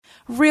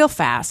Real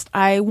fast,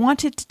 I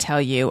wanted to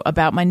tell you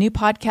about my new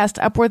podcast,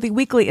 Upworthy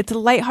Weekly. It's a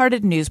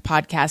lighthearted news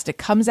podcast. It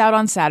comes out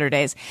on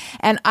Saturdays,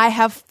 and I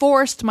have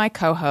forced my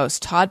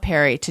co-host, Todd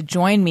Perry, to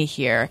join me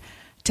here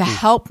to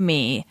help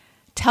me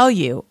tell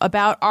you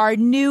about our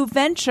new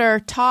venture.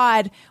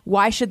 Todd,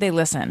 why should they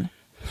listen?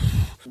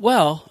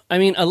 Well, I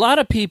mean, a lot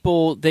of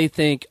people, they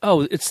think,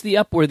 oh, it's the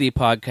Upworthy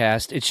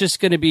podcast. It's just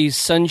going to be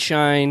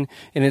sunshine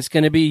and it's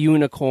going to be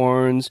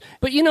unicorns.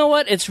 But you know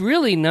what? It's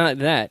really not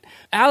that.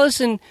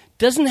 Allison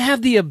doesn't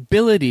have the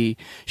ability.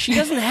 She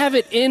doesn't have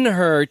it in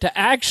her to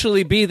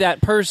actually be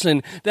that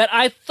person that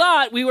I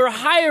thought we were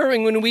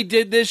hiring when we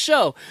did this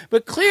show.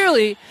 But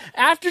clearly,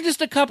 after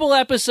just a couple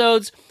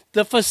episodes,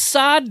 the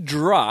facade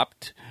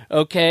dropped.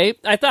 Okay?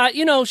 I thought,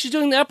 she's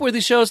doing the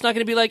Upworthy show. It's not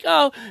going to be like,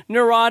 oh,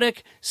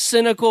 neurotic,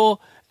 cynical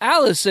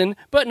Allison,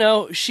 but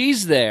no,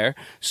 she's there.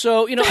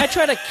 So, I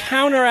try to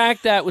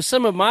counteract that with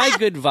some of my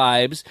good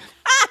vibes.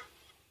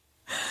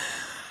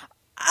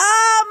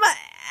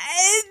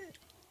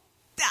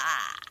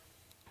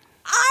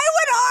 I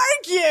would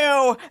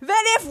argue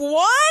that if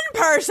one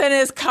person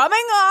is coming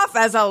off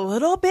as a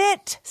little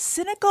bit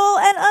cynical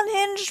and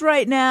unhinged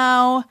right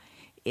now,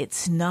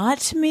 it's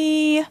not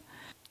me.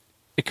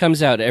 It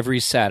comes out every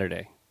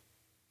Saturday,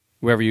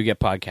 wherever you get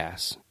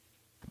podcasts.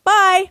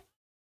 Bye.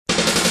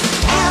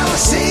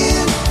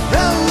 Allison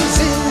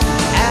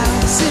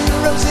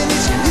Rosen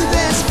is your new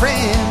best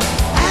friend.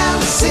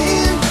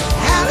 Allison,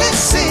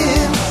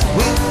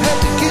 with her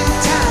the good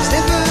times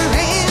never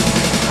end.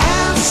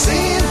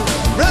 Allison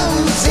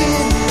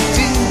Rosen,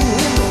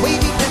 doing the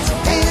wavy fancy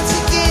pants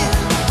again.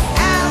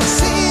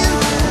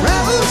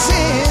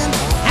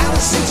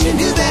 Allison's your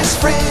new best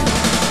friend.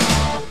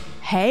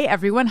 Hey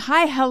everyone.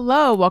 Hi.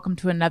 Hello. Welcome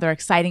to another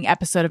exciting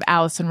episode of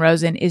Allison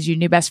Rosen is your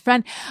new best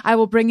friend. I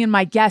will bring in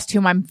my guest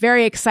whom I'm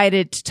very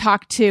excited to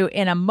talk to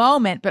in a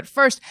moment. But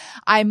first,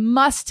 I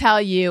must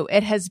tell you,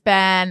 it has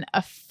been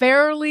a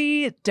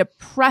fairly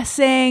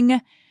depressing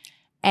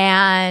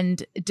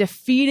and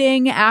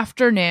defeating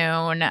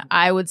afternoon.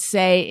 I would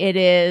say it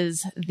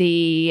is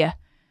the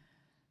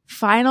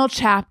final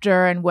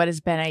chapter in what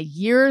has been a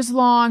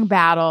years-long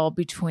battle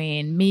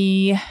between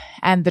me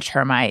and the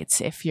termites.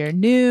 If you're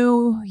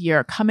new,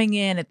 you're coming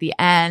in at the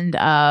end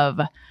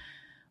of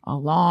a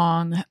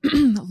long,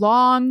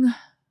 long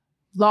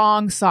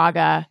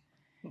saga.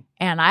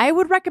 And I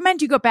would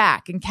recommend you go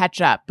back and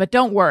catch up. But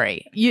don't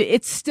worry.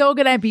 It's still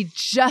going to be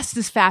just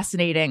as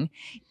fascinating,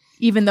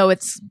 even though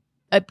it's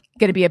going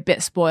to be a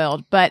bit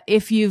spoiled. But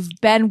if you've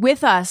been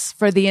with us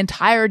for the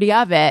entirety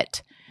of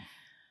it,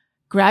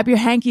 grab your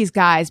hankies,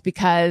 guys,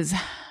 because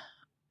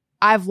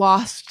I've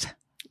lost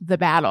the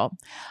battle.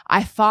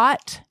 I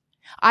thought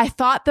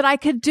that I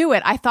could do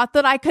it. I thought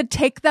that I could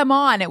take them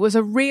on. It was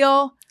a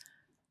real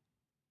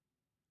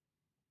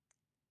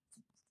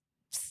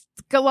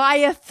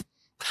Goliath,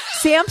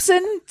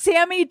 Samson,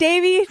 Sammy,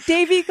 Davy,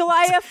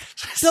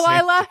 Goliath,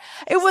 Delilah.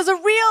 It was a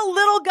real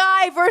little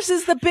guy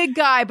versus the big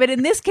guy. But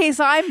in this case,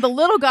 I'm the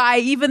little guy,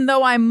 even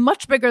though I'm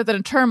much bigger than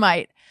a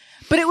termite.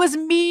 But it was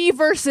me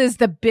versus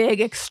the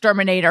big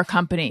exterminator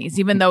companies,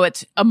 even though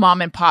it's a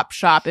mom and pop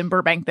shop in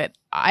Burbank that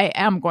I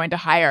am going to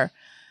hire.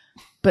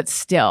 But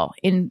still,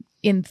 in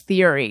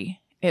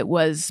theory, it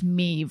was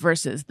me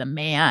versus the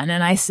man.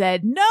 And I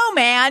said, no,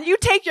 man, you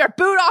take your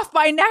boot off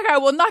my neck. I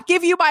will not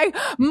give you my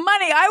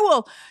money. I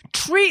will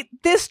treat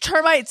this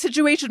termite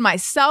situation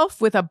myself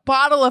with a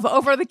bottle of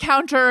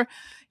over-the-counter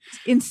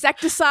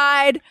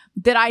insecticide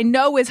that I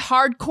know is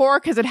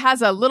hardcore because it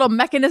has a little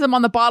mechanism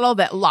on the bottle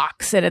that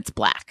locks and it's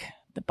black.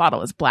 The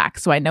bottle is black,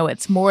 so I know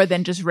it's more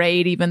than just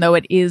Raid, even though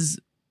it is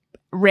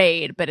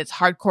Raid, but it's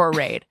hardcore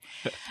Raid.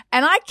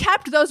 And I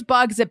kept those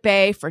bugs at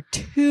bay for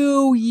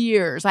 2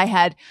 years. I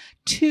had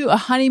a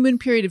honeymoon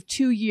period of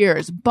 2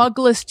 years,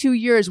 bugless 2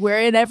 years,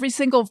 wherein every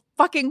single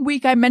fucking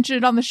week I mentioned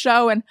it on the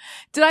show. And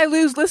did I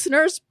lose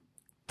listeners?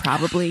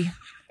 Probably.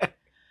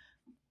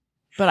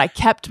 But I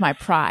kept my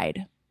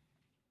pride.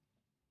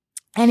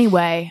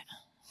 Anyway,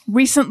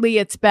 recently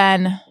it's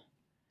been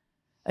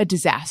a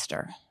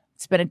disaster.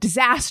 It's been a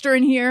disaster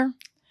in here.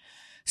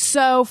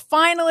 So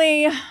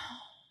finally,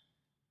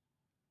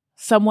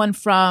 someone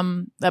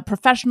from a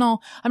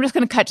professional, I'm just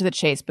going to cut to the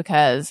chase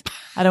because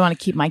I don't want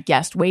to keep my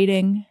guest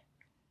waiting.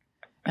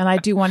 And I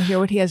do want to hear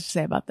what he has to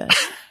say about this.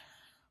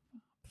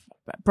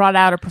 Brought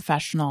out a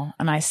professional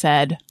and I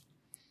said,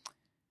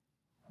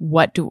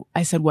 what do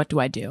I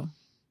do?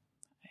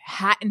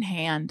 Hat in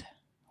hand,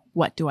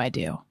 what do I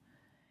do?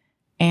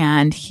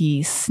 And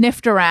he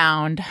sniffed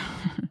around.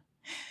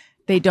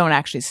 They don't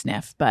actually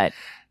sniff, but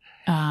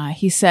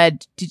he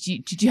said,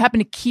 did you happen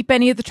to keep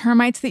any of the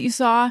termites that you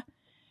saw?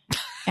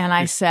 And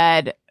I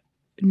said,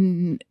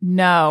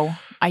 no,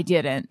 I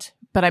didn't,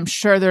 but I'm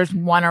sure there's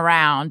one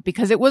around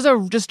because it was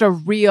just a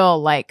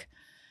real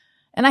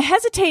and I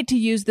hesitate to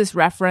use this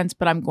reference,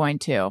 but I'm going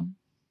to.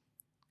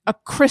 A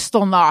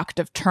crystal knocked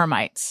of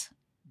termites.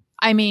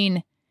 I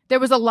mean, there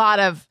was a lot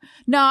of,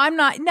 I'm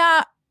going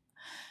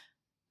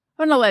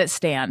to let it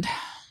stand.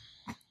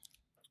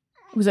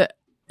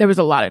 There's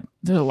a lot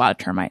of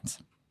termites.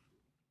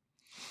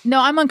 No,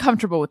 I'm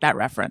uncomfortable with that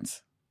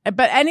reference.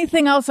 But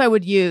anything else I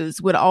would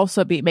use would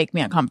also make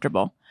me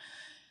uncomfortable.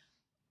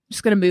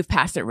 Just going to move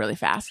past it really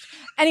fast.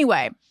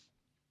 Anyway,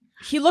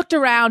 he looked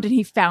around and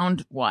he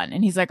found one.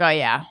 And he's like, oh,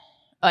 yeah.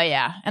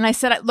 And I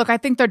said, look, I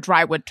think they're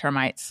drywood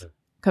termites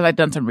because I'd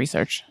done some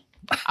research.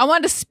 I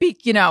wanted to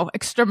speak,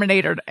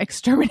 exterminator.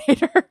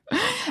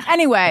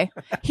 Anyway,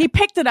 he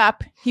picked it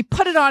up. He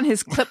put it on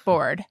his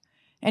clipboard.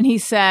 And he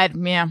said,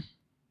 yeah.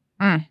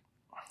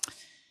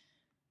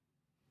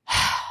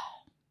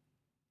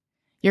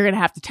 You're going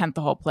to have to tent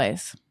the whole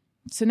place.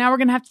 So now we're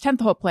going to have to tent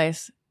the whole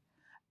place.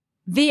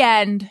 The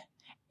end.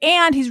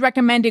 And he's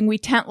recommending we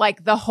tent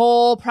like the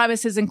whole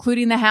premises,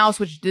 including the house,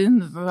 which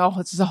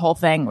this is a whole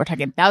thing. We're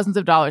talking thousands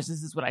of dollars.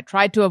 This is what I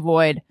tried to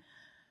avoid.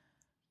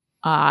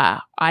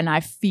 And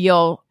I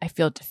feel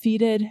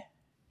defeated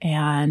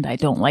and I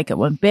don't like it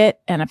one bit.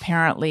 And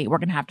apparently we're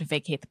going to have to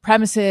vacate the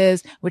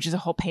premises, which is a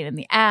whole pain in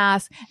the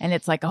ass. And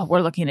it's like,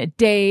 we're looking at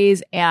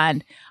days.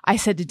 And I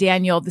said to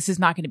Daniel, this is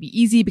not going to be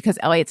easy because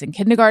Elliot's in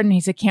kindergarten. He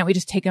said, can't we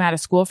just take him out of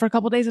school for a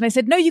couple of days? And I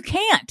said, no, you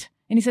can't.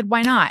 And he said,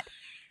 why not?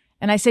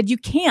 And I said, you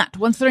can't.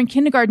 Once they're in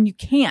kindergarten, you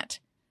can't.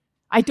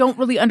 I don't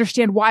really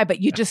understand why,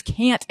 but you just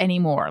can't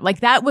anymore. Like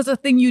that was a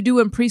thing you do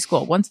in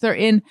preschool. Once they're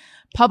in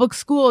public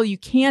school, you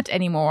can't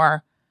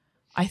anymore.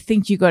 I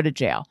think you go to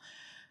jail.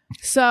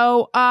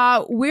 So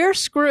we're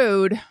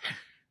screwed.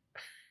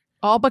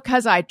 All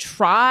because I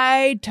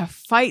tried to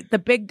fight the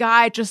big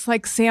guy just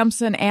like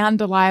Samson and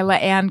Delilah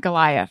and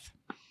Goliath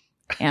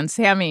and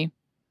Sammy.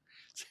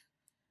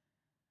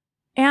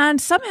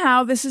 And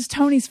somehow this is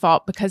Tony's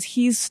fault because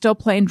he's still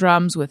playing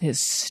drums with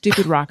his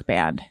stupid rock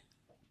band.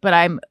 But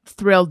I'm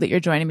thrilled that you're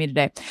joining me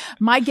today.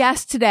 My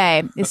guest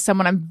today is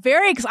someone I'm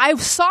very excited. I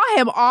saw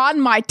him on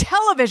my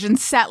television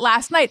set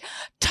last night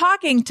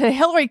talking to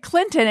Hillary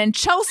Clinton and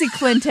Chelsea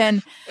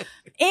Clinton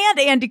and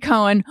Andy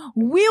Cohen.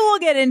 We will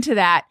get into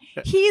that.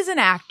 He's an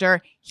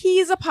actor.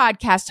 He's a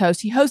podcast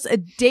host. He hosts a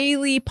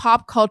daily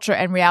pop culture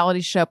and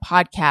reality show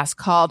podcast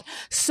called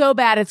So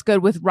Bad It's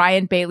Good with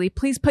Ryan Bailey.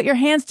 Please put your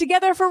hands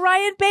together for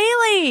Ryan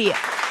Bailey.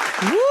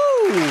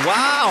 Woo!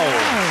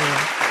 Wow.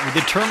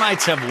 The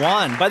termites have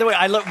won. By the way,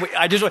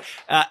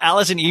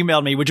 Allison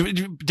emailed me, which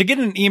to get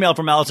an email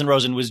from Allison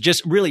Rosen was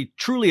just really,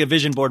 truly a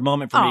vision board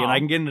moment for me. And I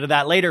can get into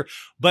that later.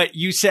 But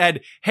you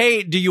said,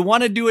 hey, do you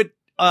want to do it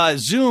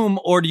Zoom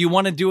or do you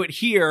want to do it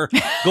here?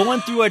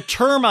 Going through a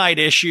termite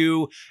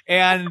issue.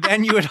 And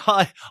then you would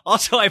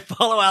also, I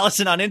follow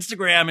Allison on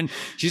Instagram and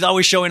she's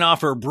always showing off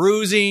her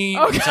bruising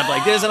and stuff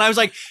like this. And I was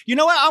like, you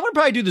know what? I'm going to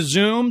probably do the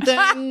Zoom thing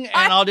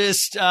and I'll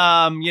just,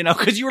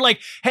 cause you were like,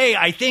 hey,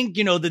 I think,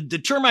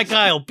 the termite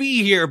guy will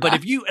be here. But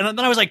if you, and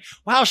then I was like,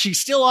 wow, she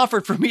still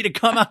offered for me to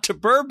come out to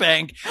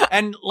Burbank.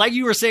 And like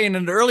you were saying in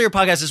an earlier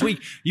podcast this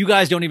week, you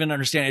guys don't even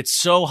understand. It's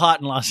so hot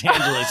in Los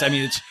Angeles. I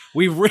mean,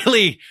 we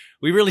really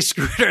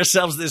screwed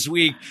ourselves this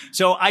week.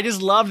 So I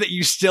just love that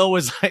you still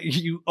was like,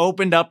 you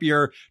opened up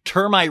your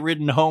termite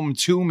ridden home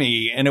to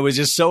me and it was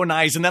just so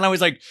nice. And then I was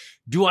like,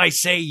 do I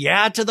say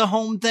yeah to the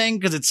home thing?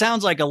 Cause it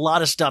sounds like a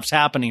lot of stuff's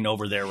happening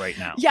over there right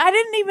now. Yeah. I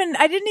didn't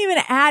even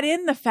add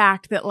in the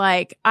fact that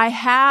like I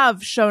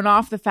have shown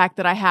off the fact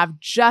that I have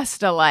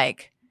just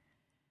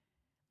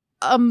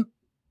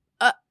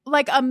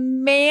a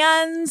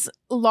man's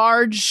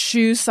large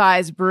shoe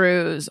size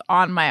bruise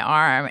on my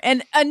arm.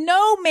 And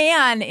no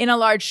man in a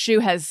large shoe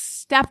has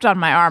stepped on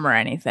my arm or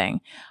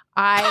anything.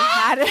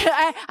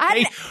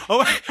 Thanks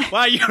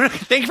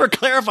for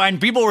clarifying.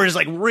 People were just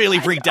like really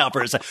freaked out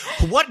for a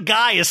second. What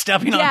guy is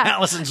stepping on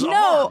Allison's arm?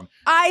 No,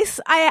 I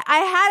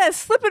had a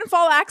slip and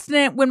fall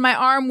accident when my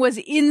arm was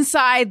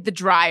inside the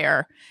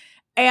dryer.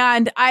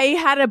 And I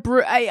had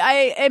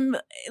I am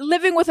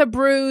living with a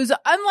bruise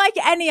unlike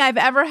any I've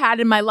ever had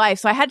in my life.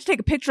 So I had to take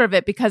a picture of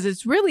it because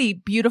it's really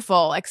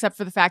beautiful, except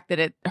for the fact that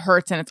it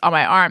hurts and it's on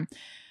my arm.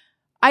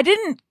 I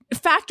didn't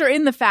factor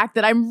in the fact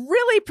that I'm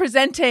really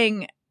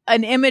presenting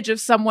an image of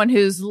someone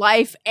whose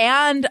life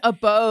and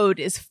abode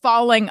is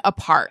falling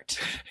apart.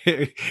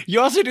 You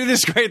also do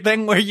this great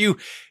thing where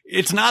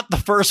it's not the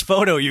first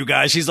photo, you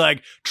guys. She's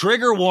like,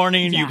 trigger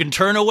warning, you can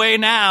turn away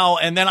now.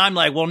 And then I'm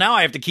like, well, now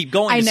I have to keep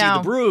going to see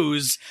the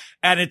bruise.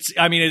 And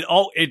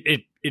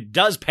it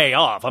does pay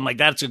off. I'm like,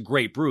 that's a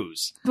great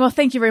bruise. Well,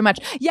 thank you very much.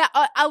 Yeah.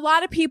 A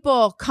lot of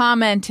people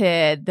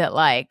commented that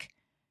like,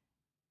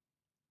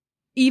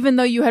 even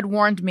though you had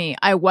warned me,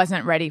 I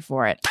wasn't ready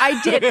for it.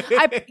 I did.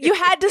 You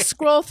had to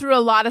scroll through a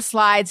lot of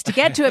slides to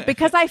get to it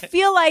because I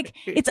feel like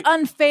it's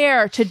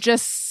unfair to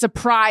just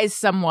surprise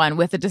someone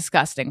with a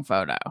disgusting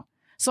photo.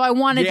 So I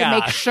wanted to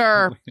make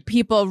sure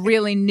people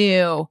really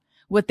knew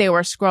what they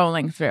were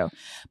scrolling through.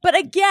 But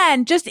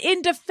again, just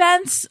in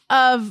defense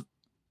of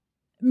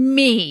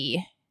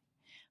me,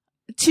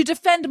 to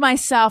defend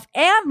myself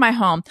and my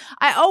home,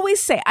 I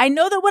always say, I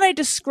know that when I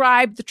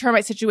describe the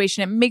termite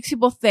situation, it makes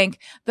people think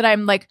that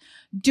I'm like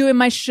doing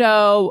my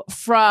show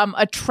from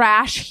a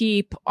trash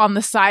heap on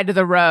the side of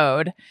the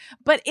road.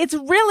 But it's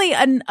really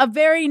a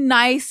very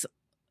nice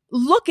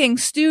looking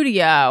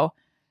studio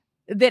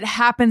that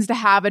happens to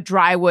have a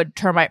drywood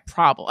termite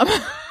problem.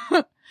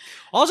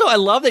 Also, I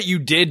love that you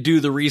did do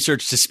the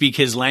research to speak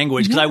his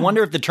language, because I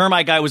wonder if the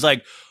termite guy was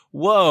like,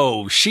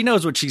 whoa, she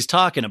knows what she's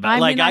talking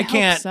about. I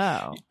can't, hope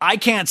so. I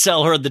can't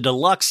sell her the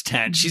deluxe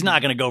tent. She's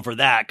not going to go for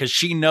that because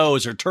she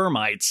knows her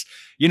termites.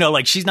 You know,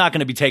 like she's not going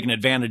to be taken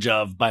advantage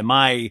of by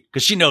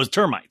because she knows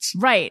termites.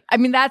 Right. I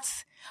mean,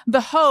 that's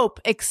the hope,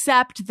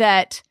 except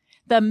that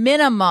the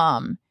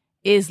minimum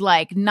is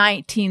like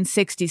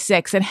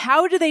 1966. And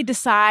how do they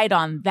decide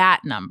on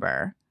that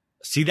number?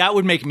 See, that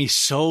would make me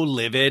so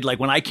livid. Like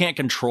when I can't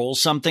control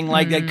something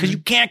like that, because you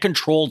can't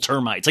control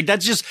termites. Like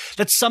that's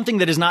something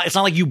that is not, it's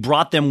not like you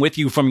brought them with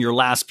you from your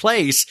last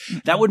place.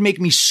 That would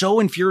make me so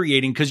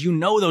infuriating because you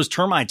know those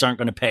termites aren't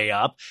going to pay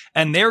up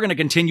and they're going to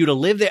continue to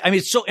live there. I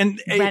mean, it's so,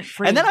 and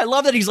then I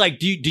love that he's like,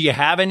 do you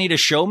have any to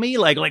show me?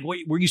 Like,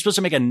 were you supposed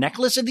to make a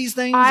necklace of these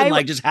things and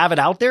like just have it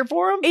out there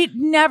for him? It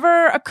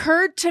never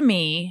occurred to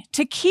me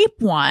to keep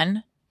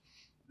one.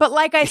 But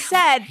like I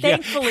said,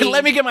 thankfully.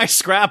 Let me get my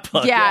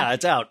scrapbook. Yeah,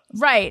 it's out.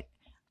 Right.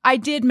 I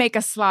did make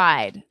a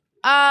slide.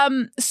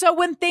 So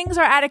when things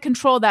are out of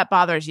control, that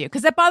bothers you.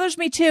 Because that bothers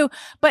me too.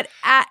 But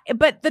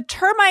the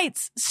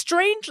termites,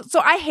 so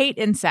I hate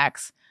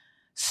insects.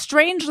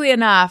 Strangely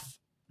enough,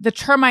 the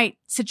termite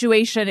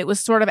situation, it was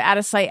sort of out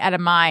of sight, out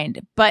of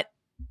mind. But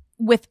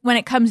when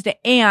it comes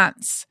to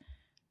ants,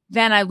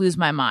 then I lose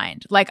my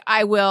mind. Like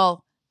I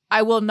will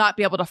not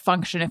be able to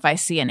function if I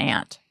see an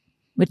ant.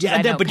 But do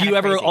you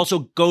ever also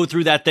go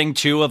through that thing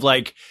too of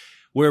like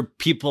where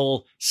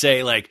people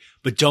say like,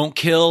 but don't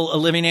kill a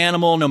living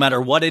animal no matter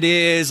what it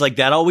is? Like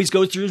that always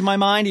goes through my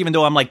mind, even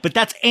though I'm like, but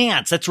that's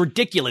ants. That's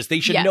ridiculous.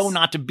 They should know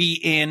not to be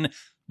in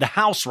the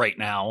house right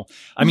now.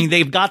 I mean,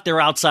 they've got their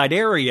outside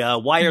area.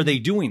 Why are they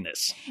doing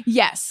this?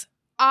 Yes.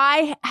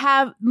 I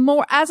have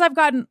more, as I've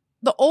gotten,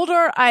 the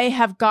older I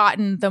have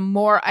gotten, the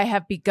more I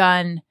have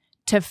begun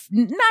to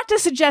not to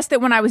suggest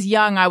that when I was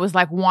young, I was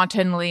like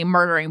wantonly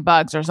murdering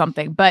bugs or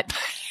something, but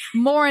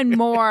more and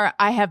more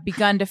I have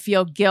begun to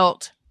feel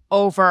guilt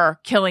over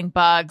killing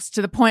bugs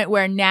to the point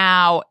where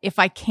now if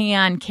I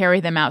can carry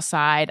them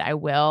outside, I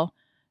will.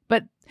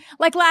 But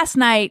like last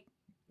night,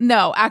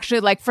 no,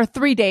 actually like for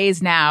 3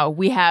 days now,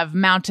 we have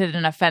mounted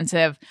an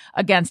offensive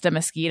against a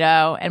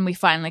mosquito and we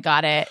finally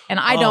got it. And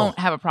I don't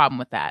have a problem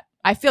with that.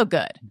 I feel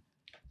good.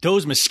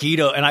 Those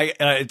mosquito, and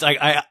it's like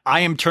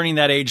I am turning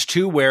that age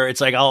too, where it's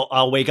like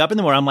I'll wake up in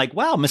the morning, I'm like,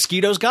 wow,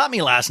 mosquitoes got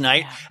me last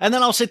night, and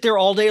then I'll sit there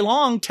all day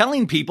long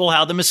telling people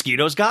how the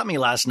mosquitoes got me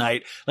last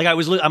night. Like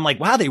I'm like,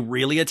 wow, they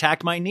really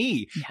attacked my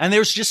knee, and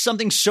there's just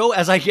something so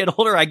as I get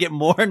older, I get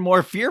more and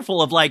more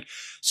fearful of like,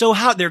 so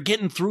how they're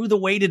getting through the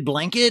weighted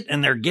blanket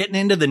and they're getting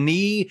into the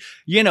knee,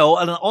 you know,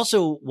 and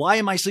also why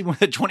am I sleeping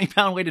with a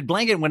 20-pound weighted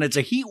blanket when it's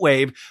a heat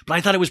wave? But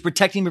I thought it was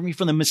protecting me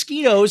from the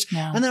mosquitoes,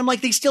 and then I'm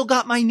like, they still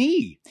got my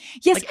knee.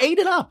 Yes. Like, ate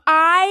it up.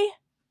 I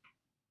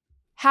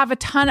have a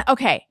ton.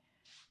 Okay.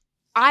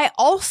 I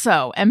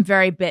also am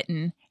very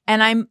bitten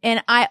and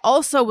I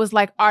also was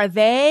like,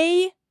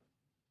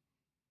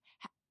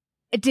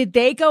 did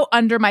they go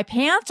under my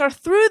pants or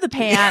through the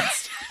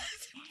pants?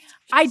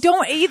 I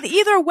don't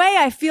either way.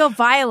 I feel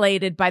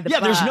violated by the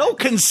bug. There's no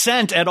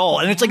consent at all,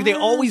 and it's like they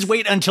always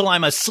wait until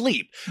I'm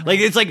asleep. Like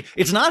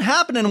it's not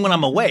happening when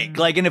I'm awake.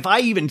 Like, and if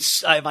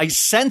I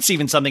sense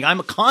even something,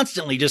 I'm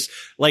constantly just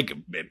like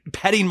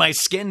petting my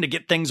skin to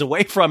get things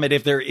away from it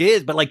if there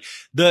is. But like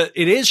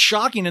it is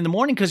shocking in the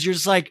morning because you're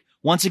just like,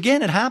 once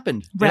again, it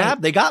happened.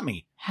 Right. They got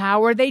me.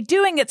 How are they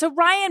doing? It's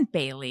Orion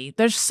Bailey.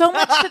 There's so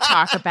much to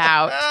talk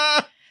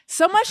about.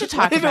 So much to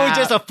talk about. If it was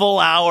just a full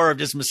hour of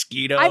just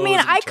mosquitoes. I mean,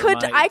 I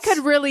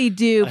could really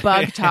do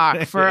bug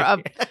talk for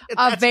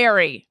a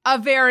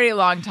very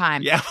long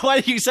time. Yeah,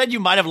 well, you said you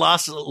might have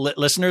lost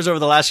listeners over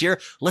the last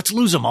year. Let's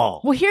lose them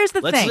all. Well, here's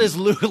the thing.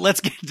 Let's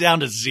get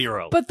down to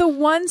zero. But the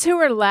ones who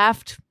are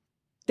left,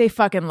 they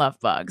fucking love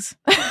bugs.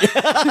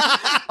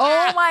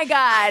 Oh my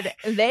God.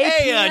 Did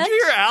you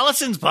hear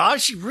Allison's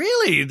pod? She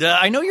really,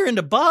 I know you're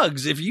into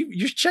bugs. If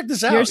you should check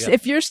this out.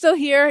 If you're still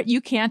here,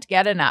 you can't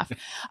get enough.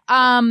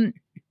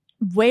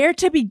 Where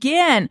to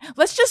begin?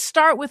 Let's just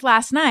start with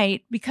last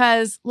night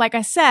because, like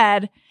I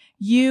said,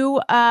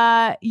 you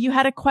had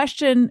a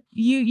question.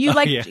 You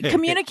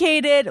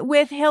communicated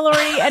with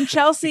Hillary and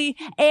Chelsea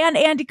and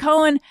Andy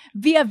Cohen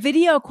via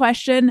video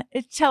question.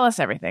 Tell us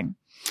everything.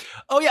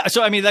 Oh, yeah.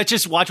 So, I mean, let's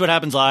just watch What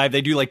Happens Live.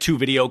 They do like 2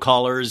 video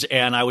callers,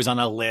 and I was on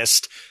a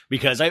list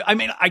because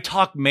I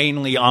talk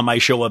mainly on my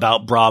show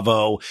about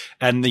Bravo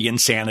and the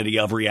insanity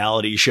of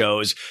reality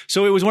shows.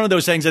 So it was one of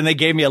those things, and they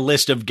gave me a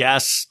list of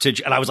guests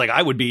and I was like,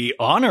 I would be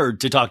honored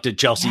to talk to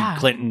Chelsea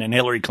Clinton and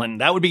Hillary Clinton.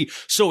 That would be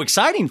so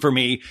exciting for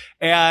me.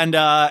 And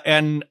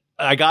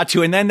I got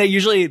to, and then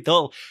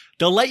they'll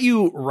they'll let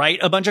you write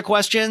a bunch of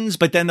questions,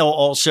 but then they'll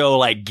also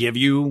like give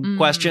you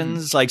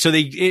questions. Like, so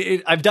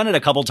I've done it a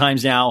couple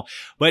times now,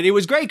 but it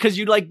was great because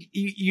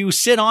you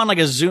sit on like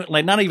a Zoom,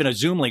 like not even a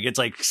Zoom link. It's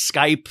like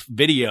Skype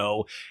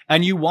video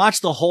and you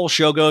watch the whole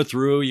show go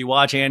through. You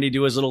watch Andy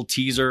do his little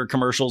teaser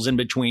commercials in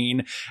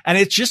between. And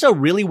it's just a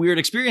really weird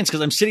experience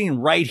because I'm sitting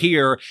right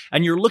here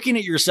and you're looking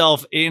at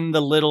yourself in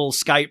the little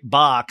Skype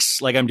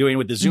box, like I'm doing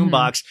with the Zoom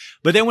box.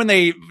 But then when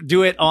they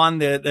do it on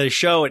the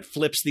show, it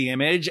flips the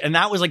image. And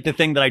that was like the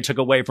thing that I took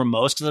away from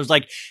most because I was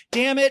like,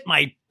 damn it,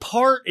 my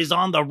part is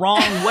on the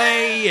wrong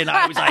way. And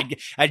I was like,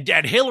 and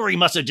Hillary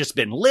must have just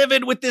been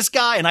livid with this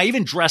guy. And I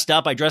even dressed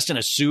up. I dressed in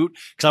a suit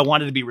because I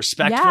wanted to be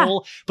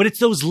respectful. Yeah. But it's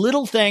those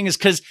little things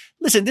because,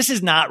 listen, this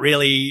is not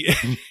really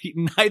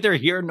neither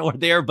here nor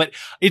there, but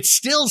it's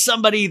still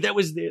somebody that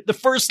was the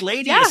first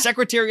lady, the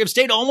Secretary of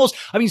State, almost,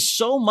 I mean,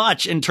 so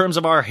much in terms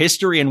of our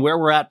history and where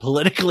we're at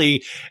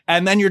politically.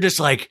 And then you're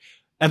just like,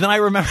 and then I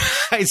remember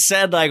I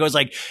said, like, I was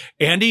like,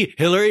 Andy,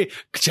 Hillary,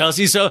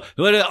 Chelsea, so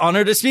what an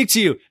honor to speak to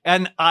you.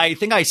 And I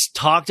think I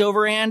talked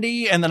over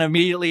Andy and then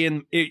immediately,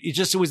 and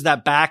it was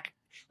that back,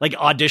 like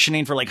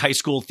auditioning for like high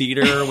school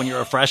theater when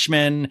you're a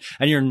freshman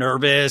and you're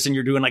nervous and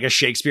you're doing like a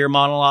Shakespeare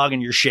monologue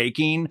and you're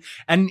shaking.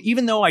 And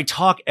even though I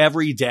talk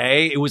every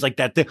day, it was like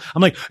that thing.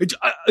 I'm like,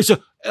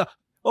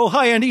 oh,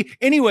 hi, Andy.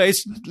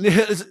 Anyways,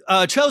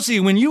 Chelsea,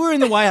 when you were in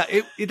the White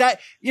House,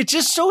 it's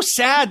just so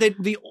sad that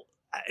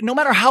no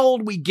matter how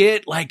old we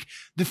get, like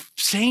the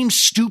same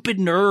stupid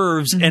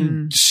nerves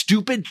and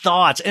stupid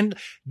thoughts. And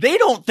they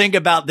don't think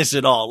about this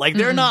at all. Like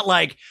they're not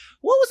like,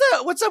 what was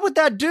that? What's up with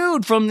that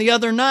dude from the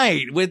other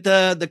night with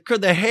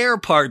the hair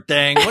part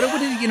thing? What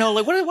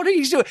are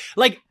you doing?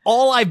 Like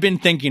all I've been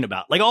thinking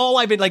about,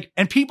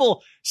 and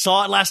people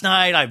saw it last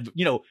night.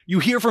 You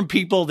hear from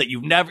people that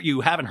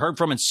you haven't heard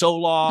from in so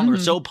long or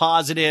so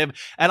positive.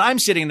 And I'm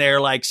sitting there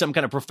like some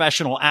kind of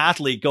professional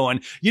athlete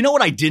going, you know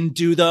what I didn't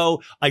do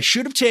though? I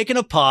should have taken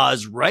a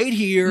pause right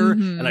here.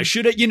 And I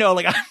should have,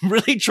 I'm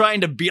really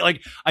trying to be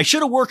like, I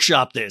should have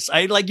workshopped this.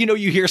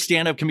 You hear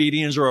stand-up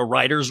comedians or a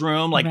writer's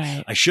room. Like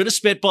I should have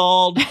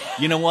spitballed.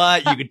 You know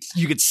what?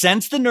 You could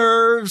sense the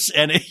nerves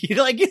and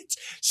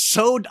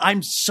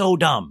I'm so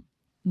dumb.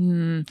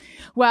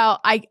 Well,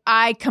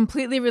 I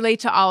completely relate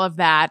to all of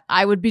that.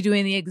 I would be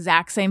doing the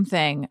exact same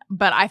thing,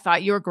 but I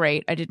thought you were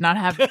great. I did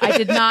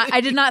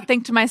not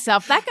think to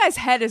myself, that guy's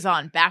head is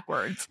on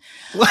backwards.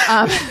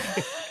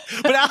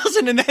 But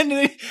Allison, and then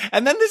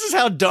this is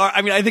how dark,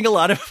 I mean, I think a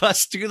lot of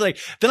us do, like,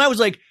 then I was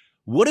like,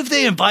 what if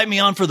they invite me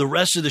on for the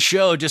rest of the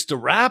show just to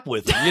rap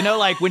with them?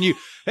 Like when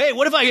hey,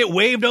 what if I get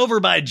waved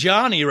over by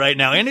Johnny right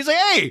now? And he's like,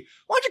 hey,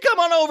 why don't you come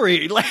on over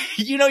here? Like,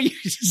 you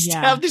just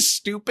have the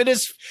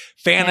stupidest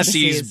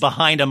fantasies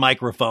behind a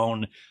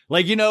microphone.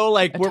 Like, we're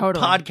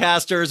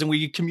podcasters and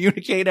we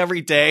communicate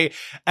every day.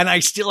 And I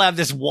still have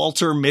this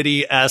Walter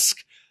Mitty-esque,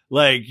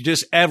 like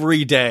just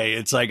every day.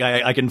 It's like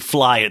I can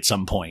fly at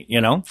some point,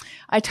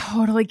 I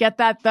totally get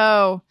that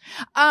though.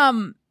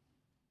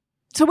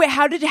 So wait,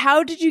 how do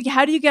you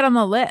get on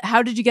the list?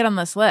 How did you get on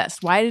this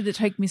list? Why did it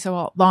take me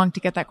so long to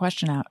get that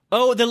question out?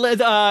 Oh,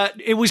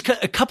 it was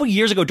a couple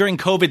years ago during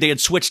COVID, they had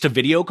switched to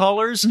video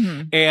callers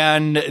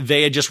and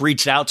they had just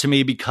reached out to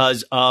me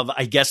because of,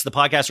 I guess, the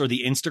podcast or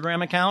the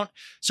Instagram account.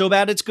 So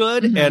Bad It's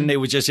Good. And it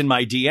was just in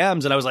my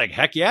DMs and I was like,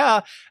 heck yeah.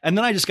 And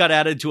then I just got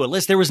added to a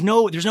list. There's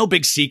no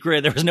big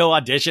secret. There was no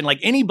audition. Like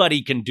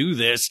anybody can do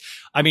this.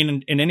 I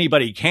mean, and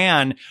anybody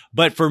can.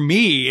 But for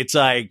me, it's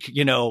like,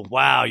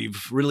 wow,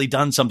 you've really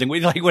done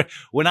something. Like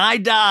when I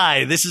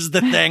die, this is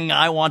the thing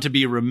I want to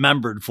be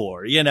remembered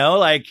for,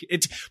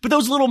 but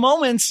those little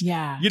moments,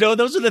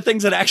 those are the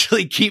things that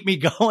actually keep me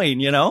going,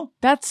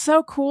 That's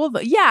so cool.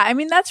 Yeah. I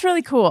mean, that's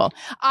really cool.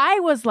 I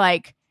was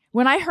like,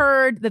 when I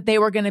heard that they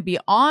were going to be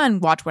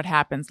on Watch What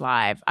Happens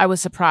Live, I was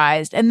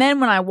surprised. And then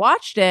when I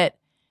watched it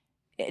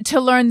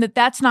to learn that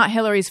that's not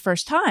Hillary's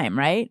first time,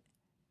 right?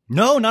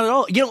 No, not at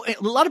all. A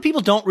lot of people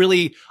don't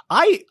really,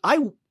 I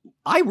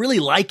really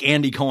like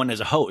Andy Cohen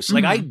as a host.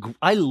 Like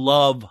I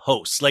love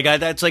hosts. Like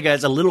that's like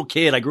as a little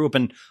kid, I grew up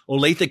in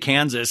Olathe,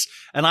 Kansas,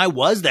 and I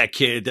was that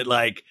kid that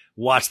like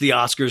watched the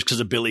Oscars because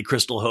of Billy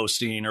Crystal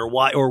hosting or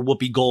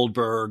Whoopi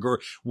Goldberg or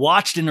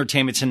watched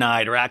Entertainment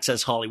Tonight or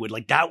Access Hollywood.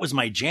 Like that was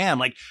my jam.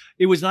 Like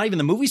it was not even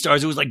the movie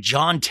stars. It was like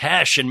John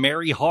Tesh and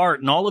Mary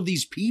Hart and all of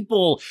these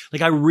people.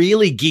 Like I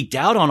really geeked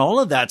out on all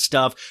of that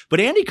stuff.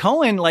 But Andy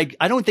Cohen, like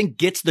I don't think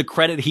gets the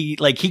credit. He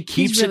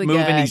keeps really it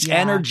moving. Good. He's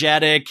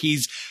energetic.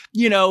 He's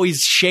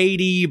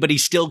shady, but he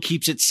still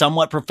keeps it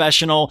somewhat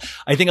professional.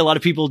 I think a lot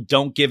of people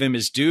don't give him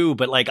his due,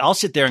 but like I'll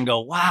sit there and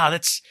go, wow,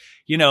 that's,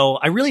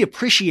 I really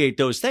appreciate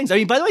those things. I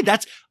mean, by the way,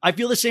 I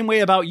feel the same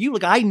way about you.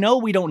 Like I know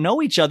we don't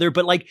know each other,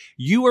 but like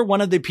you are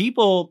one of the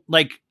people,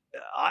 like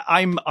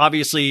I'm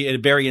obviously a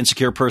very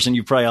insecure person.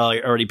 You've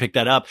probably already picked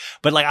that up.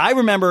 But like, I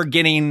remember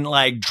getting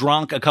like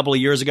drunk a couple of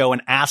years ago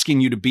and asking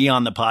you to be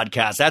on the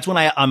podcast. That's when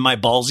I'm my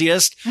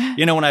ballsiest,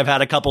 when I've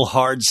had a couple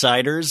hard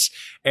ciders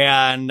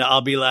and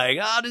I'll be like,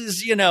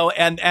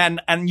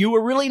 and you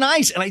were really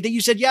nice. And I think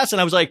you said yes. And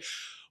I was like,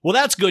 well,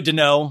 that's good to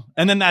know.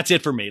 And then that's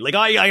it for me. Like,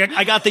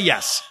 I got the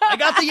yes. I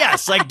got the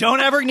yes. Like, don't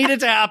ever need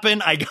it to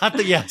happen. I got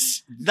the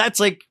yes. That's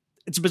like,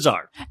 it's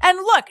bizarre. And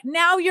look,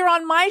 now you're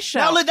on my show.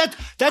 Now,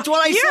 that's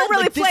what I said. You're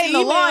really like, this playing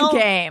the long email-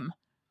 game.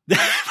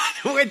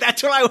 Wait,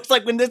 that's what I was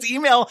like when this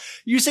email,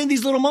 you're saying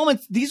these little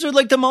moments, these are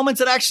like the moments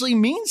that actually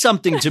mean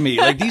something to me.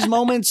 Like these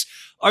moments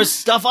are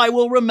stuff I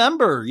will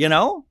remember, you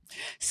know?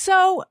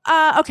 So,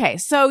 okay.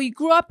 So you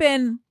grew up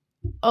in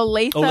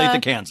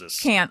Olathe,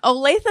 Kansas.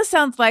 Olathe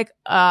sounds like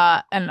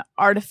an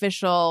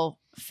artificial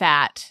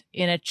fat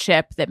in a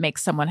chip that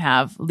makes someone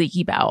have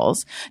leaky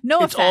bowels.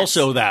 No It's offense.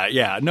 also that.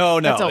 Yeah.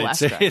 No. That's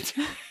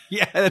Olestra.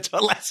 Yeah, that's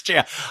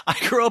Olestra. I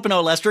grew up in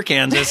Olestra,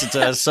 Kansas. It's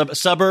a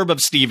suburb of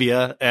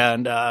Stevia.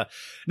 And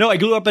no, I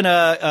grew up in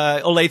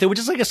Olathe, which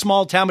is like a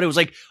small town, but it was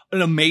like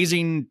an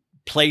amazing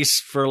place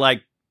for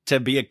like to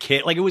be a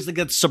kid. Like it was like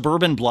a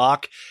suburban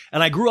block.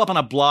 And I grew up on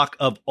a block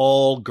of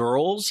all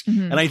girls.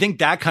 Mhm. And I think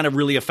that kind of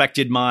really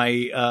affected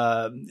my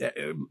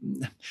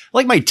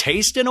like my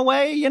taste in a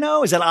way, you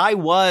know, is that I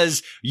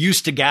was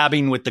used to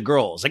gabbing with the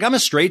girls. Like I'm a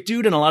straight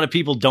dude and a lot of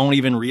people don't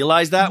even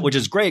realize that, which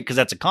is great because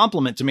that's a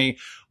compliment to me.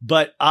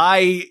 But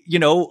I, you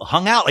know,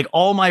 hung out, like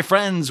all my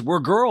friends were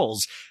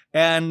girls.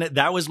 And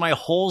that was my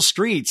whole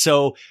street.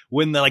 So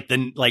when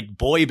the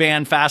boy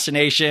band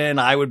fascination,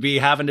 I would be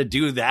having to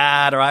do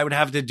that, or I would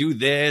have to do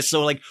this.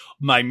 So like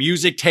my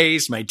music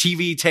taste, my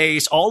TV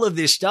taste, all of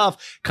this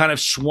stuff kind of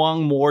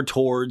swung more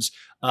towards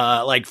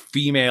like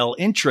female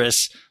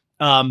interests.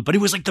 But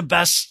it was like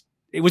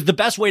it was the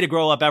best way to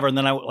grow up ever. And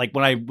then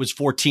when I was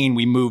 14,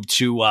 we moved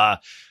to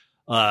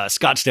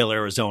Scottsdale,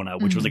 Arizona,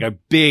 which was like a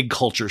big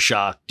culture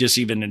shock.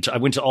 I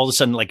went to all of a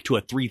sudden like to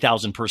a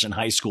 3,000 person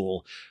high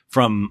school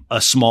from a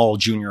small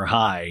junior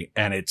high.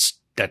 And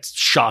that's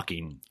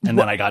shocking. And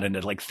then I got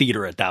into like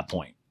theater at that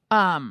point.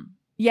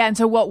 Yeah. And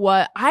so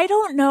I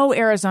don't know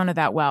Arizona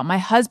that well. My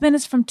husband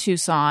is from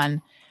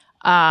Tucson.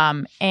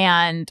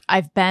 And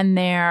I've been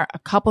there a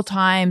couple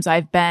times.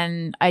 I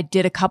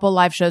did a couple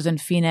live shows in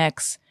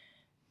Phoenix.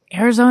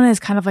 Arizona is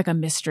kind of like a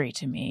mystery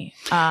to me.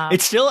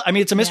 It's still, I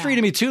mean, it's a mystery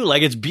to me too.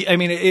 Like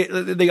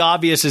the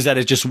obvious is that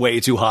it's just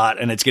way too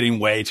hot and it's getting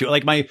way too,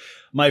 like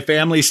my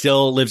family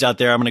still lives out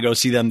there. I'm going to go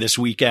see them this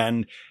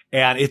weekend.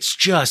 And it's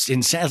just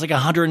insane. It's like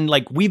 100,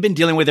 like we've been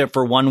dealing with it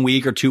for 1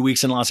 week or 2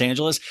 weeks in Los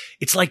Angeles.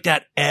 It's like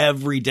that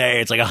every day.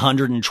 It's like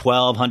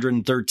 112,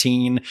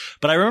 113.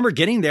 But I remember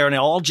getting there and it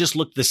all just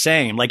looked the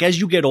same. Like as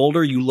you get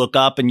older, you look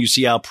up and you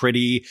see how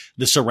pretty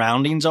the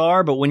surroundings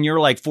are. But when you're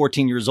like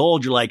 14 years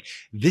old, you're like,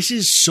 this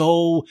is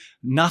so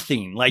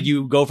nothing. Like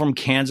you go from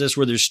Kansas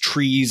where there's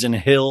trees and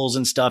hills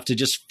and stuff to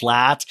just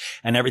flat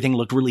and everything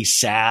looked really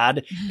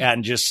sad.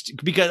 And just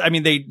because, I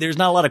mean, there's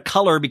not a lot of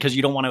color because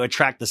you don't want to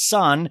attract the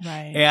sun.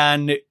 Right.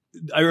 And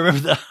I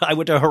remember I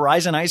went to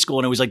Horizon High School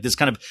and it was like this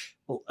kind of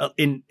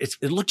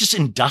it looked just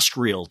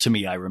industrial to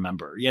me. I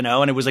remember, you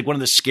know, and it was like one of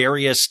the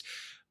scariest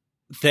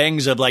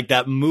things of like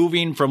that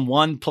moving from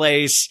one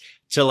place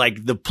to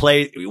like the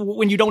place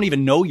when you don't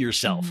even know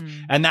yourself.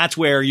 And that's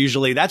where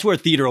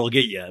theater will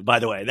get you, by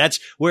the way. That's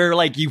where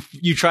like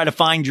you try to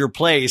find your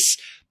place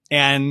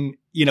and,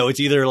 you know,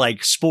 it's either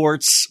like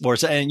sports or,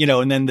 you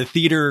know, and then the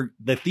theater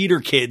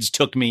kids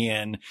took me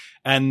in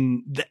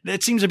and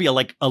that seems to be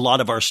like a lot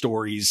of our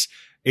stories.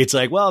 It's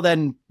like, well,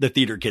 then the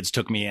theater kids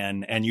took me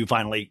in and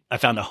I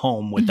found a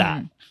home with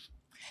that.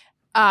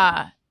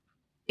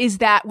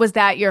 Was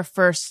that your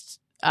first,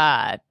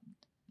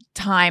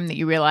 time that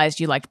you realized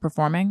you liked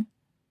performing?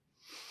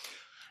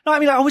 No, I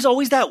mean, I was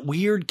always that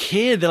weird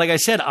kid that, like I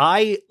said,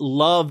 I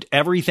loved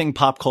everything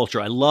pop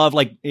culture. I love,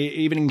 like,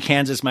 even in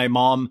Kansas, my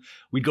mom,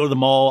 we'd go to the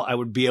mall. I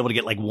would be able to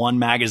get like one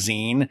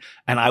magazine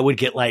and I would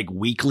get like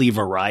Weekly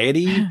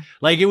Variety.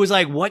 Like, it was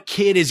like, what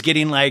kid is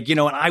getting like, you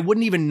know, and I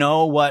wouldn't even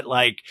know what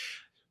like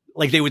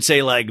they would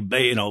say like,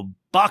 you know,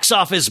 box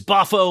office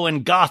Buffo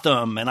and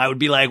Gotham. And I would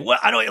be like, what?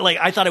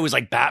 I thought it was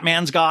like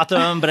Batman's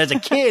Gotham, but as a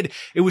kid,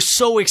 it was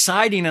so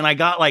exciting. And I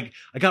got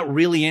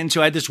really into,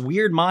 I had this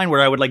weird mind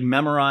where I would like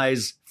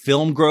memorize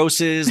film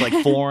grosses, like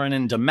foreign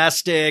and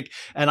domestic.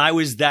 And I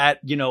was that,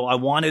 you know,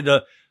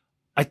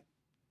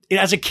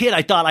 as a kid,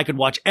 I thought I could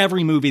watch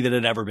every movie that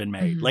had ever been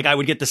made. Like I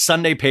would get the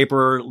Sunday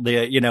paper,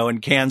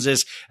 in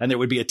Kansas, and there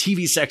would be a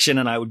TV section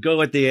and I would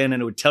go at the end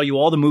and it would tell you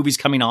all the movies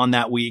coming on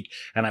that week.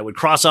 And I would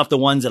cross off the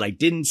ones that I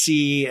didn't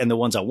see and the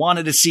ones I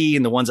wanted to see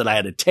and the ones that I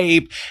had to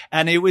tape.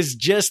 And it was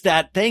just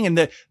that thing.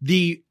 And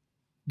the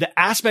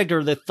aspect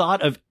or the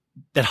thought of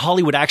that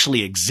Hollywood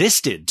actually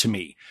existed to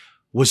me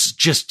was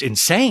just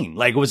insane.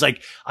 Like it was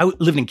like I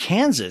lived in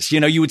Kansas, you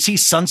know, you would see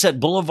Sunset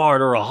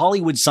Boulevard or a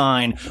Hollywood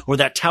sign or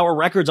that Tower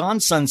Records on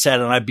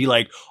Sunset. And I'd be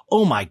like,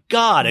 oh my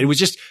God. It was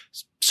just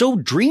so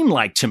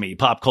dreamlike to me,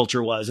 pop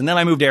culture was. And then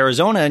I moved to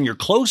Arizona and you're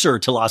closer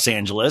to Los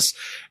Angeles.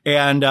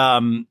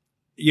 And,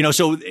 you know,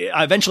 so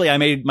eventually I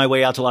made my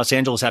way out to Los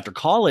Angeles after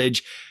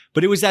college,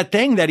 but it was that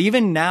thing that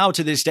even now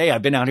to this day,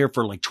 I've been out here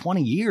for like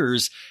 20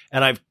 years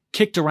and I've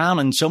kicked around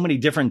in so many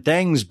different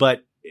things,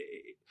 but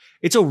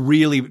it's a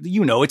really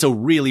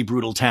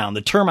brutal town.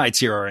 The termites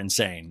here are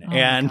insane.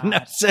 Oh,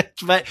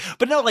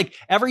 but no, like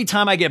every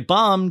time I get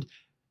bummed,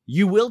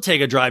 you will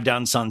take a drive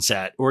down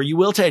Sunset, or you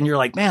will take, and you're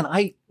like, man,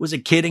 I was a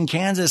kid in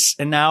Kansas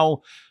and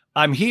now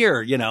I'm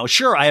here, you know,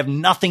 sure, I have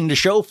nothing to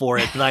show for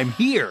it, but I'm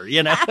here,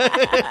 you know?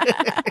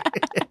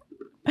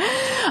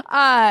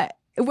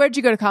 Where'd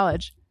you go to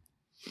college?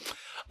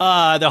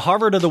 The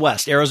Harvard of the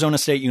West, Arizona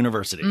State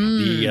University.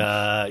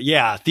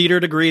 Theater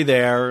degree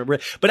there.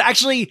 But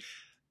actually,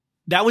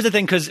 that was the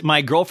thing, because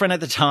my girlfriend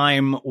at the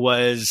time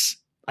was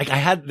like, I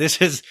had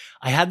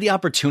the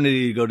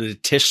opportunity to go to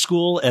Tisch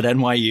School at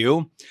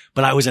NYU,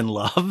 but I was in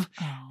love.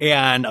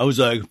 And I was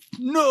like,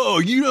 no,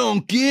 you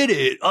don't get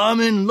it. I'm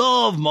in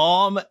love,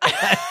 Mom.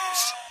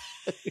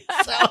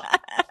 So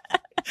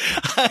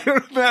I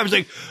remember I was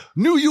like,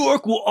 New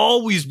York will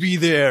always be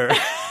there.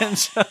 And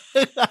so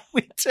I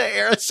went to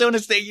Arizona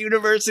State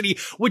University,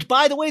 which,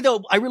 by the way,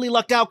 though, I really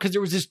lucked out because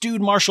there was this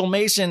dude, Marshall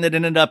Mason, that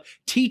ended up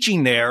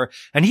teaching there.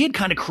 And he had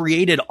kind of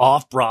created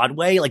off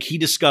Broadway. Like, he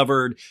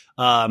discovered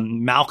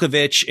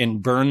Malkovich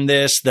and Burn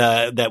This,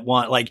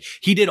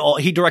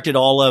 he directed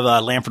all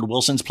of Lanford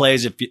Wilson's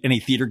plays, if any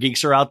theater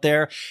geeks are out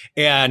there.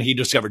 And he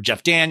discovered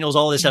Jeff Daniels,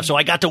 all this stuff. So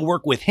I got to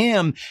work with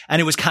him,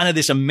 and it was kind of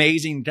this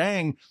amazing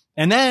thing.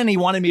 And then he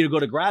wanted me to go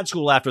to grad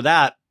school after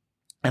that.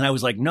 And I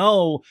was like,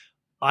 no,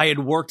 I had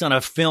worked on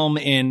a film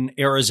in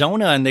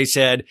Arizona, and they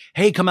said,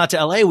 hey, come out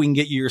to LA. We can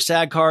get you your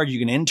SAG card. You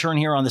can intern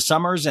here on the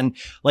summers. And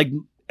like,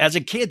 as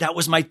a kid, that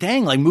was my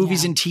thing, like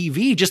movies and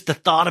TV, just the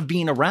thought of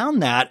being around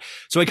that.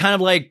 So I kind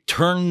of like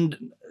turned,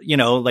 you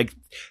know, like,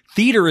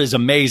 theater is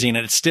amazing,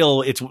 and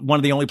it's one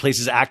of the only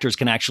places actors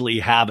can actually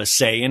have a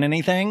say in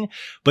anything.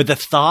 But the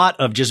thought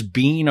of just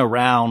being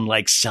around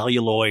like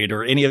celluloid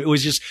or it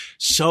was just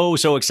so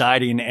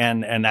exciting.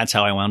 And that's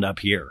how I wound up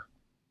here.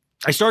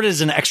 I started as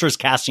an extras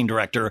casting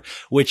director,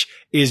 which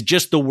is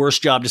just the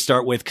worst job to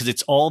start with because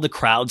it's all the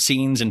crowd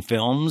scenes and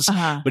films.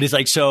 But it's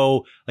like,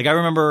 so like, I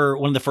remember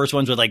one of the first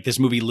ones with like this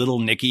movie, Little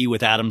Nicky,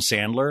 with Adam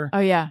Sandler. Oh,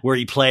 yeah. Where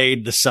he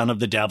played the son of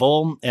the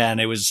devil.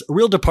 And it was a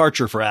real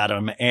departure for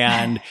Adam.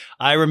 And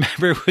I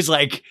remember it was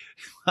like,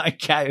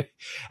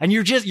 and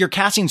you're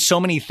casting so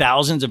many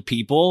thousands of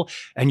people,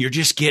 and you're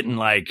just getting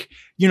like,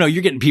 you know,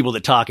 you're getting people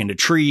that talk into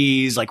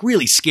trees, like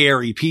really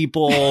scary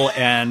people.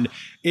 And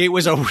it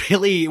was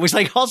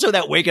like also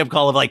that wake up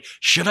call of like,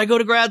 should I go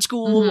to grad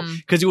school?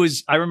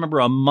 Cause I remember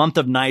a month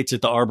of nights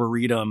at the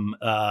Arboretum,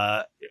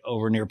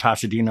 over near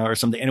Pasadena or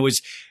something. And it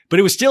was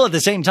still at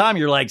the same time,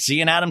 you're like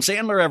seeing Adam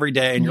Sandler every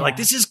day, and you're like,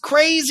 this is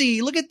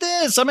crazy. Look at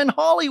this. I'm in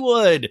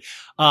Hollywood.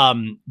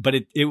 But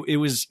it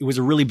was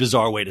a really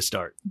bizarre way to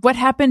start. What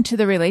happened to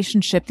the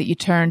relationship that you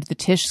turned the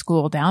Tisch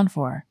School down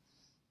for?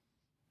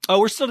 Oh,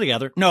 we're still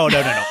together. No.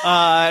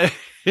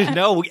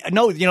 No,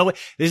 you know what?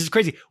 This is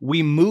crazy.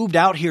 We moved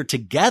out here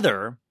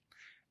together.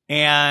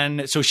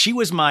 And so she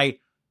was my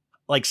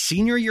like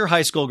senior year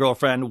high school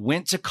girlfriend,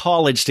 went to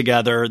college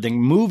together, then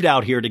moved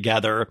out here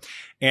together,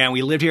 and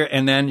we lived here.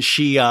 And then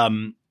she,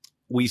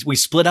 we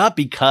split up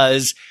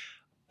because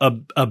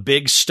a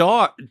big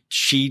star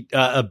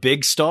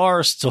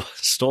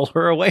stole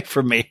her away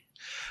from me.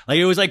 Like,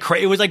 it was like,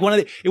 it was like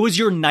it was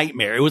your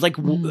nightmare. It was like,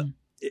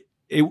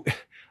 it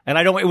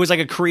was like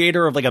a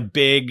creator of like a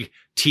big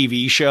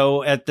TV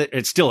show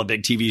it's still a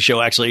big TV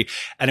show actually.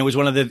 And it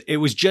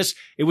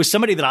was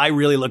somebody that I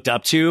really looked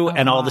up to.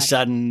 And all of a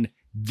sudden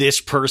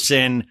this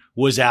person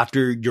was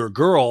after your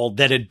girl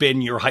that had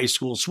been your high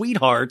school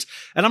sweetheart.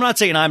 And I'm not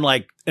saying I'm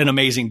like an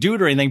amazing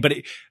dude or anything, but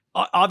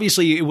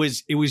obviously it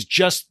was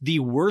just the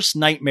worst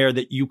nightmare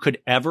that you could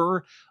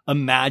ever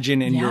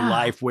imagine in your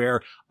life,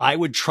 where I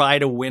would try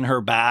to win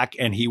her back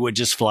and he would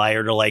just fly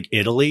her to like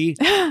Italy.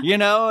 You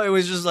know, it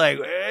was just like,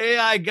 hey,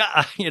 I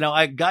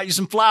got you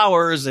some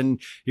flowers, and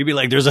he'd be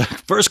like, there's a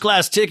first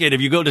class ticket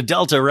if you go to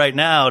Delta right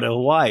now to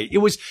Hawaii. It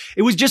was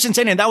just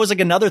insane. And that was like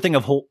another thing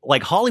of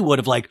like Hollywood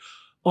of like,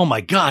 oh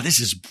my God, this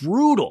is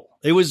brutal.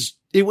 It's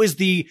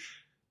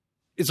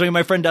like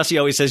my friend Dusty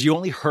always says, you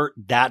only hurt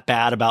that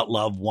bad about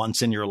love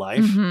once in your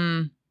life.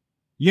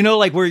 You know,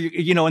 like where,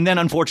 and then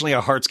unfortunately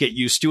our hearts get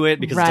used to it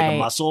because it's like a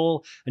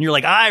muscle, and you're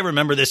like, I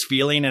remember this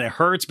feeling and it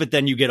hurts, but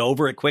then you get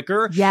over it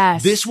quicker.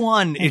 Yes. This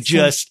one, and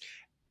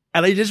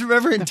I just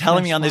remember him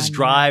telling me on this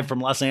drive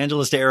from Los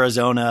Angeles to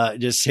Arizona,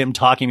 just him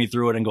talking me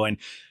through it and going,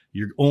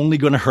 you're only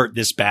going to hurt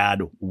this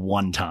bad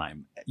one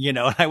time, and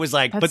I was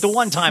like, but the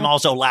one time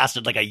also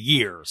lasted like a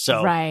year.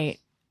 So. Right.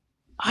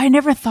 I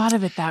never thought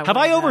of it that way. Have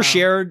I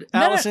overshared,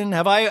 Allison?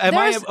 Am I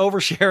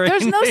oversharing?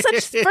 There's no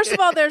such, first of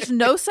all, there's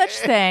no such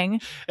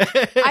thing.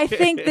 I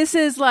think this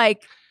is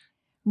like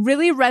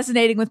really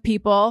resonating with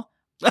people.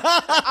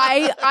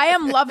 I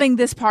am loving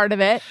this part of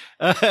it.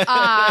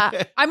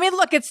 I mean,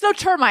 look, it's no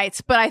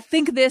termites, but I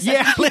think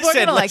people are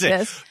going to like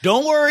this.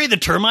 Don't worry, the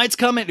termites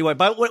come into it.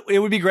 But it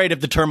would be great if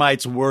the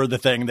termites were the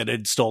thing that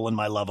had stolen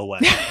my love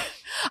away.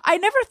 I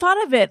never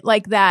thought of it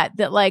like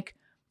that like,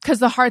 because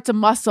the heart's a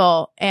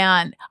muscle.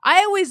 And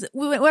I always,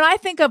 when I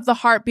think of the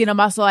heart being a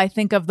muscle, I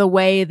think of the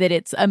way that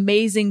it's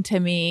amazing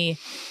to me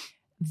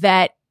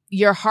that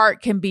your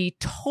heart can be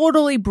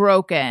totally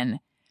broken,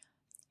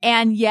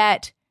 and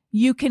yet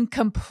you can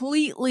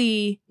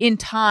completely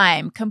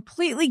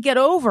get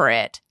over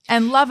it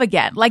and love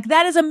again. Like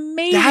that is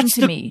amazing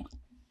to me.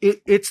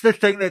 It's the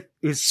thing that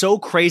is so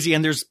crazy.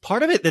 And there's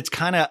part of it that's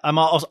kind of, I'm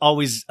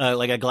always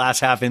like a glass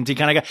half empty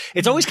kind of guy.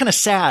 It's always kind of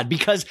sad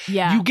because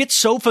you get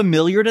so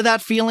familiar to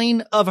that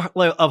feeling of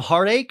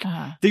heartache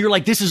that you're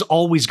like, this is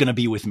always going to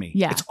be with me.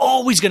 Yeah. It's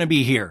always going to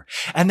be here.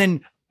 And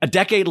then a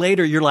decade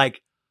later, you're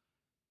like,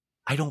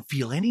 I don't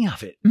feel any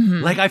of it.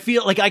 Mm-hmm. Like I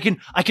feel like I can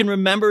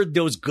remember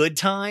those good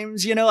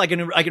times, you know, I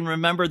can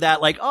remember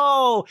that like,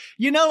 oh,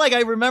 you know, like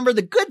I remember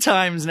the good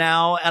times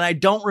now and I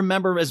don't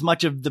remember as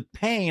much of the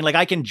pain. Like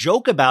I can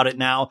joke about it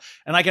now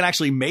and I can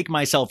actually make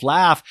myself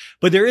laugh.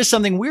 But there is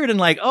something weird in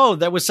like, oh,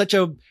 that was such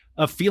a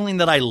feeling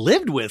that I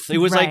lived with. It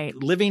was like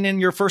living in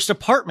your first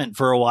apartment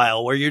for a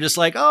while where you're just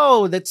like,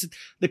 oh, that's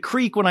the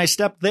creak when I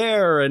stepped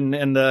there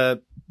and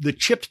the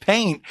chipped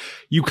paint.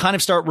 You kind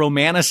of start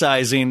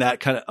romanticizing that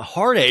kind of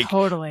heartache.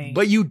 Totally.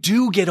 But you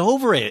do get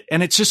over it.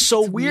 And it's just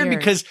so weird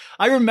because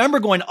I remember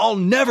going, I'll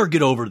never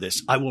get over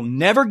this. I will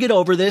never get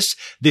over this.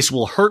 This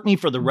will hurt me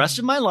for the rest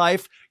of my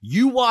life.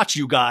 You watch,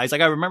 you guys.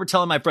 Like I remember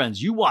telling my friends,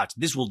 you watch,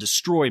 this will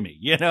destroy me,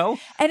 you know?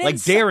 And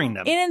like daring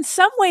them. And in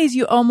some ways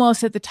you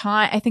almost at the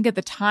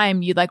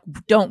time you like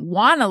don't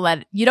want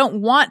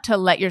to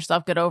let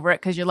yourself get over it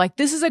because you're like,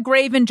 this is a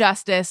grave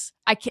injustice.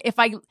 If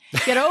I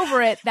get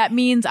over it, that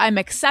means I'm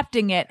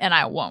accepting it and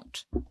I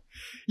won't.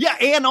 Yeah.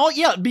 And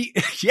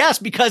yes,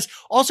 because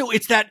also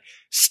it's that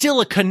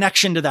still a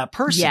connection to that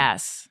person.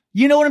 Yes.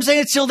 You know what I'm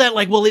saying? It's still that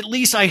like, well, at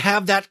least I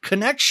have that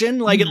connection.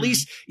 Like at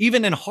least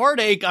even in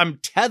heartache, I'm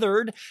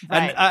tethered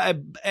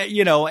and,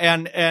 you know,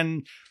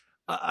 and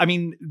I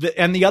mean,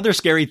 the other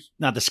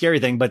not the scary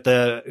thing, but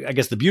I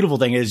guess the beautiful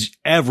thing is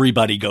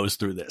everybody goes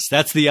through this.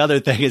 That's the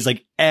other thing is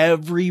like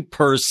every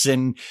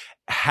person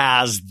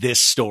has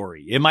this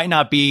story. It might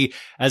not be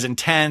as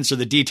intense or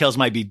the details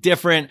might be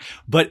different,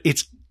 but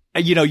it's,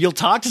 you know, you'll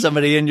talk to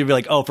somebody and you'll be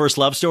like, oh, first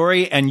love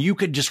story. And you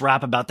could just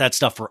rap about that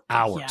stuff for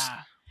hours. Yeah.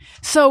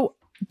 So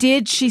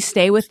did she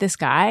stay with this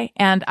guy?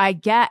 And are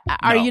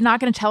you not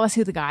going to tell us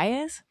who the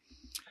guy is?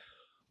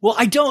 Well,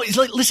 I don't. It's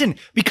like, listen,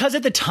 because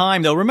at the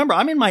time though, remember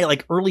I'm in my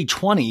like early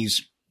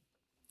 20s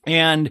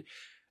and,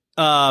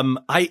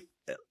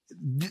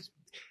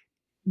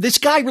 this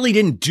guy really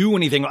didn't do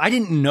anything. I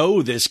didn't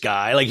know this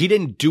guy. Like he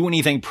didn't do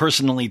anything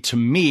personally to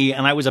me.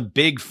 And I was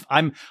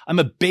I'm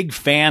a big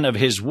fan of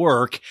his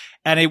work.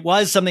 And it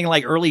was something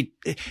like and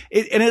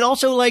it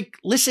also like,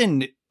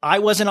 listen,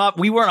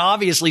 we weren't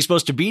obviously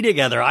supposed to be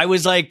together. I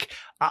was like,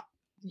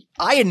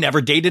 I had never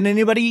dated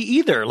anybody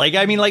either. Like,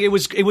 I mean, like it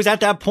was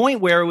at that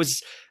point where it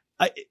was,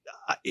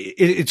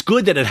 it's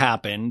good that it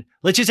happened.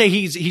 Let's just say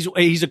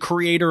he's a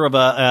creator of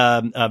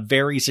a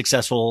very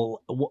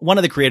successful, one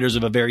of the creators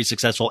of a very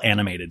successful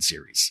animated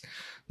series.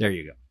 There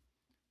you go.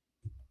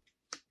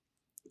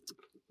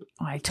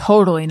 I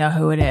totally know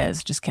who it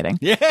is. Just kidding.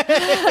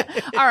 Yeah.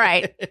 All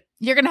right.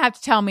 You're going to have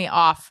to tell me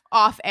off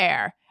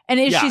air.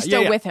 And is she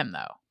still with him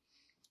though?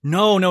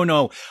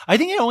 No. I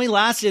think it only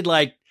lasted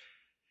like,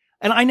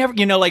 and I never,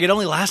 you know, like it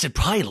only lasted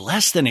probably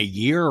less than a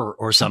year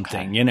or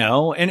something, you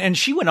know, and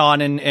she went on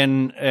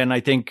and I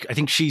think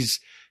she's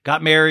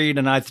got married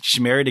and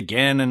she's married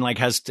again and like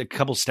has a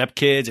couple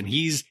stepkids and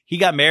he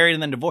got married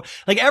and then divorced.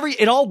 Like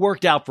it all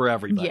worked out for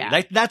everybody.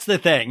 Yeah. That's the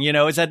thing, you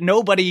know, is that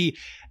nobody,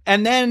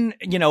 and then,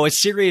 you know,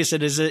 as serious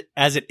as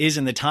it is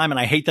in the time, and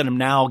I hate that I'm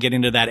now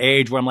getting to that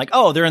age where I'm like,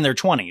 oh, they're in their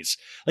 20s.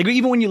 Like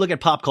even when you look at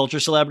pop culture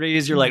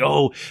celebrities, you're like,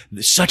 oh,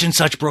 such and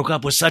such broke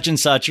up with such and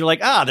such. You're like,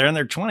 they're in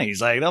their 20s.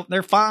 Like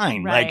they're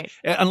fine. Right.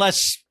 Like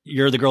unless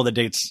you're the girl that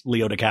dates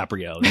Leo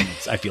DiCaprio, then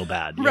I feel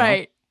bad. You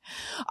right.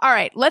 know? All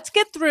right. Let's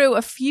get through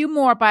a few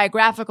more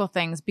biographical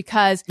things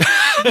because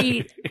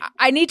I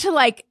need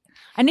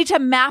to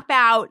map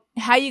out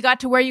how you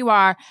got to where you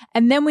are,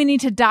 and then we need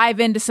to dive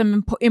into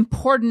some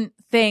important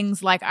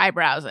things like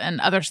eyebrows and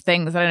other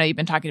things that I know you've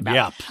been talking about.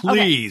 Yeah,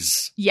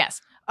 please. Okay.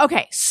 Yes.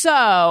 Okay.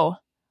 So,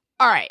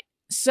 all right.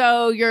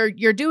 So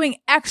you're doing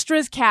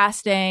extras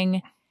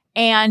casting,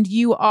 and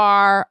you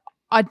are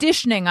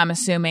auditioning. I'm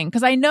assuming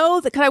because I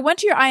know that because I went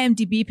to your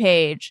IMDb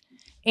page.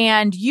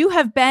 And you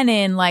have been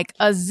in like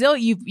a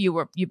zillion.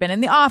 You've been in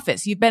The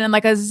Office. You've been in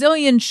like a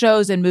zillion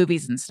shows and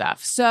movies and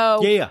stuff.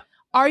 So yeah.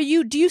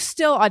 Do you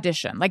still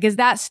audition? Like, is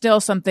that still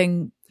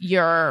something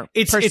you're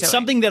pursuing? It's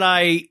something that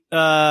I,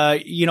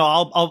 you know,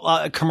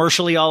 I'll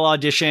commercially I'll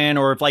audition,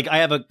 or if like I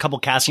have a couple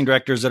casting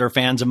directors that are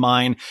fans of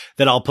mine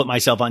that I'll put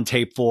myself on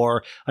tape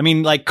for. I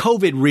mean, like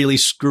COVID really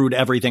screwed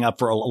everything up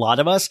for a lot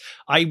of us.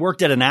 I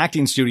worked at an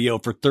acting studio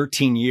for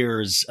 13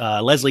 years,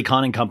 Leslie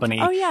Kahn and Company.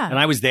 Oh yeah. And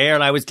I was there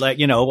and I was like,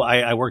 you know,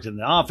 I worked in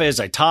the office,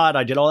 I taught,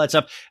 I did all that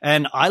stuff.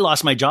 And I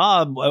lost my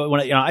job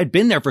when, you know, I'd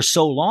been there for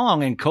so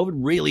long, and COVID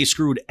really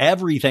screwed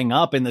everything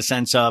up in the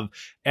sense of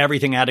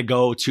everything had to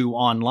go to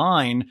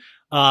online.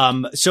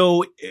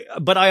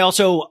 But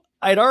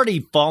I'd already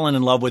fallen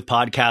in love with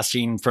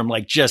podcasting from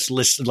like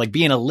like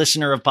being a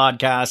listener of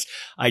podcasts.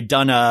 I'd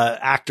done a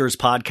actors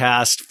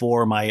podcast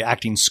for my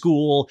acting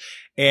school,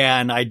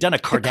 and I'd done a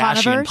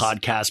Kardashian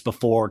podcast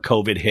before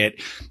COVID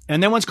hit.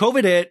 And then once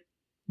COVID hit,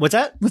 what's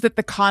that? Was it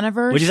the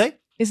Coniverse? What'd you say?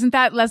 Isn't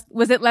that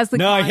was it Leslie?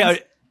 No, Collins?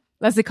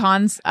 Leslie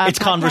Kahn's it's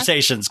podcast?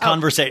 Conversations.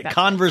 That's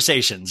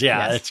Conversations.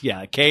 Yeah. Yes.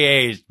 It's KA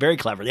is very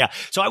clever. Yeah.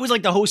 So I was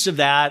like the host of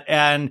that,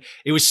 and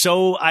it was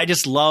I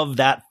just love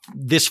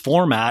this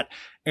format.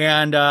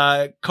 And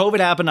COVID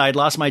happened. I had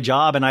lost my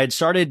job, and I had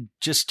started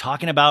just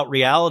talking about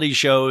reality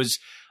shows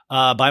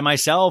by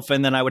myself.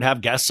 And then I would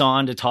have guests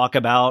on to talk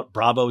about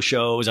Bravo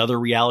shows, other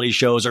reality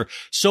shows, or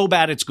So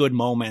Bad It's Good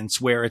moments,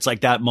 where it's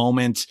like that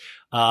moment.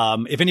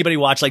 If anybody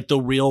watched like The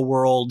Real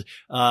World,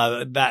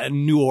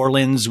 New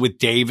Orleans with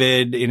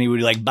David, and he would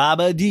be like,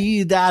 Baba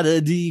dee da da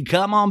dee,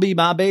 come on, be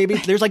my baby.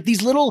 There's like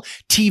these little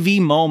TV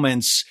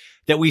moments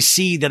that we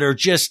see that are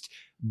just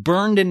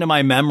burned into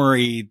my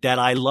memory that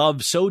I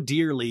love so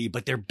dearly,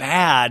 but they're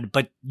bad,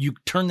 but you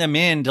turn them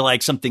into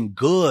like something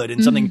good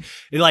and something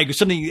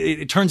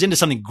it turns into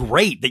something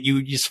great that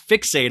you just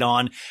fixate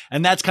on.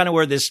 And that's kind of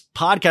where this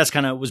podcast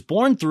kind of was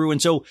born through.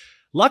 And so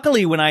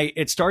luckily when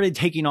it started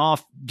taking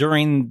off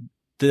during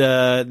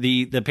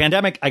the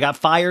pandemic, I got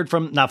I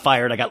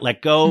got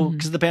let go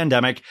because of the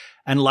pandemic.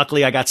 And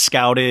luckily I got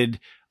scouted.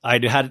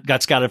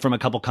 Got scouted from a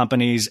couple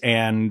companies,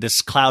 and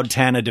this Cloud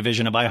 10, a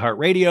division of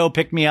iHeartRadio,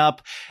 picked me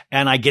up,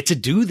 and I get to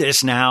do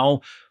this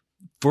now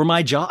for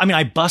my job. I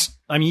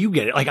mean, you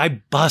get it. Like I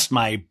bust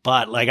my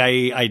butt. Like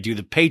I do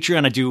the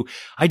Patreon.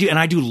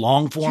 I do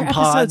long form Your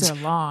pods. episodes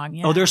are long.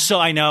 Yeah. Oh, they're so,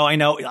 I know.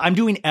 I'm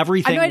doing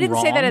everything I didn't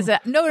wrong. say that as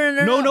a,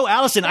 no,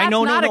 Allison, That's I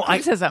know, not no. a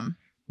criticism.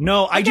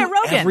 I do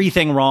Rogan.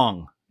 everything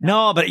wrong.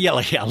 No, but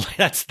yeah,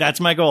 that's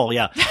my goal.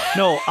 Yeah.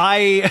 No,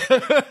 I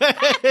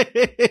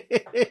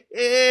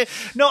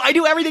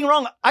do everything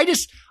wrong.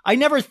 I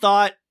never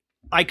thought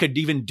I could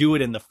even do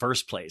it in the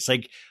first place.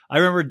 Like I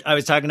remember I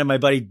was talking to my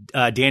buddy,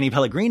 Danny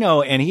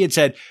Pellegrino, and he had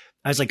said,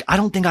 I was like, I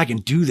don't think I can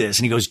do this.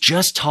 And he goes,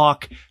 just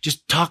talk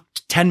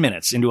 10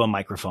 minutes into a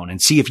microphone and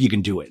see if you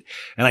can do it.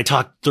 And I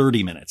talked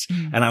 30 minutes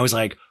and I was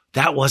like,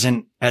 that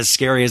wasn't as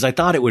scary as I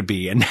thought it would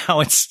be. And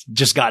now it's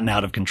just gotten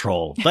out of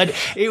control. But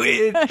but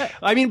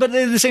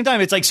at the same time,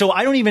 it's like, so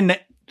I don't even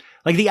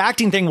like the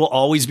acting thing will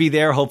always be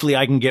there. Hopefully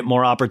I can get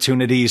more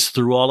opportunities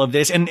through all of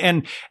this.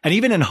 And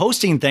even in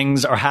hosting,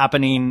 things are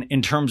happening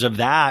in terms of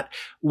that,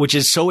 which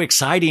is so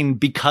exciting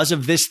because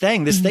of this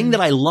thing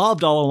that I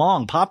loved all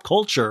along, pop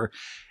culture.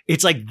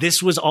 It's like,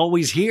 this was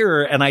always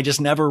here and I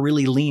just never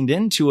really leaned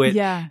into it.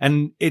 Yeah.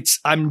 And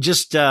I'm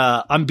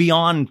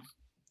beyond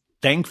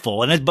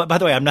thankful. And but by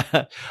the way, I'm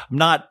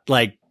not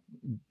like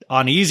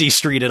on easy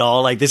street at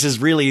all. Like this is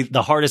really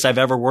the hardest I've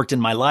ever worked in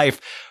my life.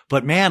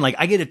 But man, like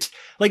I get it.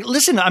 Like,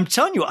 listen, I'm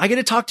telling you, I get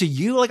to talk to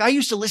you. Like I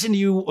used to listen to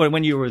you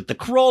when you were with the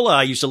Corolla.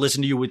 I used to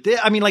listen to you with this.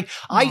 I mean, like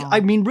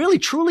I mean, really,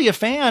 truly a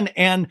fan.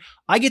 And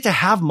I get to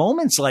have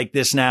moments like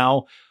this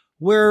now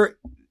where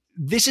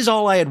this is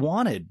all I had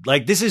wanted.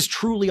 Like this is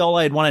truly all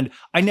I had wanted.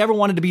 I never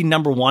wanted to be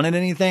number one in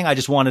anything. I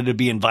just wanted to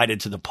be invited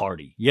to the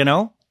party, you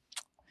know?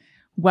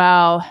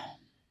 Well,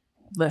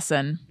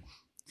 listen,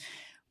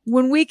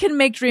 when we can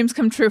make dreams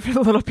come true for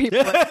the little people,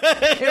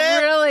 it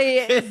really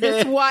is.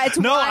 It's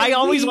no, why I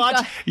always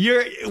watch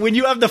when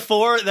you have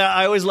the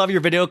I always love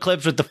your video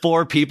clips with the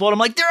 4 people. And I'm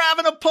like, they're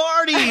having a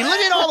party. Look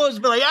at all those.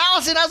 Like,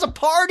 Allison has a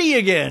party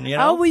again. You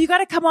know? Oh, well, you got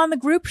to come on the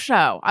group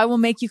show. I will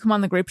make you come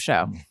on the group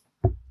show.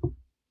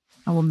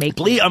 I will make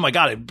Please. you. Oh my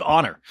God.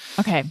 Honor.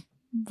 Okay.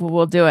 Well,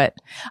 we'll do it.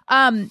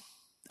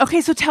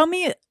 Okay. So tell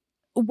me,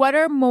 what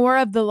are more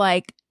of the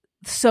like,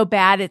 so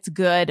bad it's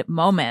good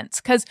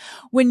moments? Because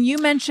when you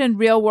mentioned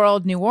Real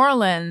World New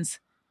Orleans,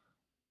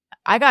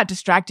 I got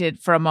distracted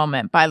for a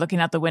moment by looking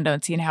out the window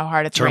and seeing how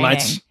hard it's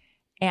Termites? raining.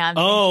 And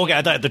Okay.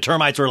 I thought the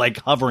termites were like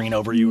hovering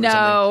over you.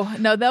 No,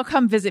 they'll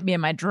come visit me in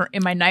my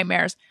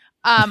nightmares.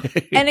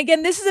 And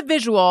again, this is a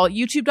visual,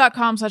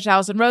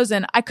 youtube.com/Allison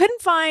Rosen. I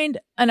couldn't find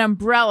an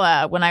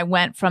umbrella when I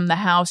went from the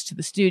house to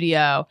the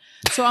studio.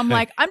 So I'm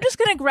like, I'm just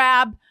going to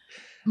grab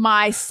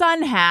my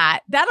sun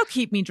hat. That'll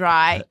keep me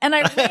dry. And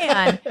I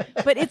ran,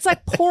 but it's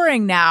like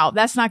pouring now.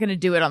 That's not going to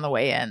do it on the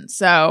way in.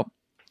 So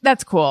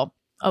that's cool.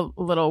 A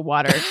little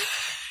water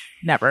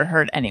never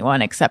hurt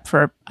anyone except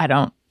for I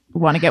don't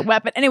want to get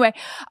wet. But anyway,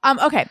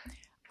 okay.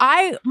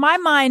 My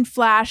mind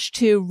flashed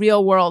to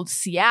Real World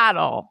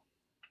Seattle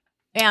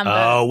and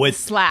the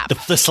slap.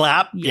 The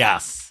slap?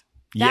 Yes.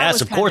 Yeah.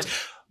 Yes, of course.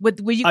 Would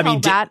you call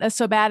that a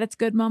so bad it's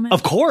good moment?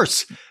 Of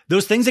course.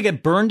 Those things that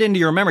get burned into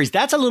your memories,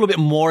 that's a little bit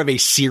more of a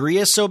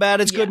serious so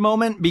bad it's good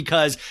moment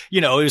because,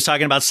 it was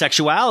talking about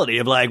sexuality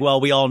of like, well,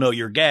 we all know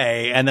you're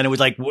gay. And then it was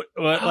like,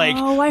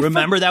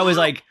 remember that was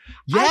like,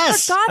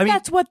 yes. I forgot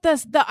that's what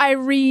the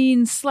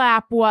Irene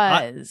slap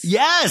was.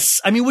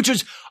 Yes. I mean,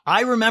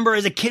 I remember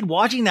as a kid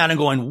watching that and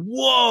going,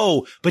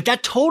 whoa, but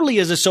that totally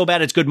is a so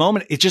bad it's good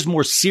moment. It's just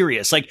more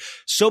serious. Like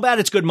so bad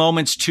it's good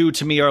moments too,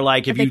 to me are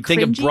like, if you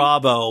think of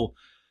Bravo,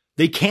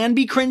 they can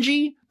be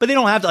cringy, but they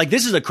don't have to. Like,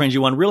 this is a cringy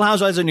one. Real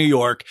Housewives of New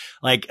York,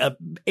 like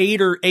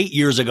 8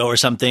 years ago or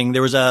something,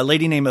 there was a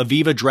lady named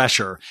Aviva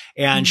Drescher,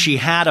 and she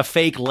had a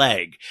fake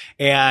leg.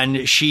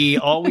 And she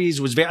always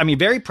was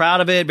very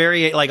proud of it,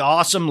 very like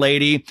awesome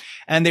lady.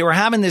 And they were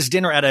having this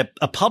dinner at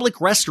a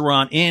public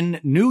restaurant in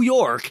New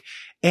York,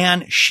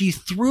 and she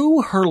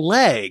threw her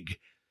leg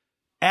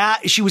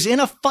she was in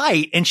a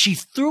fight and she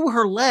threw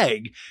her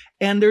leg,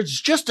 and there's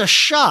just a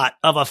shot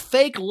of a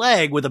fake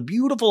leg with a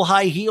beautiful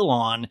high heel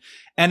on,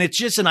 and it's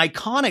just an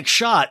iconic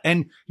shot.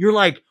 And you're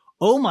like,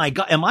 oh my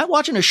God, am I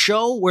watching a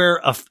show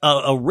where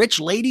a rich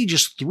lady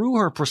just threw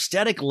her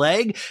prosthetic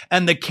leg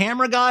and the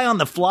camera guy on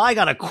the fly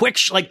got a quick,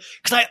 cause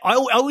I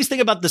always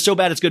think about the So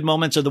Bad It's Good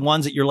moments are the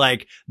ones that you're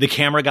like, the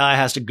camera guy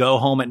has to go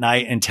home at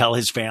night and tell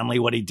his family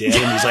what he did.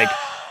 And he's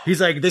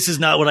like, this is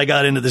not what I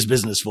got into this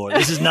business for.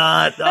 This is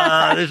not,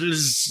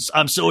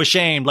 I'm so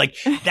ashamed. Like,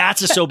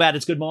 that's a So Bad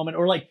It's Good moment.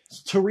 Or like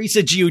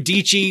Teresa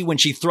Giudice when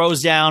she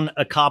throws down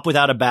a cop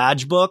without a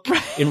badge book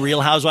in Real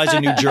Housewives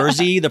of New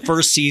Jersey, the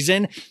first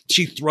season.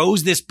 She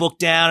throws this book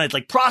down. It's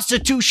like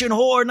prostitution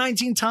whore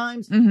 19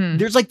 times. Mm-hmm.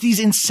 There's like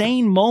these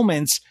insane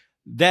moments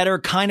that are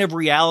kind of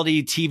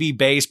reality TV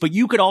based, but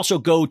you could also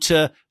go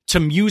to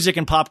music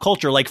and pop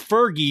culture, like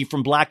Fergie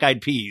from Black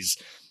Eyed Peas.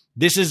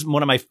 This is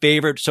one of my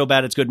favorite So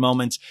Bad It's Good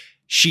moments.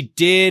 She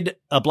did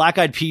a Black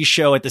Eyed Peas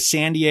show at the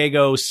San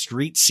Diego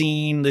street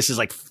scene. This is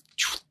like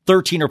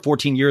 13 or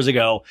 14 years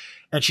ago.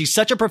 And she's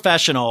such a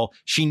professional.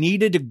 She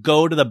needed to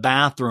go to the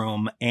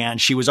bathroom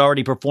and she was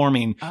already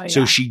performing. Oh, yeah.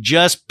 So she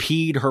just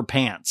peed her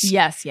pants.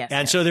 Yes.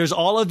 And so there's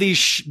all of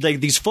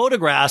these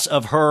photographs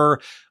of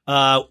her,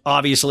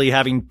 obviously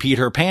having peed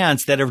her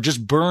pants that have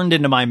just burned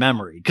into my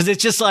memory. Cause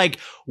it's just like,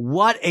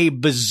 what a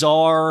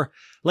bizarre,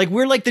 like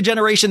we're like the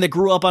generation that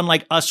grew up on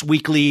like Us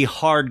Weekly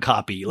hard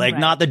copy, like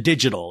not the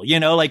digital,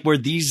 like where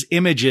these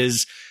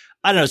images,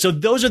 I don't know. So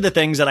those are the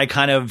things that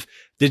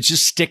that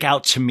just stick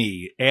out to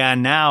me.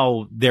 And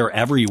now they're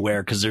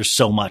everywhere because there's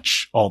so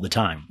much all the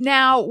time.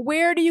 Now,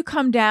 where do you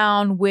come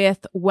down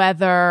with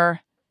whether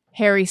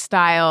Harry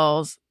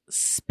Styles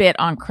spit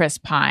on Chris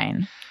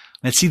Pine?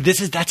 And see,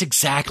 that's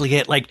exactly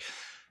it. Like,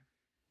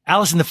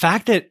 Allison, the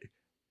fact that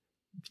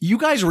you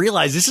guys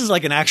realize this is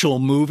like an actual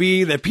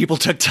movie that people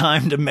took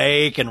time to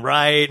make and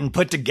write and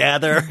put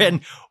together. And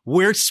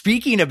we're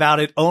speaking about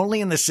it only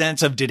in the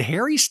sense of, did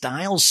Harry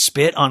Styles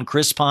spit on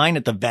Chris Pine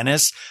at the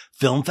Venice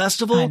Film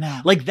Festival? I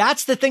know. Like,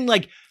 that's the thing.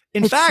 Like,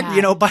 in fact,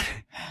 sad.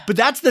 But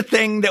that's the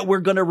thing that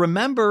we're going to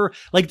remember.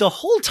 Like the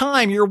whole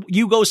time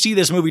you go see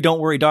this movie, Don't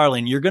Worry,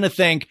 Darling, you're going to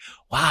think,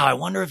 wow, I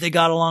wonder if they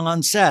got along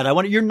on set.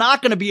 You're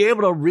not going to be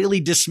able to really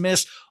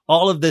dismiss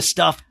all of this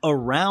stuff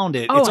around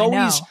it. Oh,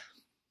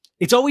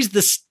 It's always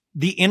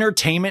the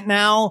entertainment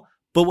now,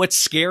 but what's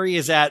scary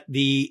is that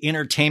the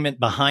entertainment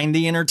behind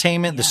the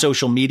entertainment, the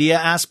social media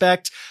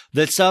aspect,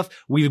 that stuff,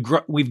 we've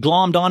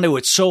glommed onto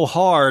it so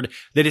hard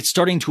that it's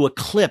starting to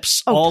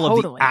eclipse all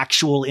of the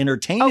actual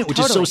entertainment, which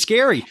is so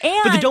scary.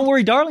 But the Don't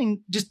Worry,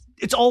 Darling,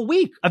 it's all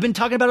week. I've been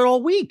talking about it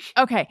all week.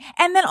 Okay.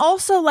 And then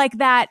also like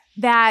that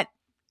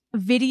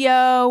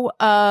video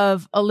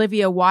of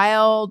Olivia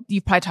Wilde.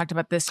 You've probably talked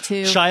about this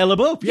too. Shia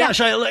LaBeouf. Yeah.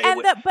 Shia LaBeouf.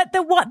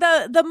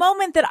 And the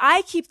moment that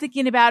I keep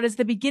thinking about is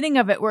the beginning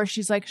of it where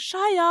she's like,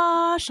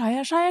 Shia.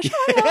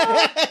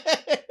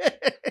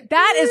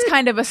 That is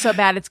kind of a So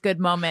Bad It's Good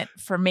moment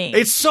for me.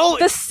 It's so,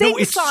 the sing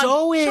it song.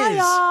 So is.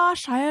 Shia.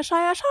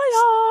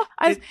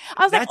 I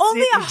was like,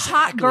 only a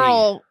hot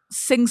girl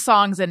sings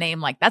songs a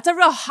name like that's a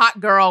real hot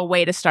girl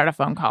way to start a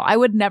phone call. I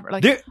would never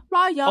like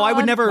Ryan. Oh, I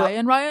would never.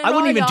 Ryan, I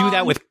wouldn't even do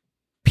that with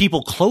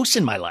people close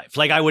in my life.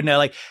 Like I would not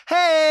like,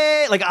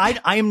 hey, like I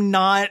am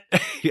not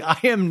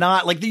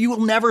like, you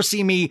will never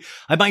see me.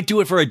 I might do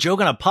it for a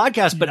joke on a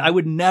podcast, but I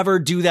would never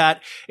do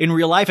that in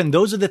real life. And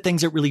those are the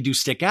things that really do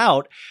stick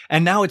out.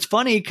 And now it's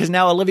funny because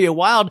now Olivia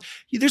Wilde,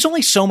 there's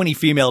only so many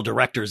female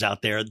directors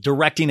out there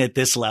directing at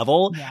this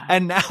level. Yeah.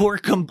 And now we're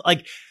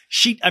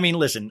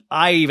listen,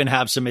 I even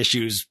have some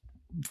issues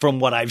from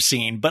what I've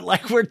seen, but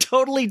like we're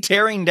totally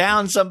tearing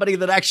down somebody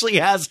that actually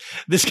has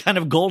this kind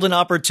of golden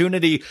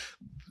opportunity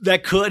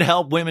that could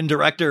help women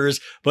directors.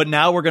 But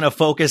now we're going to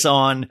focus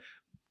on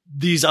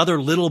these other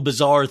little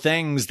bizarre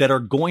things that are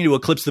going to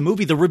eclipse the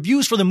movie. The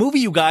reviews for the movie,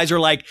 you guys, are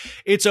like,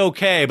 it's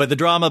okay, but the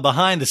drama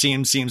behind the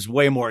scenes seems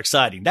way more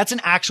exciting. That's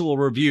an actual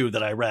review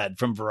that I read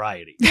from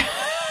Variety.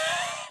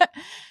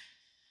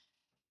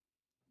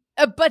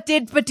 But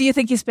do you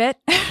think you spit?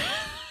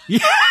 Yeah.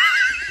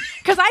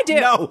 Because I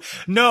do.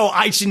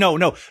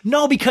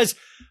 No, because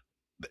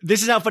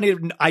this is how funny.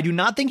 I do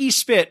not think he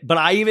spit, but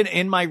I even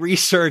in my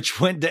research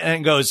went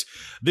and goes,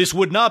 this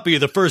would not be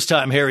the first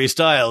time Harry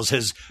Styles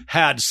has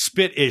had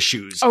spit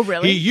issues. Oh,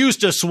 really? He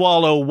used to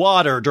swallow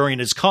water during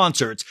his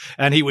concerts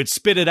and he would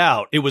spit it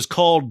out. It was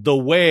called the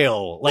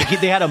whale. Like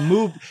they had a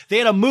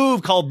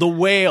move called the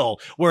whale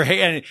where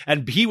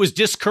and he was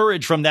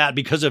discouraged from that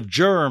because of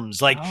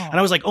germs. Like, and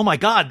I was like, oh my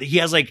God, he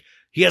has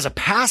a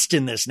past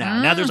in this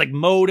now. Now there's like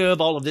motive,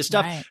 all of this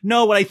stuff. Right.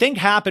 No, what I think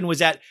happened was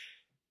that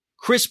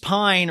Chris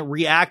Pine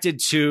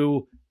reacted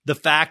to the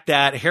fact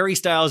that Harry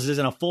Styles is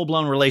in a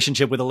full-blown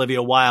relationship with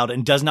Olivia Wilde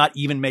and does not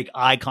even make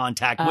eye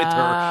contact with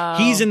her.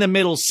 He's in the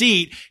middle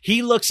seat.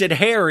 He looks at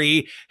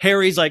Harry.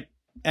 Harry's like,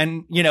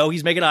 and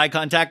he's making eye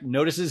contact,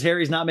 notices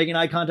Harry's not making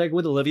eye contact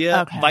with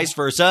Olivia, vice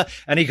versa.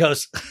 And he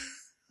goes,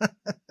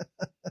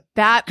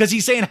 Because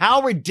he's saying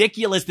how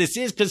ridiculous this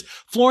is, because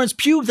Florence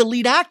Pugh, the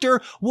lead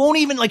actor, won't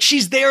even, like,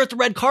 she's there at the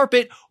red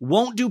carpet,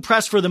 won't do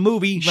press for the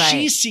movie. Right.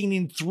 She's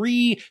seating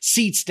 3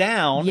 seats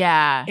down.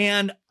 Yeah.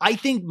 And I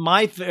think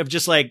of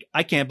just like,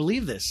 I can't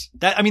believe this.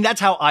 That's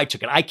how I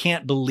took it. I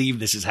can't believe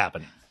this is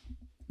happening.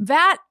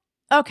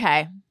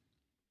 Okay.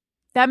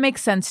 That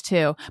makes sense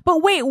too.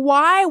 But wait,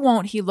 why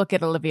won't he look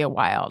at Olivia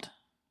Wilde?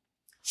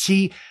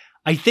 See,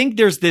 I think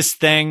there's this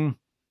thing.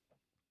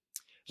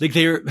 Like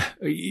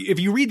if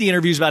you read the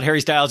interviews about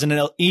Harry Styles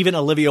and even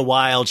Olivia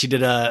Wilde, she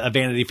did a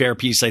Vanity Fair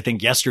piece, I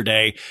think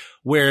yesterday,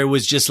 where it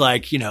was just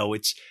like,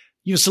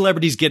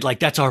 celebrities get like,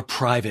 that's our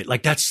private,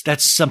 like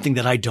that's something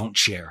that I don't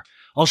share.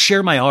 I'll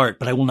share my art,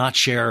 but I will not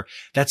share.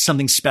 That's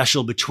something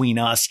special between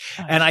us.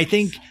 And I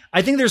think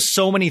there's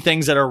so many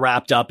things that are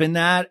wrapped up in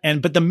that.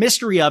 But the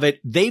mystery of it,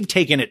 they've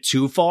taken it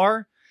too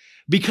far.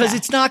 Because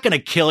it's not going to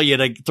kill you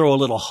to throw a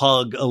little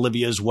hug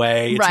Olivia's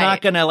way. It's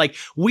not going to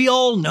we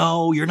all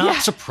know you're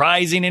not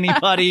surprising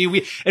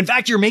anybody. In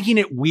fact, you're making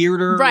it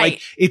weirder. Right.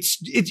 Like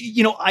it's,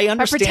 I understand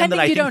by pretending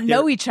that you don't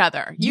know each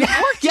other. You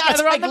work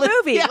together on the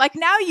movie. Yeah. Like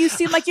now you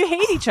seem like you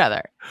hate each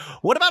other.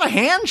 What about a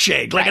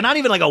handshake? Like not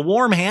even like a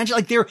warm handshake.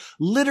 Like they're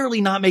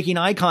literally not making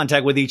eye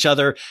contact with each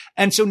other.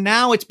 And so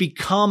now it's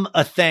become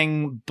a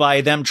thing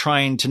by them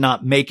trying to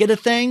not make it a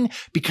thing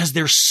because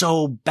they're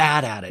so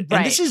bad at it. Right.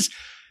 And this is,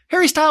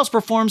 Harry Styles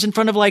performs in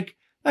front of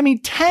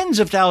tens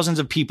of thousands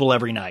of people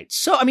every night.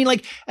 So,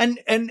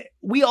 and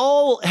we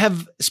all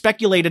have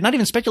speculated, not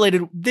even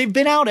speculated. They've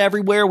been out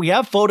everywhere. We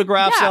have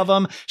photographs of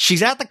them.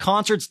 She's at the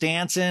concerts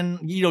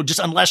dancing, just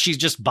unless she's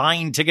just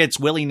buying tickets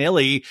willy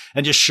nilly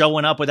and just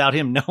showing up without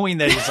him knowing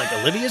that it's like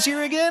Olivia's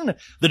here again.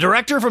 The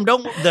director from the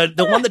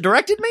one that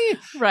directed me.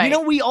 Right.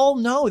 We all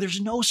know there's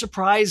no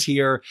surprise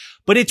here,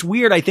 but it's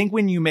weird. I think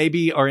when you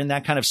maybe are in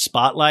that kind of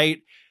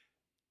spotlight,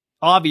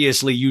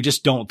 obviously you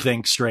just don't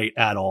think straight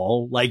at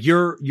all. Like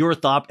your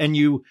thought, and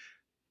you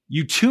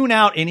tune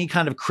out any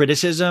kind of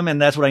criticism. And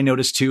that's what I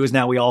noticed too, is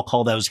now we all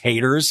call those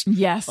haters.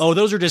 Yes. Oh,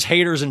 those are just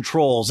haters and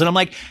trolls. And I'm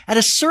like, at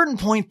a certain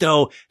point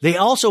though, they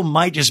also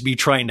might just be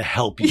trying to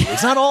help you.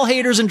 It's not all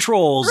haters and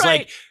trolls.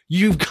 Right. Like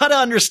you've got to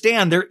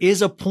understand there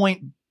is a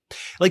point.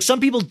 Like some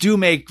people do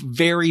make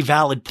very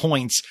valid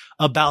points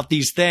about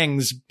these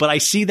things, but I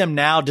see them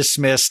now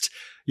dismissed,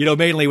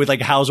 mainly with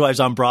like Housewives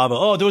on Bravo.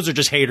 Oh, those are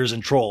just haters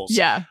and trolls.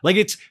 Yeah. Like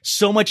it's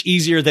so much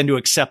easier than to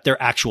accept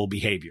their actual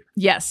behavior.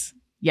 Yes.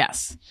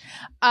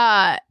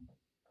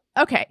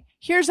 Okay.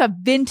 Here's a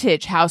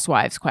vintage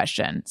Housewives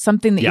question.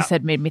 Something that you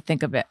said made me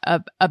think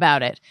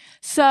about it.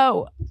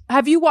 So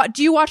do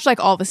you watch like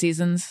all the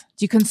seasons?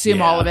 Do you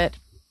consume all of it?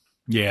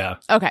 Yeah.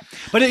 Okay.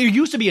 But it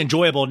used to be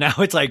enjoyable. Now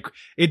it's like,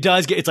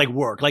 it's like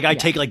work. Like I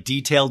take like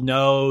detailed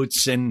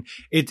notes and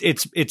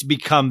it's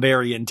become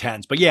very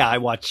intense. But yeah,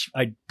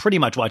 I pretty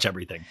much watch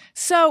everything.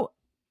 So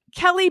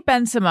Kelly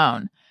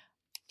Ben-Simone,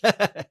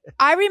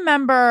 I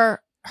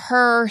remember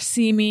her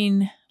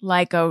seeming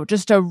like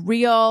just a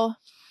real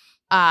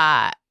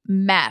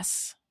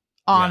mess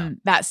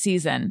on that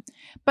season.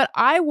 But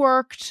I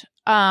worked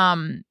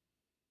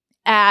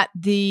at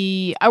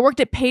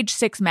Page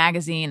Six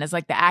magazine as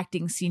like the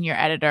acting senior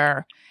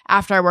editor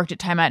after I worked at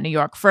Time Out New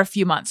York for a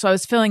few months. So I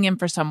was filling in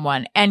for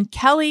someone, and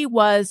Kelly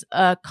was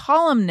a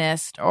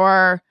columnist,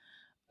 or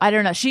I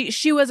don't know.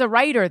 She was a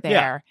writer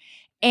there.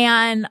 Yeah.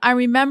 And I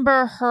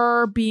remember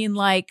her being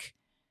like,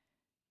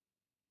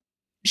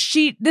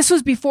 this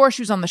was before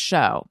she was on the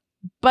show,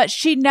 but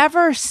she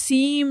never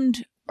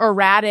seemed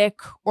erratic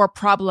or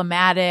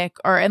problematic,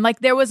 and like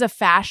there was a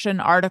fashion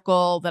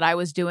article that I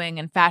was doing,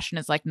 and fashion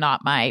is like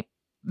not my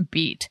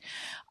beat.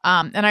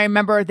 And I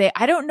remember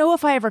I don't know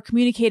if I ever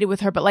communicated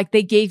with her, but like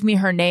they gave me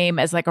her name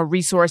as like a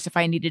resource if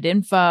I needed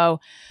info.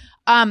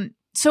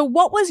 So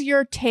what was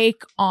your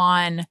take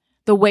on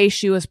the way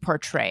she was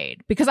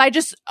portrayed? Because I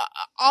just,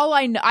 all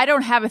I know, I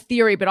don't have a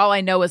theory, but all I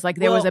know is like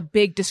there was a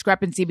big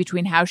discrepancy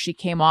between how she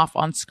came off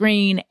on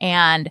screen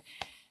and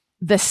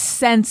the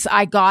sense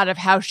I got of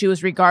how she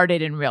was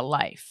regarded in real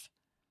life.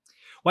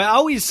 Well, I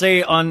always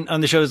say on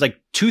the show is like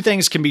two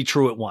things can be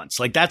true at once.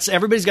 Like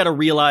everybody's got to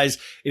realize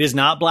it is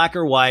not black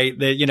or white,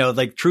 that,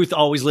 like truth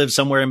always lives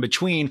somewhere in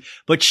between,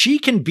 but she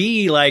can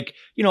be like,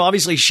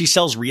 obviously she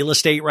sells real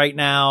estate right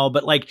now,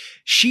 but like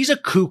she's a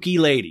kooky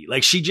lady.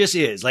 Like she just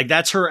is like,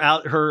 that's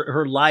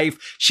her life.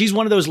 She's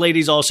one of those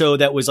ladies also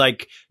that was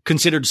like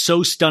considered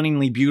so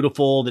stunningly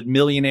beautiful that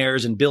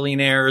millionaires and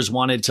billionaires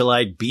wanted to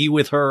like be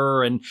with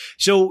her. And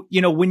so,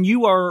 when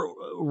you are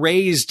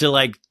raised to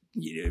like,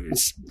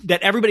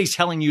 that everybody's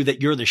telling you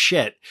that you're the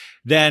shit,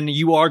 then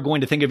you are going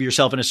to think of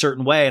yourself in a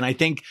certain way. And I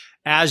think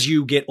as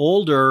you get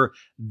older,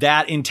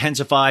 that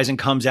intensifies and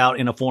comes out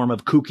in a form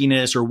of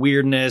kookiness or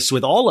weirdness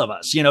with all of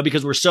us,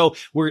 because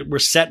we're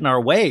set in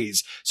our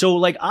ways. So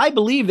like, I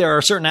believe there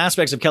are certain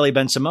aspects of Kelly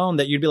Ben-Simone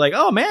that you'd be like,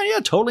 oh man, yeah,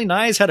 totally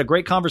nice. Had a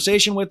great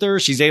conversation with her.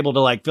 She's able to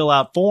like fill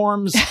out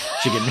forms.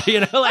 She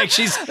can, like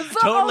she's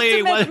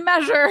totally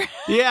measure.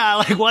 Yeah.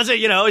 Like, was it,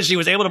 she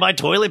was able to buy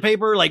toilet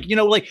paper, like,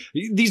 like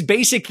these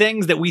basic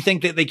things that we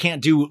think that they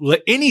can't do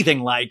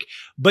anything like,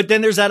 but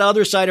then there's that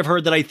other side of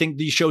her that I think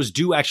these shows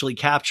do actually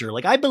capture. either.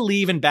 Like I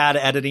believe in bad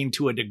editing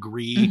to a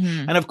degree.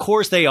 Mhm. And of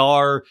course they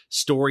are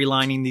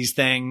storylining these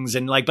things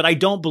and like, but I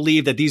don't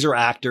believe that these are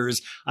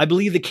actors. I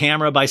believe the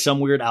camera by some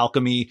weird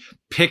alchemy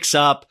picks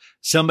up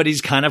somebody's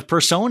kind of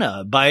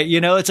persona by,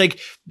 it's like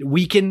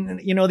we can,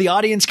 the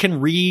audience can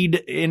read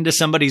into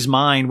somebody's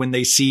mind when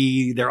they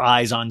see their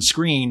eyes on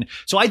screen.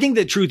 So I think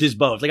the truth is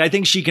both. Like I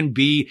think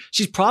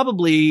she's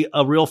probably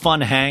a real fun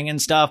hang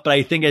and stuff, but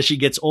I think as she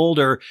gets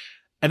older,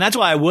 and that's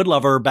why I would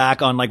love her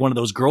back on like one of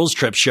those girls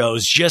trip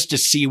shows just to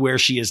see where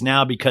she is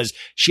now, because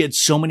she had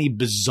so many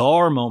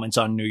bizarre moments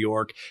on New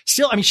York.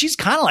 Still, I mean, she's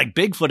kind of like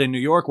Bigfoot in New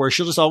York where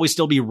she'll just always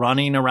still be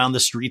running around the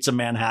streets of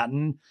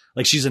Manhattan.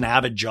 Like she's an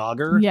avid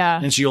jogger. Yeah.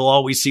 And so you'll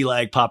always see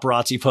like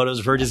paparazzi photos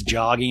of her just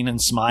jogging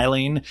and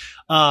smiling.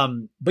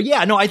 But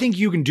yeah, no, I think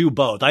you can do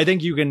both. I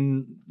think you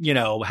can,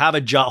 have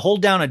a job,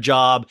 hold down a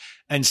job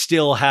and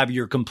still have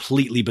your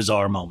completely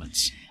bizarre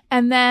moments.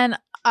 And then,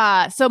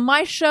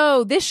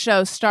 so this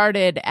show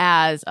started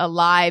as a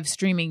live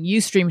streaming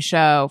Ustream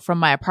show from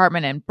my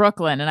apartment in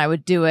Brooklyn, and I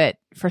would do it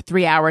for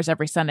 3 hours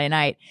every Sunday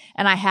night.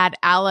 And I had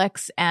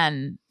Alex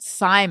and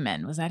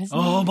Simon. Was that his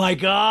name? Oh my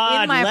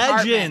God. In my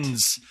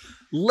Legends.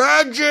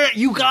 Legend.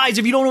 You guys,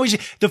 if you don't know,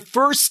 the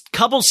first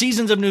couple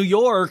seasons of New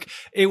York,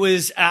 it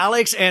was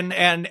Alex and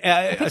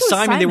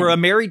Simon. They were a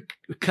married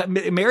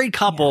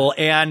couple,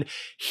 and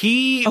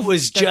he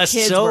was just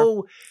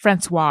so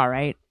Francois,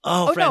 right?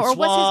 Oh, Francois. No, or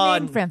what's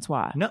his name?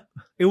 Francois. No,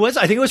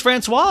 I think it was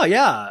Francois.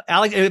 Yeah.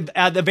 Alex,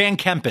 the Van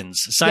Kempens,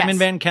 Simon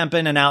Van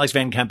Kempen and Alex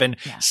Van Kempen.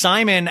 Yeah.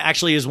 Simon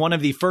actually is one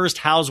of the first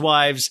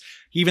housewives.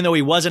 Even though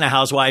he wasn't a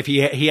housewife,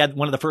 he had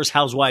one of the first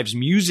housewives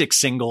music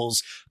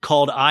singles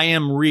called I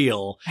Am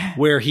Real,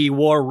 where he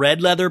wore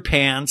red leather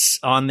pants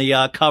on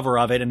the cover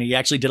of it. And he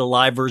actually did a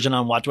live version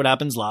on Watch What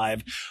Happens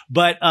Live.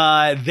 But,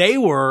 they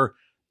were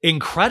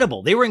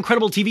incredible. They were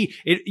incredible TV.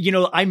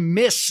 I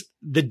miss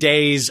the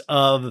days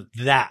of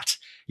that.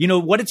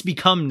 What it's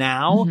become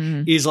now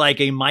is like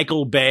a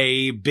Michael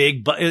Bay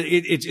big, but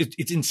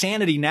it's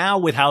insanity now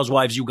with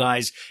Housewives, you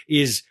guys,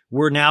 is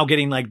we're now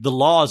getting like the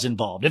laws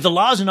involved. If the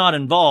laws are not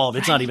involved,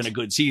 it's not even a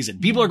good season.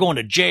 People are going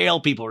to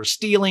jail. People are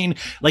stealing.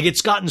 Like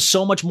it's gotten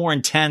so much more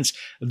intense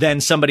than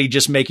somebody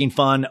just making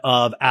fun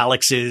of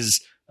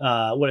Alex's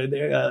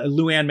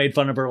Luann made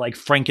fun of her like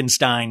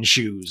Frankenstein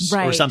shoes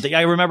or something.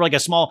 I remember like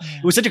it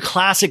was such a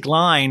classic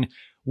line.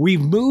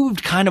 We've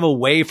moved kind of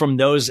away from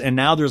those, and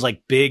now there's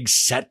like big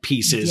set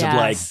pieces of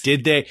like,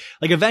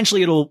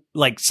 eventually it'll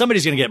like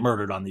somebody's going to get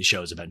murdered on these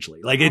shows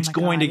eventually. Like it's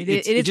going to,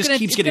 it just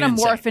keeps getting insane.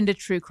 It's going to morph into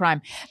true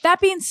crime. That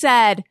being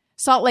said,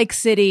 Salt Lake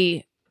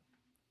City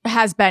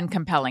has been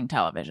compelling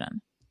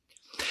television.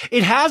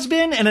 It has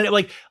been. And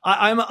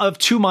I'm of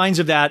two minds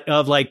of that,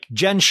 of like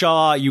Jen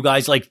Shaw, you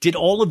guys like did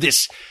all of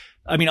this.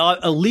 I mean,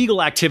 illegal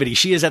activity.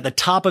 She is at the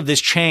top of this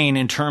chain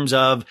in terms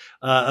of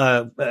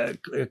a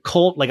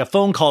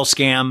phone call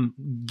scam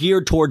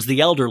geared towards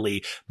the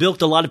elderly,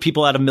 bilked a lot of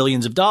people out of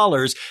millions of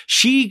dollars.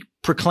 She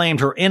proclaimed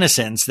her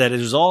innocence, that it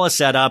was all a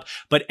setup,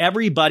 but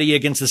everybody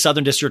against the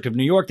Southern District of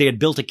New York, they had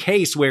built a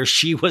case where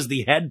she was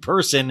the head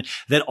person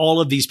that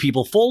all of these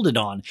people folded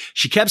on.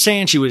 She kept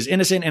saying she was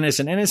innocent,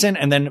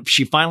 and then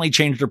she finally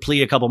changed her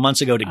plea a couple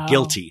months ago to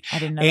guilty. I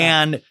didn't know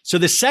and that. So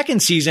the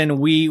second season,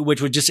 which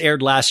was just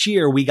aired last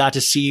year, we got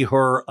to see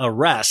her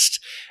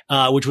arrest.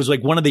 Which was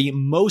like one of the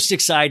most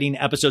exciting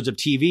episodes of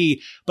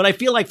TV. But I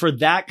feel like for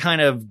that kind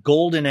of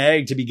golden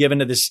egg to be given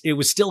to this, it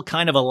was still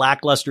kind of a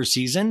lackluster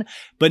season.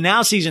 But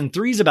now season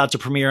 3 is about to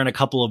premiere in a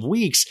couple of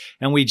weeks.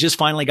 And we just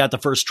finally got the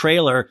first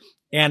trailer.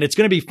 And it's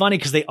going to be funny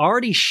because they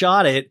already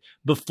shot it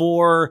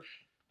before.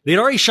 They'd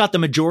already shot the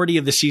majority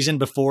of the season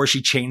before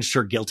she changed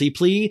her guilty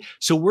plea.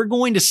 So we're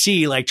going to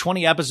see like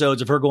 20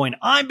 episodes of her going,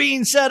 I'm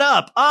being set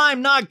up.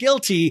 I'm not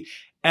guilty.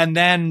 And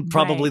then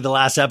probably the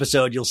last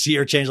episode, you'll see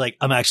her change like,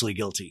 I'm actually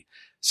guilty.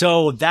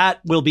 So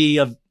that will be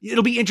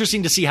it'll be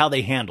interesting to see how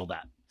they handle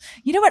that.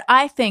 You know what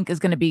I think is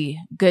going to be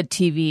good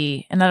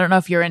TV? And I don't know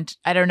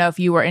if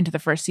you were into the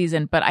first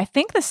season, but I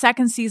think the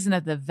second season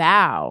of The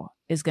Vow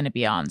is going to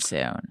be on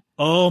soon.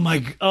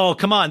 Oh,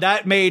 come on.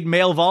 That made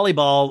male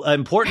volleyball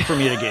important for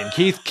me again.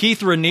 Keith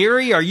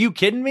Raniere, are you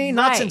kidding me?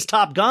 Not since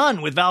Top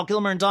Gun with Val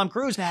Kilmer and Tom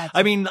Cruise.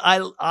 I mean,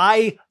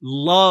 I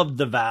loved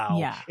The Vow.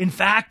 Yeah. In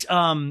fact,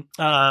 what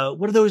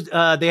are those?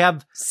 They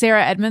have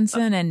Sarah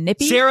Edmondson and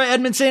Nippy. Sarah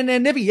Edmondson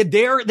and Nippy.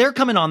 Yeah, they're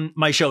coming on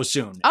my show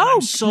soon.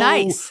 Oh,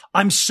 nice.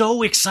 I'm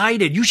so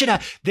excited. You should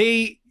have,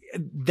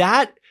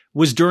 that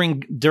was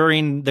during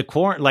the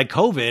quarantine, like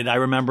COVID. I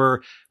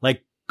remember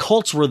like,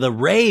 cults were the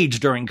rage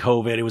during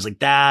COVID. It was like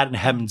that and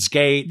Heaven's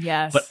Gate.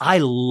 Yes. But I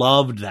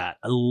loved that.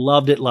 I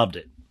loved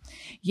it.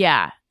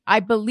 Yeah.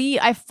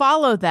 I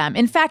follow them.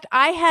 In fact,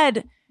 I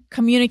had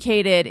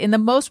communicated in the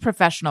most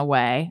professional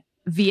way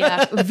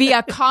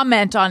via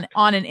comment on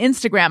an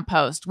Instagram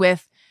post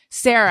with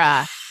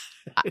Sarah.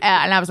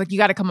 And I was like, you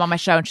got to come on my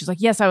show. And she's like,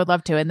 yes, I would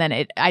love to. And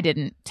then I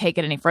didn't take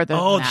it any further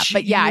than that.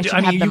 But yeah, I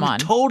should have them on.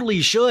 You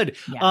totally should.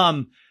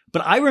 Yeah.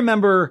 But I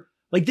remember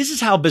like, this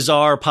is how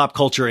bizarre pop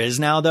culture is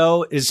now,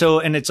 though.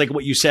 And it's like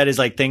what you said is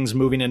like things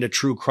moving into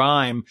true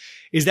crime,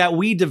 is that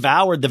we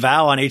devoured The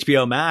Vow on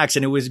HBO Max,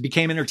 and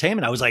became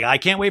entertainment. I was like, I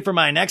can't wait for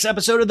my next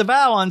episode of The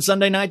Vow on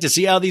Sunday night to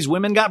see how these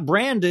women got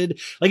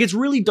branded. Like, it's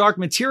really dark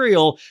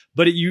material,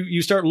 but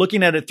you start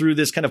looking at it through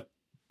this kind of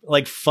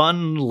like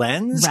fun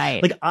lens.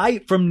 Right.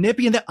 Like from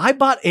Nippy, and I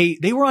bought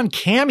they were on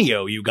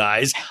Cameo, you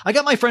guys. I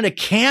got my friend a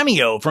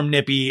Cameo from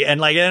Nippy,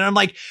 and I'm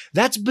like,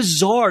 that's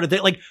bizarre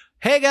that like,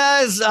 hey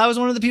guys, I was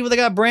one of the people that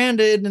got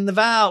branded in The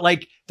Vow.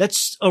 Like,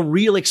 that's a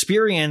real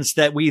experience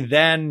that we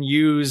then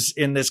use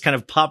in this kind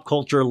of pop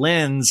culture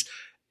lens.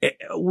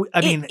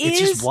 I mean, it's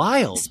just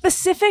wild.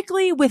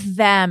 Specifically with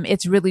them,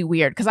 it's really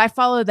weird because I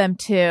follow them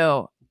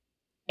too.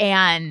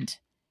 And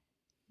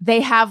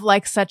they have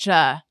like such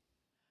a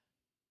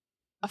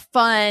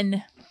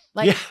fun,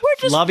 like, we're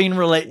just loving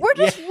we're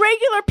just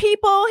regular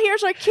people.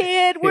 Here's our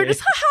kid. We're just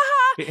ha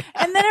ha ha.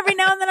 And then every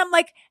now and then I'm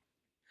like,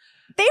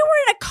 they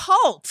were in a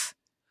cult.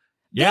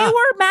 Yeah. They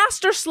were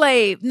master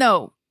slave.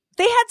 No,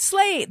 they had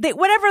slave.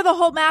 whatever the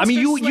whole master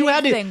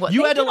slave thing was.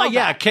 You had to like,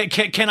 yeah,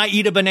 can I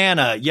eat a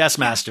banana? Yes,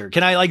 master.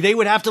 Can I, like, they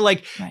would have to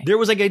like, there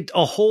was like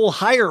a whole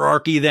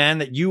hierarchy then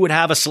that you would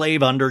have a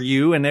slave under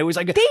you. And it was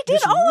like, they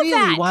did all really of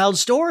that. Wild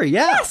story.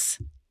 Yeah.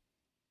 Yes.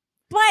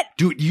 But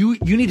dude, you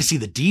need to see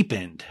The Deep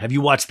End. Have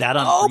you watched that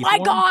on Oh Freeform? my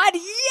God.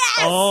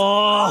 Yes.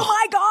 Oh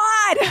my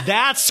God.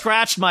 That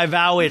scratched my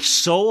Vow itch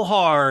so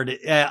hard.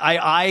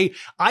 I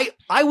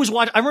was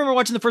watching. I remember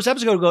watching the first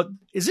episode and go,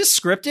 is this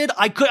scripted?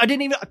 I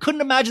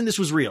couldn't imagine this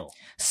was real.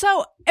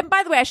 So, and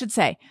by the way, I should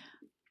say,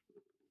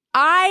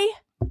 I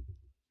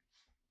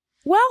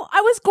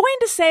was going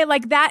to say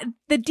like that,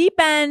 the Deep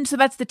End. So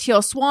that's the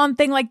Teal Swan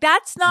thing. Like,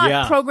 that's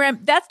not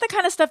programmed. That's the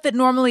kind of stuff that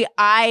normally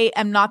I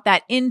am not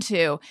that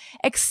into,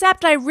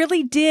 except I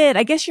really did.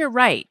 I guess you're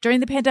right. During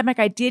the pandemic,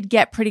 I did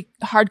get pretty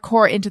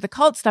hardcore into the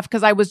cult stuff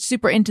because I was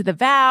super into The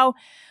Vow.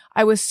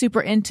 I was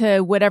super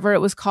into whatever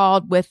it was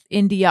called with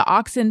India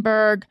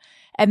Oxenberg.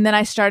 And then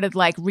I started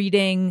like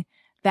reading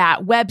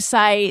that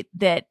website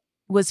that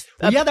was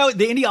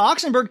the India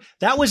Oxenberg,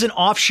 that was an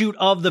offshoot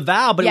of The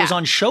Vow, but it was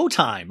on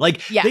Showtime.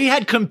 Like, they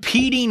had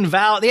competing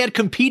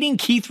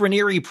Keith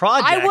Raniere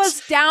projects. I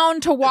was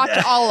down to watch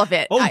all of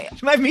it.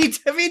 Me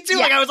too. Yeah.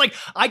 Like, I was like,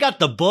 I got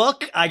the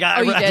book.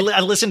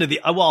 I listened to the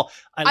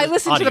I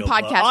listened to the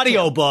podcast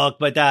audiobook,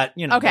 but that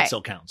that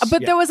still counts.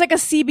 But there was like a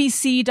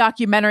CBC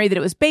documentary that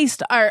it was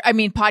based,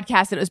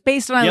 podcast that it was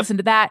based on. I listened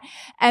to that,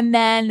 and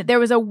then there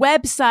was a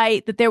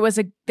website that there was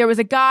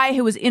a guy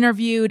who was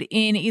interviewed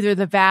in either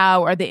The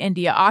Vow or the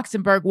India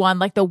Oxenberg one,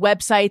 like the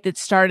website that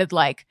started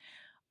like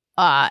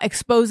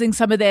exposing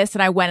some of this,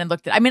 and I went and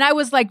looked at. I mean, I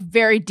was like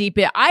very deep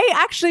in. I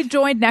actually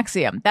joined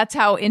NXIVM. That's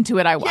how into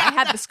it I was. I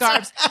had the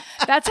scarves.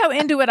 That's how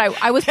into it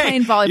I was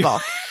playing volleyball.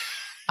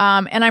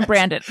 And I'm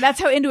branded. That's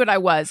how into it I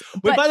was.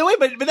 But by the way,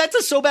 but that's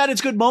a so bad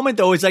it's good moment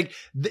though. It's like,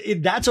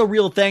 that's a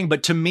real thing.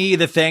 But to me,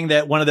 the thing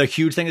that one of the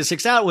huge things that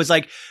sticks out was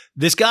like,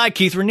 this guy,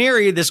 Keith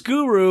Raniere, this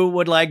guru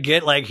would like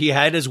get like, he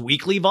had his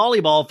weekly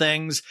volleyball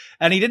things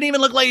and he didn't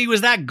even look like he was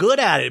that good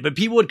at it, but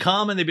people would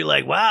come and they'd be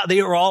like, wow,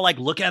 they were all like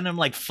looking at him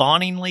like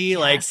fawningly. Yes.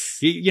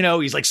 Like,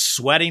 he's like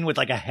sweating with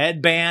like a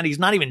headband. He's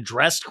not even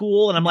dressed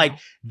cool. And I'm like,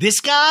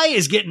 this guy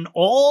is getting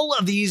all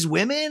of these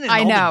women and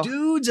all the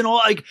dudes and all,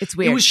 like, it's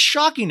weird. It was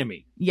shocking to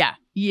me. Yeah.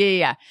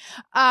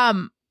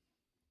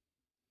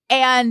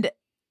 And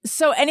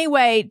so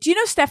anyway, do you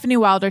know Stephanie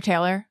Wilder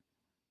Taylor?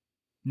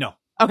 No.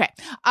 Okay.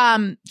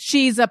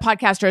 She's a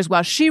podcaster as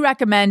well. She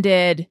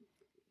recommended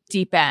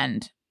Deep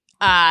End.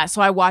 So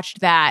I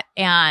watched that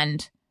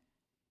and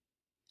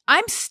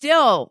I'm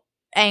still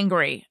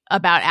angry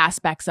about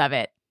aspects of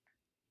it.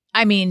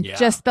 I mean,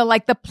 just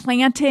the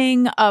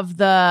planting of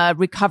the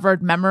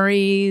recovered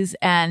memories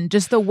and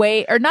just the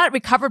way, or not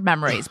recovered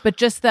memories, but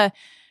just the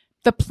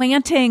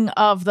planting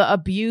of the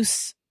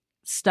abuse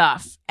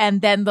stuff and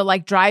then the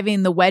like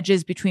driving the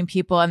wedges between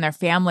people and their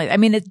families. I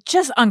mean, it's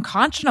just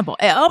unconscionable.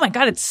 Oh my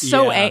God. It's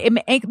so, it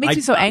makes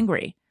me so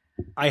angry.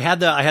 I had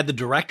the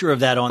director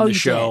of that on the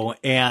show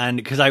did.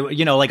 and cause I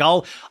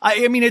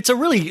mean, it's a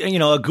really,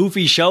 a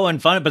goofy show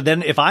and fun, but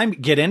then if I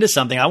get into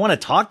something, I want to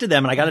talk to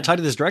them and I got to talk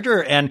to this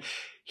director and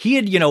he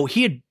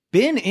had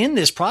been in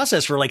this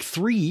process for like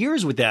 3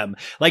 years with them.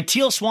 Like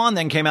Teal Swan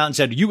then came out and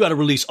said, you got to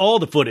release all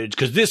the footage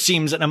because this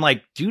seems, and I'm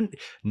like, do you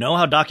know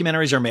how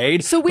documentaries are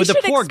made? So we should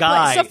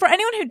explain. So for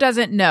anyone who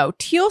doesn't know,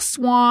 Teal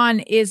Swan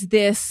is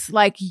this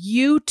like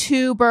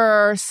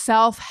YouTuber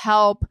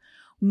self-help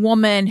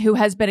woman who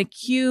has been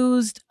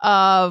accused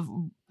of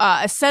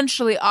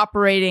essentially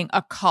operating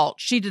a cult.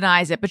 She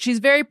denies it, but she's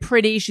very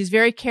pretty. She's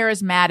very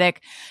charismatic.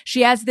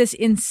 She has this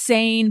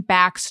insane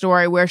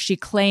backstory where she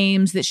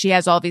claims that she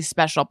has all these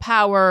special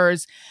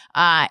powers,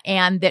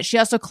 and that she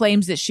also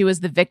claims that she was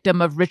the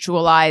victim of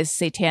ritualized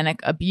satanic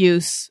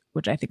abuse,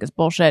 which I think is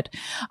bullshit.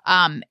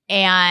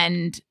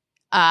 And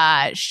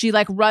she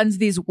like runs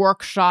these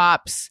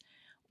workshops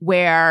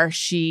where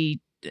she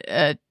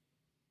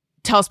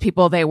tells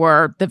people they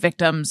were the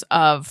victims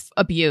of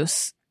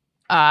abuse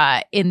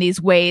in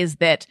these ways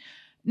that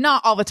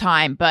not all the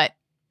time, but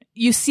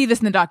you see this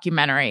in the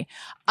documentary,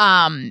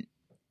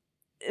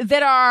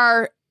 that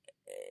are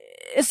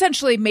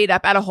essentially made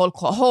up out of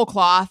whole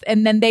cloth,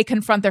 and then they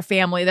confront their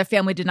family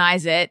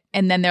denies it,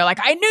 and then they're like,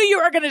 I knew you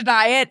were going to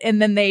deny it,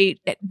 and then they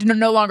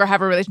no longer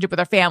have a relationship with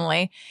their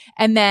family.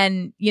 And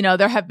then, you know,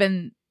 there have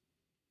been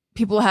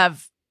people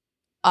have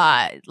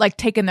like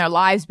taken their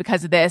lives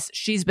because of this.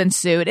 She's been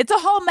sued. It's a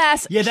whole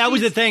mess. Yeah, that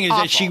was the thing, is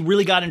awful. that she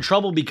really got in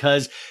trouble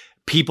because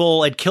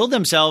people had killed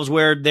themselves,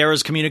 where there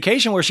was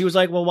communication where she was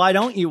like, well, why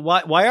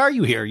are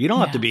you here? You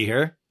don't have to be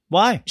here.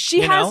 Why?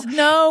 She has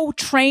no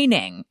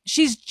training.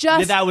 She's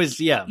just that was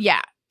yeah.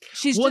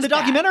 She's well, just the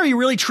documentary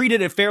really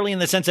treated it fairly in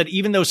the sense that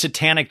even those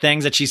satanic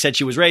things that she said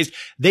she was raised,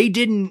 they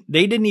didn't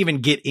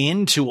even get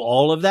into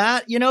all of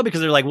that, you know,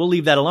 because they're like, we'll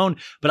leave that alone.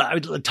 But I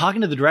was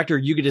talking to the director,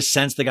 you could just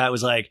sense the guy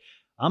was like,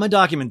 I'm a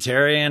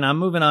documentarian. I'm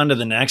moving on to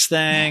the next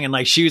thing. And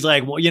like, she was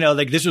like, well, you know,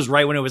 like this was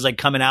right when it was like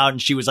coming out,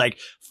 and she was like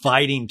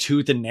fighting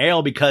tooth and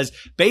nail because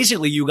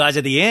basically you guys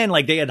at the end,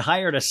 like they had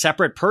hired a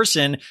separate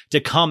person to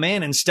come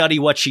in and study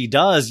what she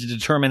does to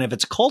determine if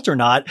it's a cult or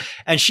not.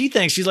 And she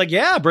thinks, she's like,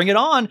 yeah, bring it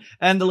on.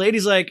 And the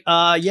lady's like,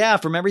 yeah,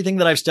 from everything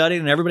that I've studied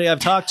and everybody I've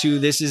talked to,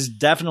 this is,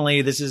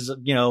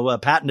 you know, a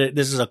patented,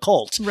 this is a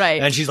cult.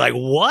 Right. And she's like,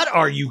 what?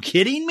 Are you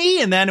kidding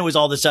me? And then it was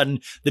all of a sudden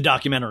the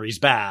documentary's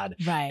bad.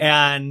 Right.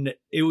 And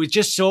it was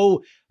just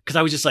so, because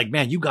I was just like,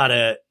 man, you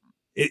gotta,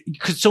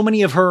 because so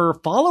many of her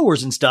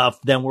followers and stuff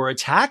then were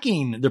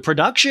attacking the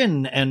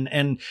production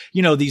and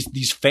you know, these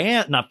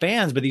not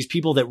fans, but these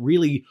people that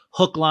really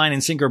hook, line,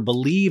 and sinker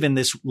believe in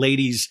this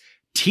lady's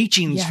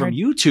teachings from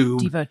YouTube.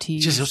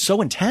 Devotees. Just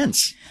so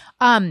intense.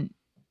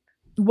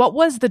 What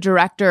was the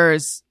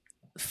director's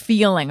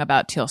feeling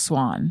about Teal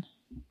Swan?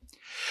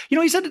 You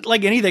know, he said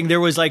like anything, there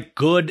was like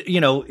good,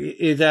 you know,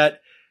 that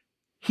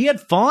he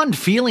had fond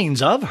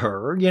feelings of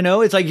her, you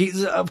know, it's like,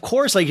 he's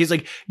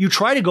like, you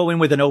try to go in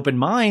with an open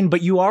mind,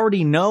 but you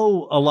already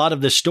know a lot of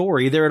the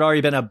story. There had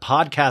already been a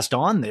podcast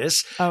on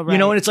this, you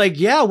know, and it's like,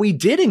 yeah, we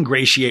did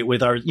ingratiate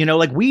with our, you know,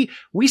 like we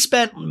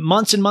spent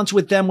months and months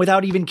with them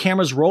without even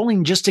cameras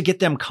rolling just to get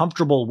them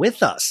comfortable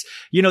with us.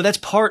 You know, that's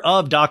part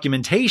of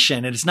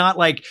documentation. And it's not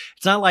like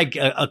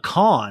a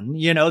con,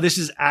 you know, this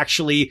is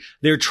actually,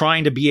 they're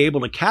trying to be able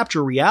to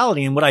capture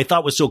reality. And what I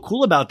thought was so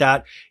cool about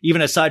that,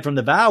 even aside from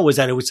the vow, was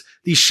that it was,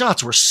 these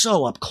shots were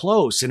so up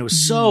close, and it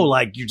was so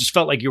like, you just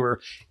felt like you were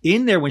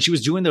in there when she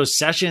was doing those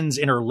sessions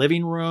in her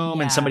living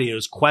room and somebody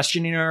was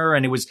questioning her,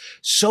 and it was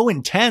so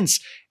intense.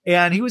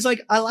 And he was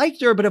like, I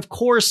liked her, but of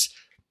course,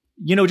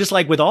 you know, just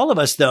like with all of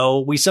us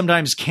though, we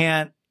sometimes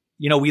can't,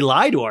 you know, we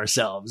lie to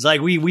ourselves. Like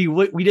we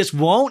just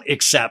won't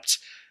accept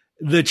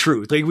the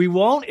truth. Like we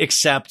won't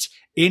accept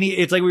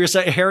it's like we were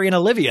saying, Harry and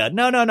Olivia.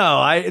 No.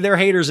 They're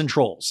haters and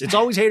trolls. It's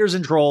always haters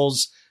and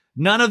trolls.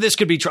 None of this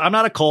could be true. I'm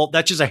not a cult.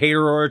 That's just a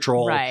hater or a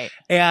troll. Right.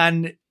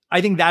 And I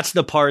think that's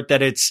the part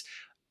that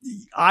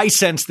I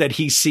sense that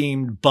he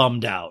seemed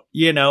bummed out,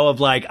 you know,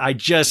 of like,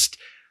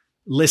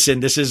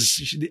 listen,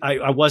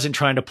 I wasn't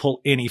trying to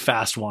pull any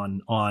fast one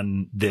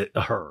on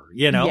her,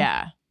 you know?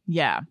 Yeah.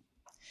 Yeah.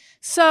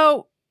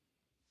 So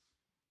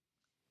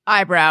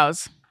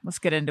eyebrows, let's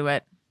get into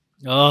it.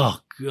 Oh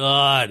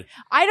God.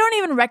 I don't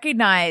even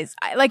recognize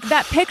like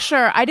that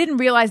picture. I didn't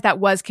realize that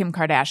was Kim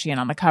Kardashian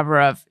on the cover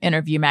of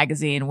Interview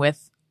magazine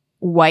with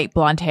white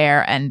blonde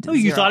hair and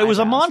you thought it was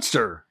a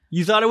monster.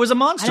 You thought it was a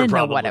monster. I didn't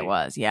probably know what it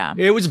was. Yeah.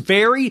 It was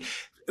very,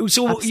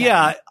 so upsetting.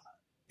 Yeah.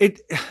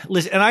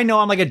 Listen, and I know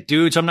I'm like a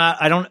dude, so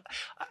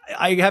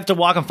I have to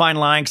walk a fine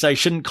line because I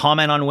shouldn't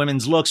comment on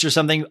women's looks or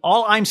something.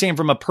 All I'm saying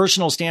from a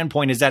personal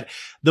standpoint is that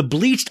the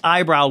bleached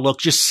eyebrow look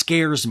just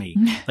scares me.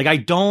 Like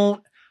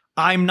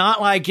I'm not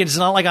like, it's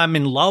not like I'm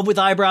in love with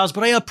eyebrows,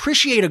 but I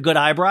appreciate a good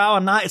eyebrow.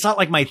 It's not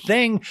like my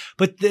thing,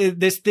 but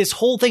this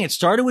whole thing, it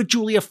started with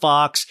Julia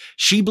Fox.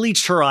 She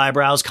bleached her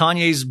eyebrows.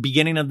 Kanye's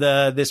beginning of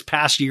this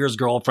past year's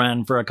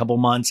girlfriend for a couple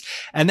months.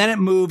 And then it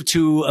moved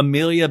to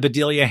Amelia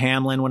Bedelia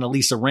Hamlin when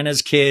Elisa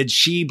Rinna's kid,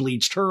 she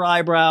bleached her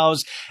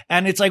eyebrows.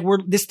 And it's like,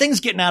 this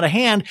thing's getting out of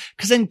hand.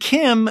 Cause then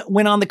Kim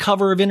went on the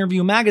cover of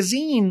Interview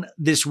magazine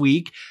this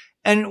week.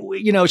 And,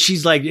 you know,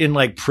 she's like in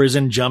like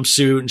prison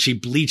jumpsuit and she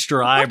bleached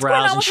her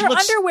eyebrows. What's going on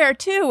with her underwear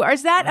too? Or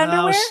is that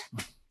underwear?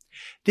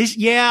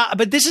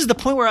 But this is the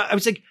point where I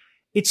was like,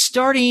 it's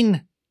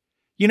starting,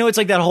 you know, it's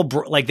like that whole,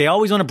 like they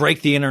always want to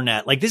break the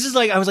internet. Like this is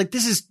like, I was like,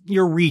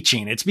 you're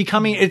reaching. It's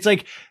becoming, it's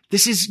like,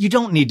 you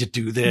don't need to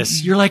do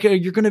this. You're like,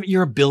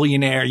 you're a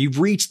billionaire. You've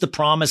reached the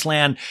promised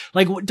land.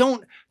 Like,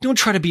 don't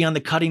try to be on the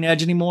cutting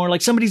edge anymore.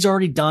 Like somebody's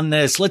already done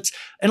this. Let's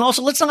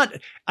not,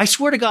 I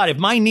swear to God, if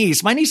my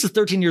niece is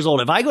 13 years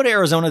old. If I go to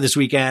Arizona this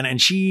weekend and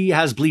she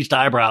has bleached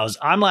eyebrows,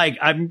 I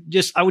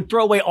would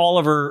throw away all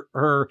of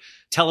her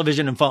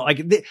television and phone.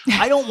 Like,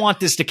 I don't want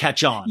this to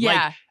catch on.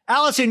 Yeah. Like,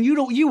 Allison,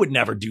 you would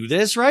never do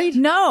this, right?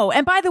 No.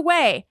 And by the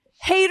way,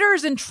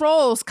 haters and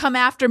trolls come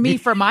after me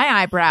for my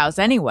eyebrows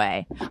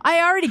anyway.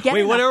 I already get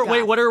it. What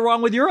are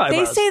wrong with your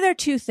eyebrows? They say they're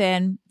too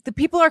thin. The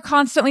people are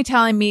constantly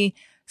telling me,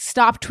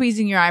 stop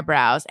tweezing your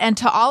eyebrows. And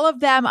to all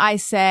of them, I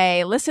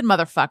say, listen,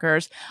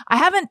 motherfuckers, I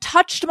haven't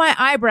touched my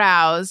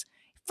eyebrows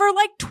for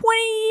like 20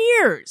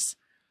 years.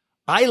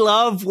 I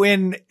love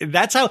when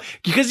that's how,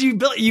 because you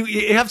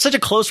have such a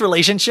close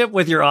relationship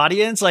with your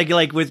audience, like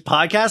with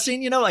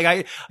podcasting,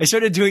 like I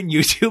started doing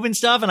YouTube and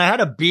stuff, and I had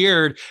a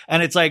beard,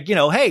 and it's like,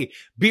 hey,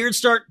 beards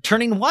start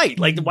turning white,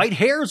 like the white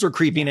hairs were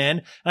creeping in.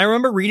 And I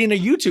remember reading a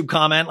YouTube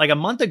comment like a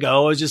month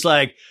ago. I was just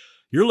like,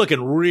 you're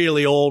looking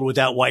really old with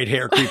that white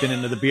hair creeping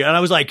into the beard. And I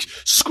was like,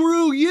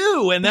 screw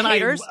you. And then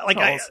it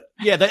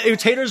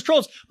was haters,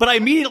 trolls. But I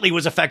immediately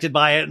was affected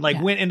by it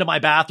and went into my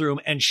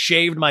bathroom and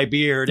shaved my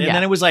beard. And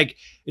then it was like,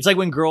 it's like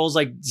when girls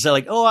say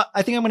like, oh,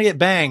 I think I'm going to get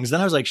bangs. Then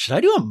I was like, should I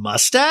do a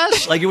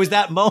mustache? Like it was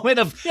that moment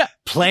of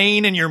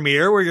playing in your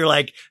mirror where you're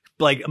like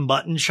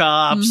mutton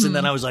chops. Mm-hmm. And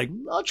then I was like,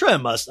 I'll try a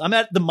mustache. I'm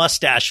at the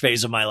mustache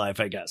phase of my life,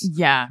 I guess.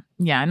 Yeah.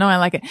 Yeah. No, I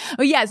like it.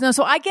 Oh, yes. No.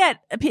 So I get,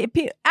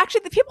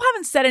 actually, the people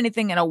haven't said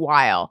anything in a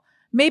while.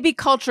 Maybe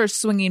culture's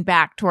swinging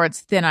back towards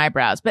thin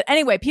eyebrows. But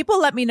anyway, people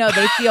let me know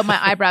they feel my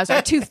eyebrows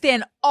are too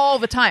thin all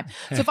the time.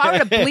 So if I were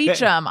to bleach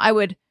them, I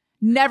would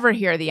never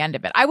hear the end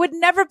of it. I would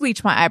never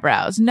bleach my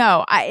eyebrows.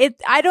 No,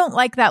 I don't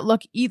like that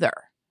look either.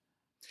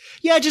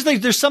 Yeah. Just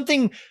like there's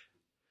something,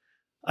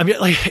 I mean,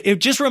 like, it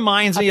just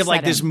reminds me of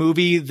like this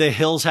movie, The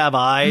Hills Have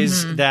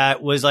Eyes,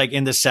 that was like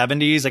in the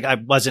 70s. Like I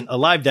wasn't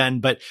alive then,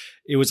 but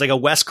it was like a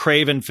Wes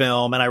Craven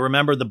film. And I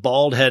remember this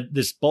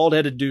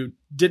bald-headed dude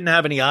didn't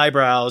have any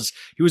eyebrows.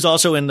 He was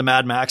also in the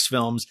Mad Max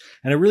films.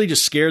 And it really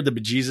just scared the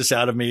bejesus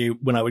out of me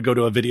when I would go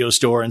to a video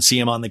store and see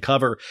him on the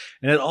cover.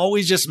 And it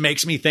always just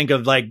makes me think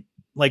of like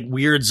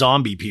weird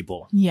zombie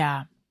people.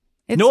 Yeah.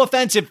 No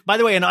offense, by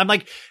the way, and I'm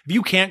like, if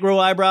you can't grow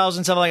eyebrows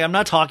and stuff, like, I'm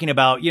not talking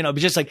about, but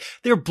just like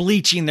they're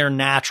bleaching their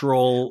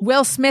natural,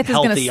 Will Smith is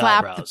going to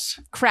slap the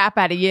crap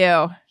out of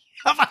you.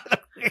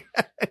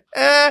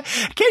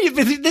 Can't you?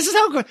 This is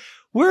how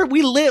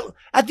we live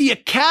at the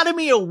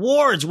Academy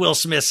Awards. Will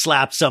Smith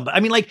slapped somebody. I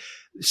mean, like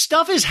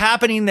stuff is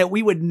happening that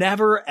we would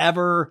never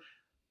ever.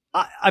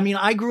 I mean,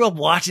 I grew up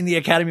watching the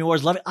Academy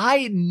Awards. Love it.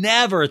 I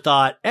never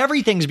thought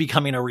everything's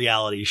becoming a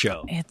reality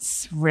show.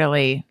 It's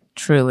really,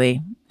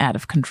 truly out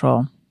of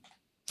control.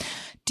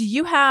 Do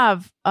you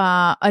have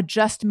a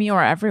Just Me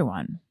or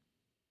Everyone?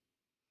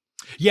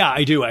 Yeah,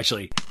 I do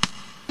actually.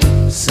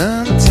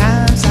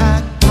 Sometimes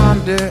I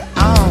ponder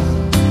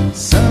on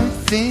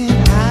something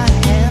I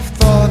have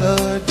thought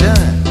or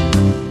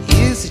done.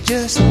 Is it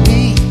just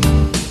me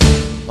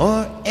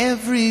or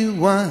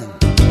everyone?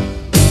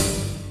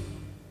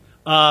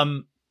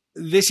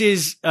 This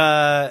is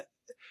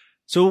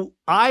so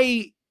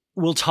I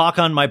will talk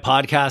on my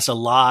podcast a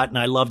lot, and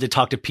I love to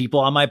talk to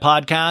people on my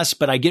podcast,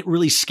 but I get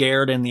really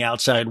scared in the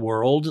outside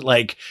world,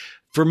 like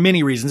for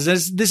many reasons.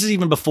 This is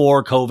even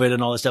before COVID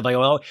and all this stuff.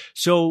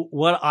 So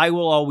what I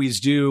will always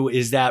do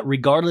is that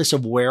regardless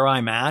of where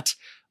I'm at,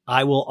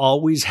 I will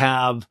always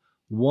have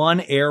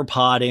one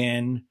AirPod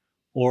in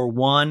or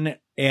one.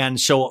 And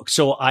so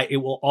it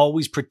will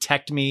always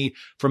protect me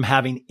from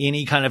having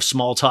any kind of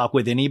small talk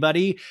with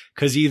anybody,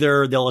 because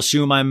either they'll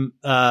assume I'm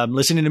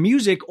listening to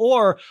music,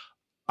 or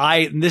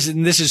this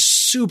is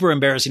super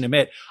embarrassing to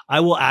admit,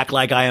 I will act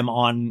like I am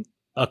on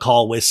a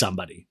call with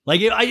somebody.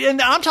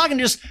 And I'm talking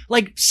just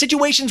like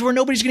situations where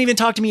nobody's gonna even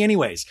talk to me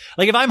anyways.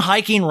 Like if I'm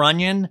hiking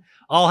Runyon,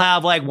 I'll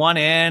have like one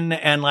in,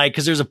 and like,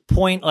 cause there's a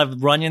point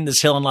of Runyon,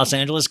 this hill in Los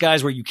Angeles,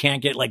 guys, where you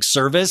can't get like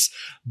service,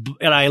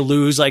 and I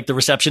lose like the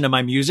reception of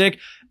my music.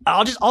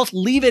 I'll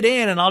leave it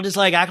in, and I'll just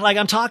like act like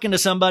I'm talking to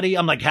somebody.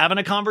 I'm like having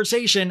a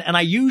conversation, and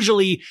I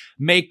usually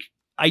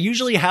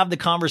have the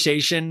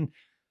conversation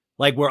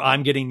like where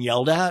I'm getting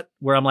yelled at,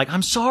 where I'm like,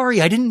 I'm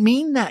sorry, I didn't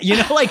mean that.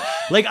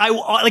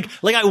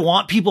 I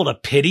want people to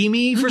pity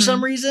me for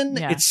some reason.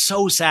 Yeah. It's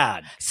so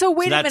sad. So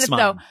wait a minute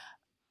though.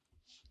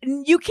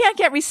 You can't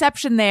get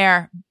reception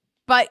there,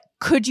 but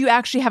could you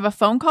actually have a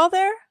phone call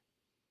there?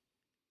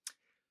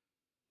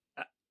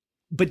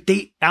 But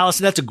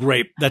Allison, that's a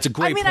great I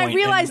mean, point. I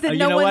realize that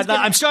no one's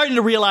I'm starting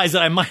to realize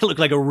that I might look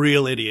like a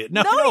real idiot.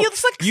 No, you look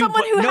like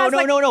someone who has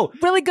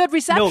really good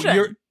reception.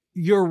 No,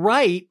 you're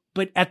right.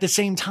 But at the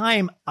same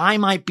time, I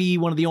might be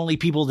one of the only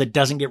people that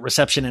doesn't get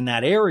reception in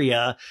that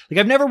area. Like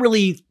I've never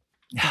really,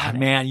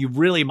 man, you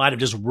really might have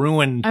just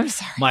ruined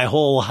my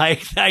whole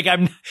hike. Like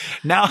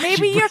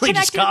maybe you're really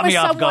just caught me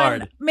off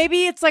guard.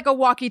 Maybe it's like a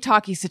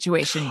walkie-talkie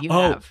situation you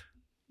have.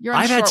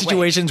 I've had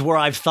situations where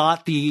I've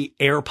thought the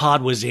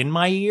AirPod was in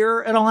my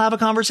ear, and I'll have a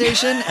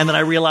conversation, and then I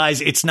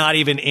realize it's not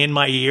even in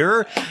my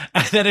ear.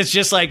 And then it's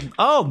just like,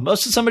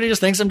 somebody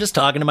just thinks I'm just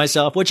talking to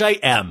myself, which I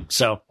am.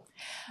 So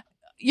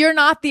you're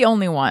not the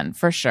only one,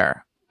 for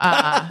sure.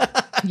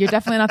 You're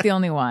definitely not the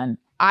only one.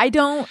 I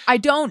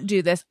don't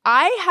do this.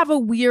 I have a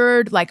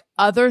weird like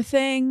other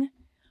thing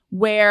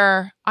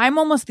where I'm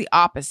almost the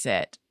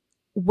opposite,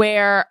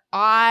 where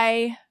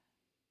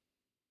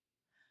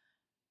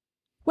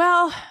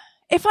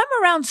if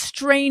I'm around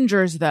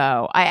strangers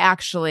though, I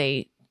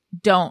actually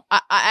don't,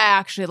 I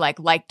actually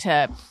like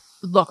to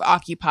look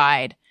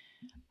occupied.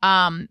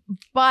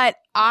 But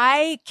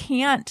I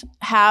can't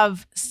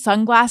have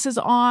sunglasses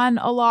on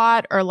a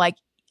lot, or like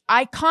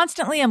I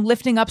constantly am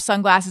lifting up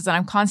sunglasses and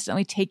I'm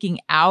constantly taking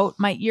out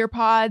my ear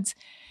pods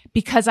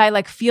because I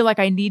like feel like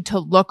I need to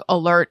look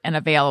alert and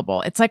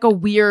available. It's like a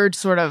weird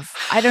sort of,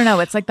 I don't know.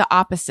 It's like the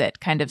opposite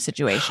kind of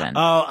situation.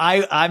 Oh,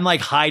 I'm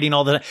like hiding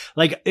all the,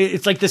 like,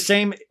 it's like the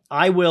same.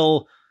 I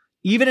will,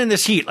 even in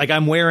this heat, like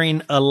I'm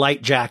wearing a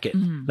light jacket.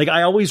 Like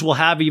I always will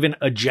have even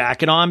a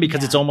jacket on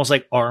because it's almost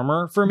like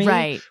armor for me.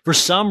 Right. For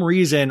some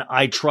reason,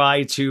 I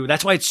try to,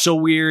 that's why it's so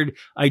weird.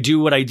 I do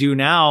what I do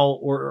now,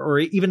 or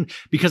even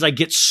because I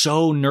get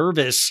so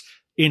nervous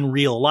in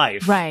real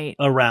life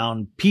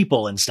around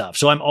people and stuff.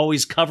 So I'm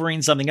always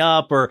covering something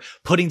up or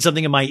putting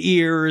something in my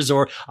ears,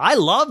 or I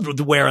loved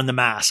wearing the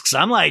masks.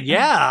 I'm like,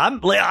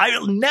 I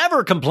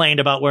never complained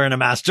about wearing a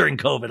mask during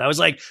COVID. I was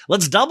like,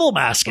 let's double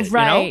mask it.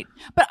 Right. You know?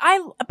 But I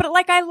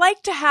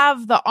like to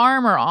have the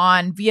armor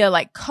on via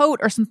like coat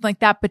or something like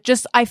that. But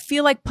just, I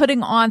feel like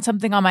putting on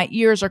something on my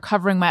ears or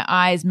covering my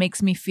eyes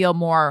makes me feel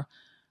more,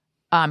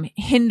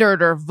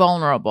 hindered or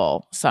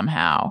vulnerable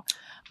somehow.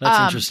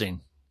 That's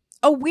interesting.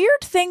 A weird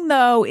thing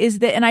though is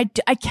that, and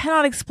I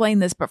cannot explain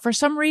this, but for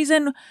some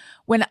reason,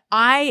 when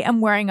I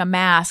am wearing a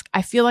mask,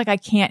 I feel like I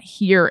can't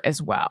hear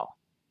as well.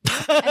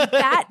 And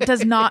that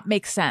does not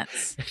make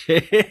sense.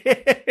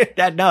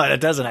 That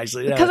doesn't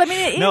actually. Because I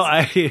mean,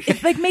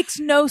 it like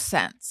makes no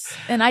sense.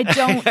 And I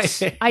don't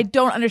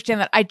understand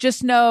that. I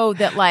just know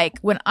that like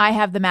when I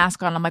have the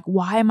mask on, I'm like,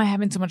 why am I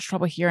having so much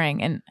trouble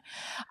hearing? And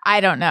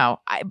I don't know.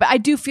 But I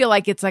do feel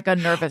like it's like a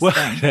nervous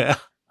thing.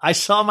 I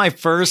saw my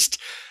first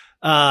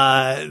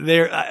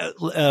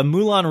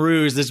Moulin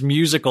Rouge, this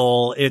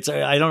musical. It's,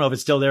 I don't know if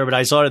it's still there, but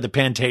I saw it at the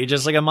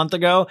Pantages like a month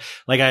ago.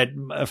 Like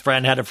a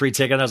friend had a free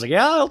ticket and I was like,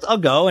 yeah, I'll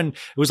go. And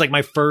it was like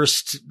my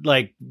first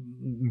like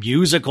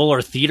musical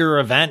or theater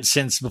event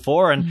since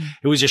before. And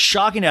it was just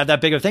shocking to have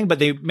that big of a thing, but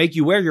they make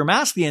you wear your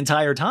mask the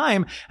entire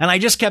time. And I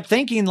just kept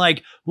thinking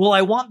like, well,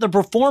 I want the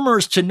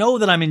performers to know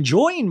that I'm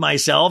enjoying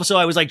myself. So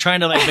I was like trying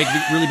to like make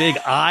really big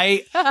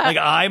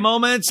eye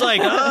moments,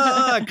 like,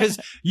 cause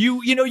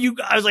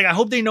I was like, I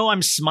hope they know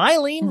I'm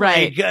smiling.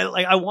 Right.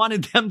 Like I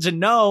wanted them to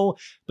know.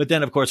 But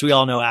then, of course, we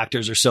all know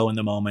actors are so in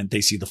the moment.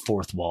 They see the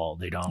fourth wall.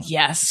 They don't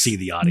see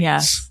the audience.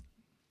 Yes.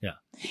 Yeah.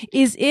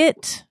 Is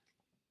it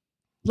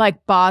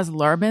like Baz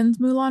Luhrmann's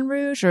Moulin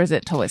Rouge, or is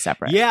it totally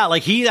separate? Yeah,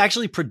 like he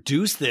actually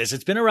produced this.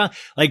 It's been around,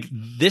 like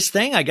this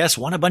thing, I guess,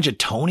 won a bunch of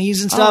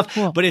Tonys and stuff,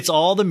 cool. But it's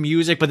all the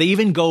music, but they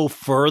even go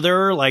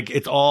further. Like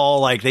it's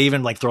all like, they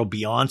even like throw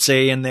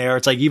Beyonce in there.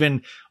 It's like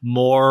even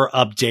more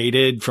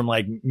updated from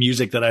like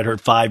music that I'd heard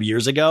 5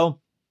 years ago.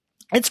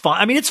 It's fun.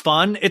 I mean, it's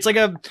fun. It's like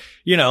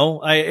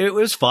it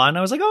was fun.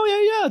 I was like,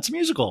 oh yeah, it's a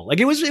musical. Like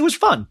it was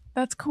fun.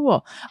 That's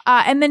cool.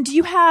 And then do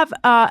you have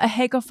a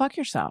Hey, Go Fuck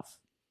Yourself?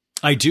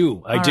 I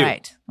do. All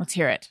right. Let's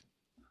hear it.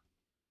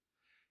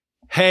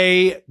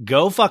 Hey,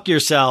 go fuck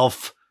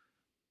yourself.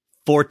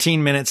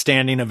 14-minute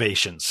standing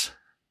ovations.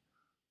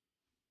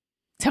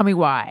 Tell me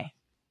why.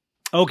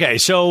 Okay.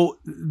 So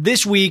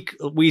this week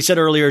we said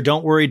earlier,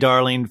 don't worry,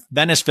 darling,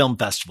 Venice Film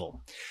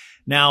Festival.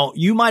 Now,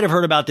 you might have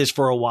heard about this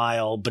for a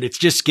while, but it's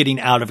just getting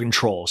out of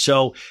control.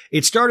 So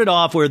it started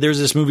off where there's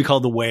this movie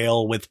called The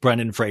Whale with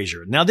Brendan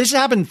Fraser. Now, this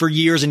happened for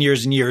years and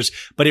years and years,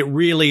 but it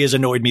really has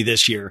annoyed me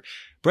this year.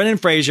 Brendan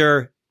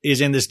Fraser is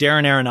in this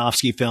Darren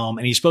Aronofsky film,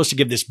 and he's supposed to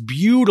give this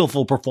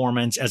beautiful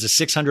performance as a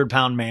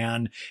 600-pound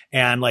man.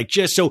 And like,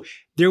 just so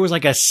there was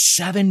like a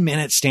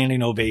 7-minute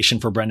standing ovation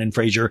for Brendan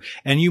Fraser.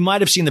 And you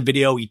might have seen the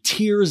video. He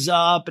tears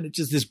up and it's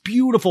just this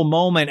beautiful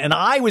moment. And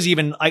I was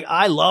even like,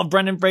 I love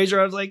Brendan Fraser.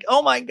 I was like,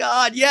 oh my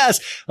God, yes.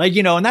 Like,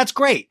 and that's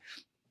great.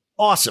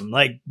 Awesome.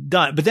 Like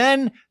done. But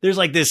then there's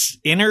like this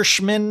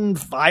Irishman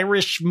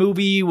Irish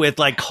movie with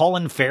like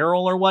Colin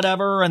Farrell or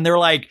whatever. And they're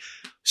like,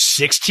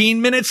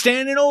 16-minute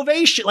standing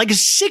ovation, like a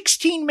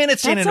 16-minute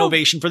standing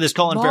ovation for this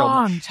Colin Farrell.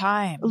 Long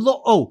time.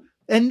 Oh,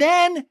 and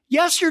then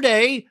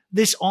yesterday,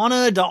 this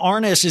Ana de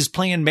Armas is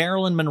playing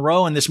Marilyn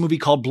Monroe in this movie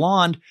called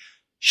Blonde.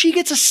 She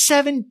gets a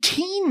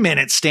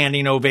 17-minute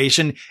standing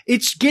ovation.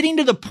 It's getting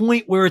to the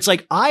point where it's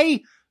like,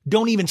 I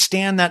don't even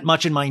stand that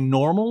much in my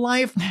normal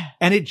life.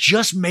 And it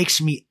just makes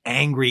me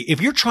angry.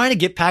 If you're trying to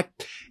get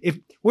if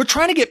we're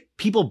trying to get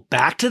people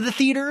back to the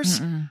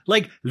theaters,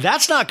 like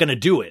that's not going to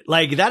do it.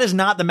 Like that is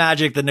not the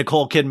magic that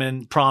Nicole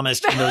Kidman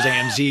promised in those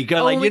AMC.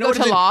 Like, we go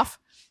to Loft.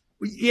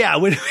 Yeah,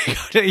 when we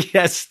go to,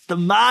 yes, the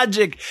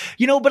magic,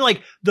 but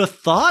like the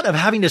thought of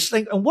having to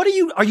think,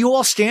 are you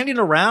all standing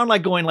around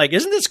like going like,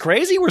 isn't this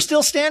crazy? We're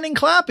still standing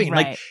clapping.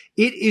 Right. Like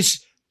it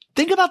is,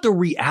 think about the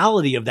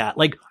reality of that.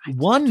 Like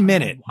 1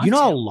 minute, you know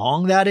how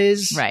long that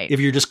is? Right. If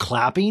you're just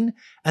clapping,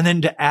 and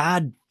then to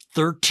add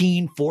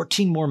 13,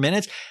 14 more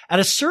minutes. At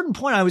a certain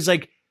point, I was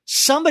like,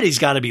 somebody's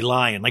got to be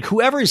lying. Like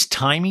whoever is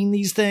timing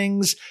these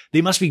things,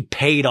 they must be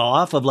paid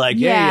off of like,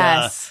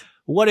 yes. Hey,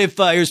 what if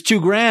here's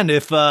 $2,000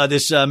 if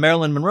this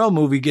Marilyn Monroe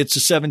movie gets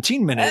a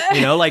 17-minute,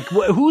 like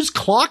who's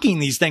clocking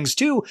these things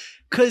too?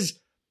 Because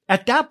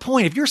at that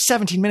point, if you're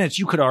 17 minutes,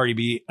 you could already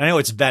be, I know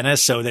it's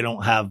Venice, so they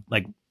don't have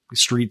like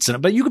streets in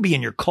it, but you could be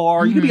in your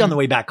car. You could be on the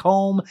way back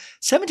home.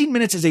 17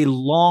 minutes is a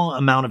long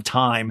amount of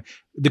time.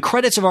 The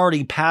credits have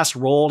already passed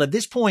rolled. At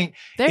this point,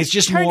 it's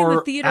just turning more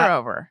the theater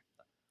over.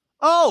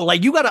 Oh,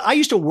 like I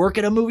used to work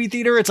at a movie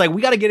theater. It's like,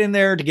 we got to get in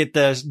there to get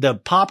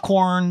the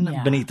popcorn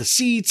beneath the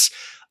seats.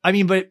 I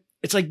mean, but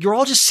it's like, you're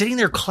all just sitting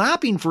there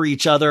clapping for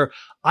each other.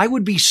 I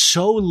would be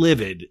so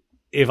livid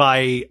if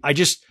I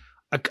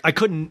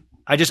couldn't,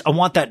 I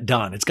want that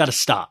done. It's got to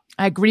stop.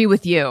 I agree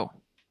with you.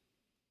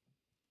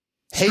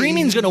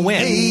 Streaming's going to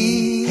win.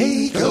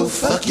 Hey, go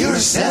fuck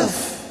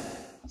yourself.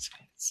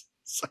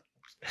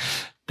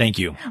 Thank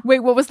you. Wait,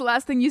 what was the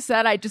last thing you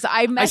said? I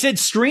said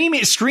streaming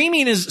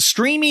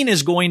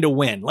is going to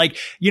win. Like,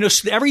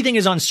 everything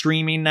is on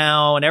streaming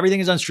now, and everything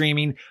is on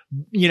streaming.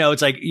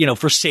 It's like,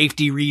 for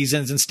safety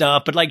reasons and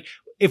stuff. But like,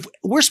 if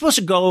we're supposed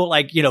to go,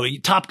 like,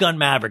 Top Gun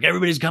Maverick,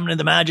 everybody's coming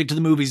to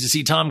the movies to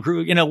see Tom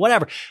Cruise,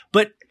 whatever.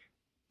 But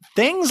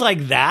things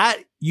like that,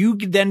 you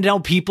then tell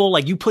people,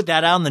 like, you put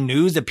that out in the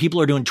news that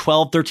people are doing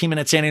 12,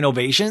 13-minute standing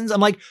ovations.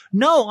 I'm like,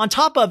 no, on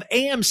top of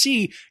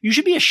AMC, you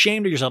should be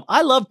ashamed of yourself.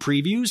 I love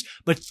previews,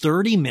 but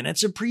 30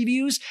 minutes of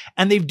previews.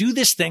 And they do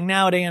this thing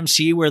now at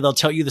AMC where they'll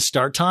tell you the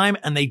start time,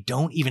 and they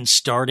don't even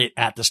start it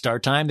at the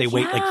start time. They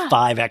wait like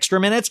 5 extra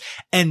minutes,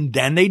 and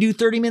then they do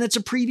 30 minutes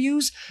of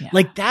previews. Yeah.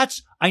 Like,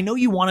 I know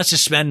you want us to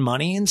spend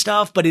money and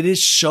stuff, but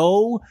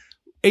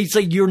it's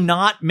like, you're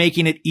not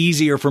making it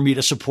easier for me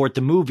to support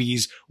the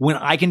movies when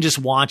I can just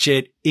watch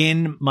it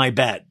in my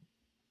bed.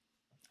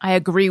 I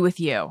agree with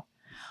you.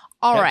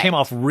 All right. I came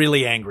off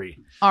really angry.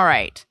 All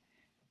right.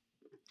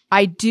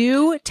 I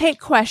do take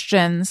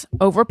questions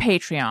over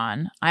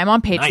Patreon. I'm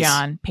on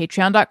Patreon,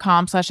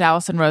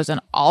 patreon.com/Allison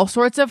Rosen. All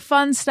sorts of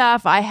fun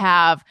stuff. I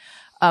have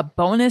a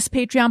bonus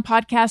Patreon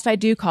podcast I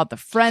do called The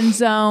Friend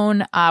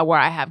Zone, where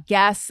I have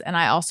guests, and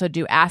I also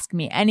do Ask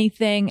Me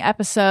Anything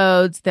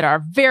episodes that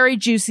are very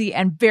juicy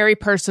and very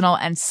personal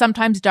and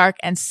sometimes dark,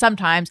 and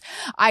sometimes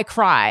I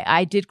cry.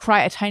 I did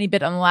cry a tiny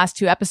bit on the last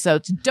 2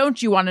 episodes.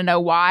 Don't you want to know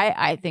why?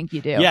 I think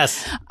you do.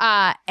 Yes.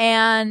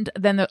 And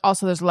then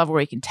there's a level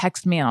where you can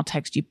text me and I'll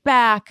text you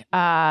back.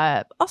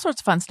 All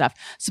sorts of fun stuff.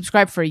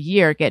 Subscribe for a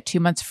year, get 2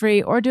 months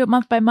free, or do it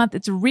month by month.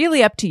 It's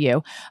really up to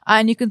you.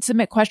 And you can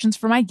submit questions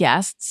for my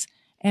guests.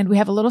 And we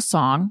have a little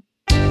song.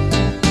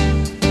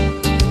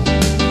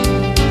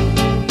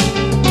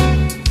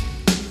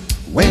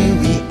 When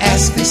we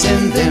ask, they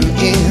send them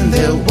in.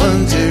 They're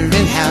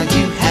wondering how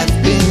you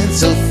have been.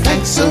 So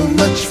thanks so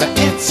much for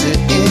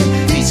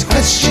answering these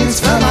questions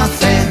from our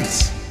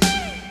fans.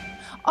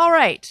 All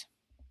right.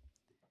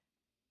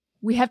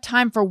 We have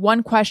time for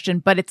one question,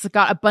 but it's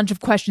got a bunch of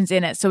questions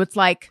in it. So it's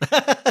like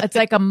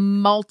a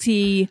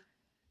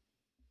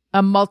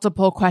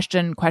multiple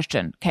question.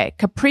 Okay.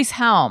 Caprice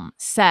Helm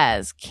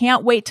says,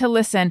 can't wait to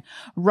listen.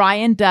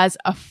 Ryan does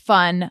a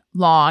fun,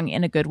 long,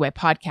 in a good way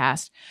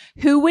podcast.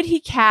 Who would he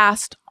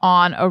cast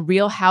on a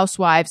Real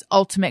Housewives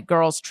Ultimate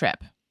Girls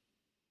Trip?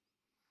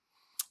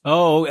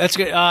 Oh, that's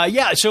good.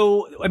 Yeah.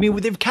 So, I mean,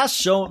 they've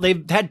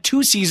had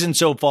 2 seasons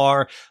so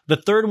far. The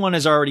 3rd one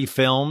is already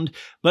filmed,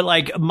 but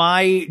like,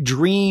 my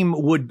dream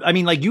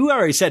like you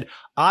already said,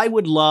 I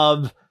would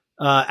love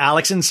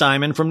Alex and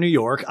Simon from New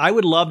York. I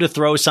would love to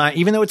throw Simon,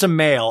 even though it's a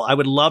male. I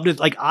would love to,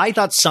 like, I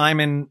thought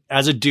Simon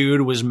as a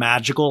dude was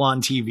magical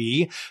on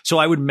TV. So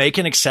I would make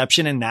an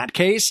exception in that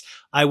case.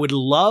 I would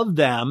love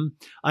them.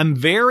 I'm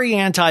very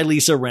anti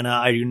Lisa Rinna.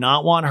 I do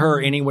not want her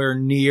anywhere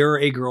near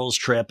a girls'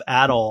 trip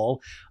at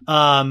all.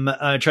 Trying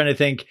to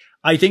think.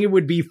 I think it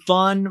would be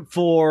fun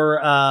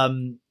for,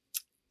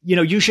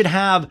 you should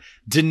have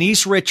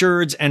Denise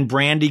Richards and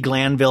Brandi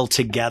Glanville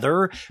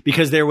together,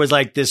 because there was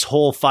like this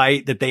whole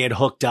fight that they had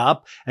hooked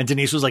up, and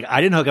Denise was like,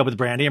 I didn't hook up with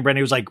Brandi. And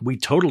Brandi was like, we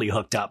totally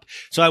hooked up.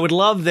 So I would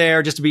love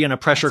there just to be in a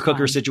pressure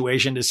cooker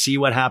situation to see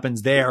what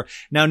happens there.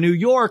 Now, New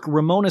York,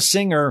 Ramona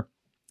Singer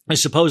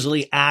is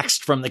supposedly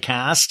axed from the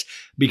cast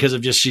because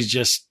of she's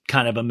just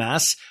kind of a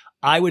mess.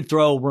 I would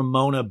throw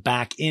Ramona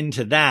back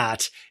into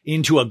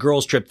a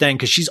girls' trip thing,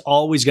 because she's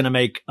always going to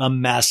make a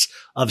mess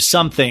of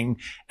something.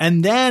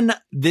 And then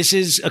this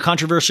is a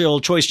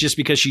controversial choice just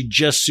because she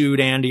just sued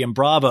Andy and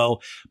Bravo,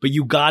 but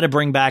you got to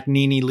bring back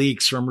Nene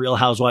Leakes from Real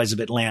Housewives of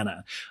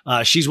Atlanta.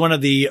 She's one of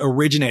the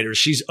originators.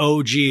 She's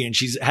OG, and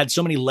she's had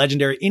so many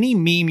legendary, any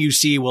meme you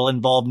see will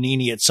involve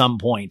Nene at some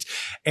point.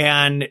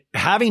 And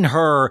having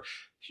her,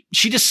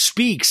 she just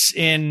speaks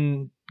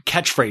in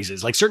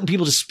catchphrases, like certain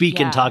people just speak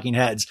in talking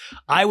heads.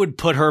 I would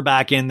put her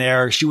back in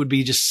there. She would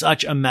be just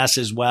such a mess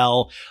as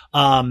well.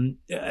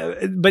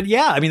 But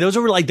yeah, I mean, those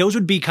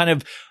would be kind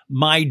of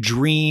my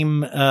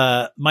dream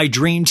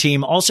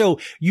team. Also,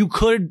 you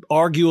could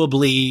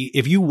arguably,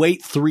 if you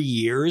wait 3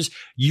 years,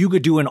 you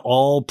could do an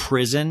all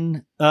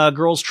prison,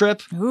 girls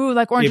trip. Ooh,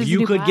 like Orange is the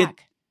New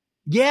Black.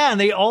 Yeah, and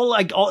they all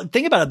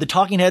think about it. The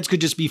talking heads could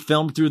just be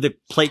filmed through the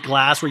plate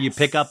glass where you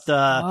pick up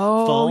the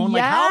phone.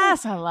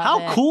 Yes, like I love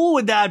how cool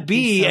would that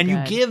be? So and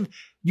good.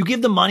 you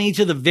give the money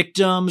to the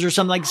victims or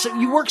something, like, so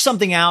you work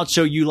something out.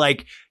 So you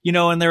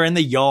and they're in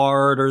the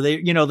yard, or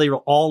they're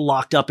all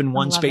locked up in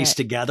one space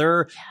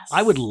together. Yes.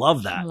 I would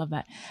love that. I love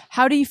that.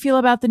 How do you feel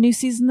about the new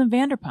season of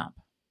Vanderpump?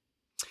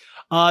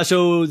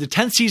 So the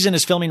 10th season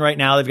is filming right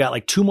now. They've got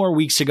like 2 more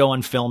weeks to go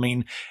on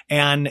filming.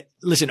 And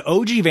listen,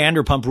 OG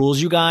Vanderpump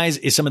Rules, you guys,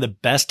 is some of the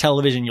best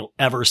television you'll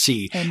ever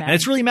see. Amen. And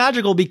it's really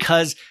magical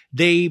because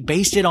they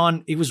based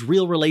it was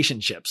real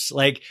relationships.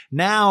 Like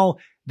now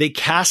they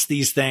cast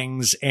these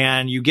things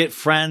and you get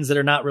friends that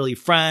are not really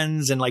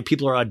friends and like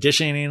people are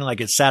auditioning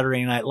like it's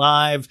Saturday Night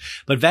Live.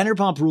 But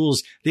Vanderpump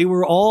Rules, they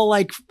were all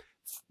like,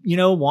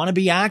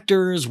 wannabe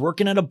actors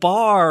working at a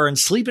bar and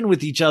sleeping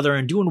with each other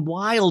and doing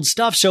wild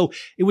stuff. So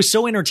it was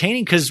so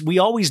entertaining because we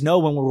always know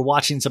when we're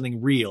watching something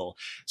real.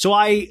 So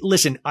I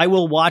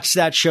will watch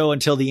that show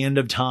until the end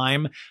of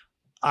time.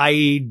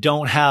 I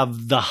don't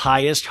have the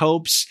highest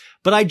hopes,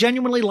 but I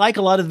genuinely like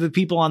a lot of the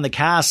people on the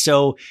cast.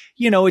 So,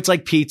 it's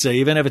like pizza.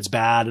 Even if it's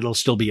bad, it'll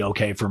still be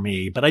okay for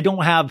me. But I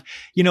don't have,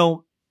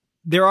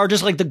 there are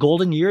just like the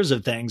golden years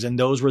of things, and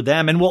those were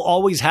them, and we'll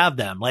always have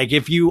them. Like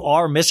if you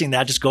are missing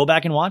that, just go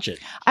back and watch it.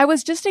 I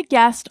was just a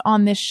guest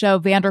on this show,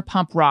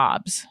 Vanderpump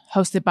Robs,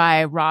 hosted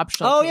by Rob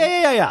Schulte. Oh,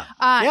 yeah.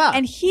 Yeah.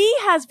 And he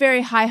has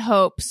very high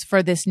hopes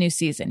for this new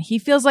season. He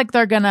feels like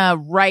they're going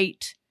to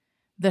right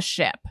the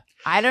ship.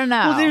 I don't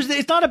know. Well,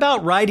 it's not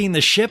about riding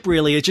the ship,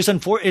 really. It's just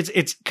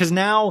it's because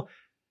now,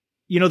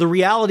 the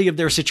reality of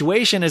their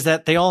situation is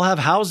that they all have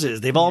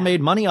houses. They've all made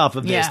money off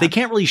of this. Yeah. They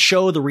can't really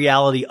show the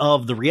reality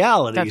of the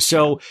reality. That's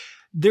so true.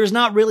 There's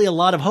not really a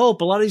lot of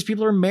hope. A lot of these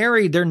people are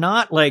married. They're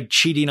not like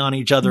cheating on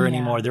each other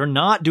anymore. They're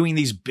not doing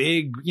these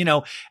big,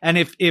 and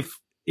if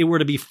it were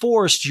to be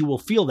forced, you will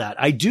feel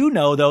that. I do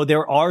know, though,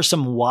 there are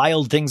some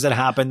wild things that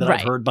happen that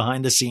I've heard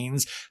behind the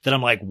scenes that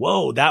I'm like,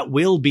 whoa, that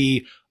will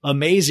be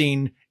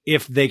amazing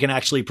if they can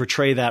actually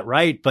portray that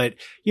right. But,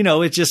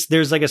 it's just,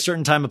 there's like a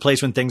certain time and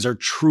place when things are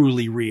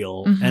truly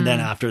real. Mm-hmm. And then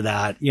after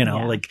that,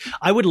 like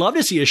I would love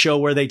to see a show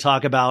where they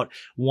talk about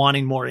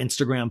wanting more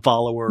Instagram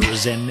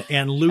followers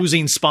and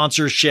losing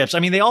sponsorships. I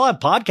mean, they all have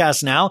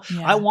podcasts now.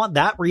 Yeah. I want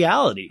that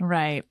reality.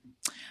 Right.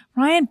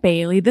 Ryan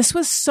Bailey, this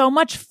was so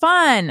much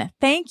fun.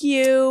 Thank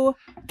you.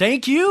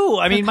 Thank you.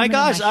 I mean, my coming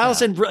on gosh, my show.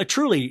 Allison,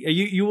 truly,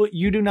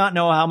 you do not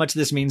know how much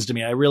this means to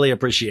me. I really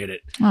appreciate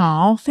it.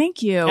 Oh,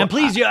 thank you. And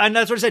please, and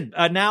that's what I said.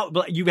 Now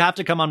you have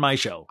to come on my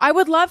show. I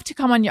would love to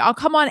come on I'll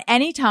come on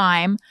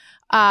anytime.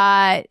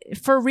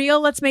 For real,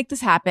 let's make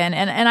this happen.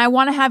 And I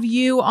want to have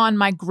you on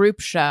my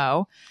group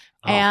show.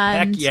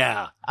 Heck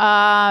yeah.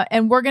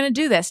 And we're going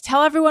to do this.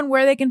 Tell everyone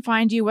where they can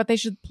find you, what they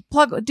should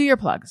plug. Do your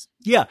plugs.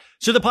 Yeah.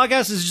 So the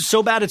podcast is just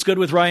So Bad It's Good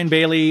with Ryan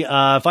Bailey.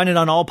 Find it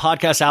on all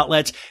podcast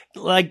outlets.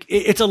 Like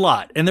it's a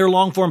lot, and they're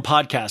long form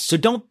podcasts. So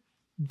you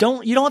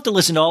don't have to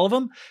listen to all of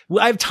them.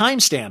 I have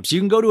timestamps. You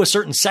can go to a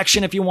certain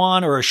section if you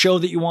want, or a show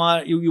that you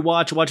want, you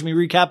watch me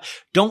recap.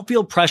 Don't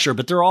feel pressure,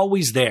 but they're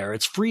always there.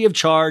 It's free of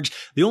charge.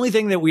 The only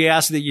thing that we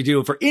ask that you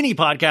do for any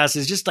podcast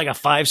is just like a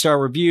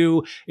 5-star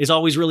review is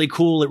always really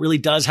cool. It really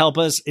does help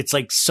us. It's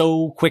like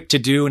so quick to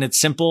do, and it's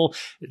simple.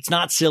 It's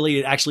not silly.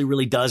 It actually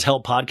really does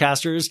help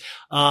podcasters.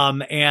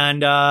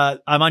 And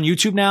I'm on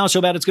YouTube now.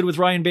 So Bad It's Good with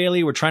Ryan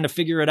Bailey. We're trying to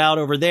figure it out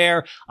over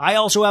there. I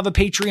also have a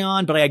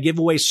Patreon, but I give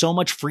away so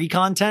much free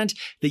content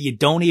that you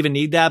don't even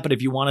need that. But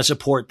if you want to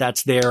support,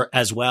 that's there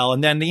as well.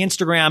 And then the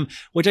Instagram,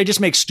 which I just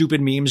make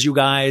stupid memes, you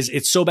guys.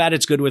 It's So Bad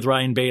It's Good with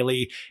Ryan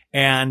Bailey.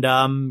 And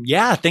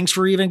thanks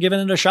for even giving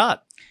it a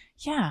shot.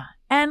 Yeah.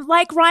 And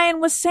like Ryan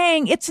was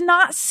saying, it's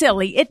not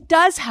silly. It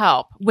does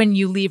help when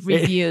you leave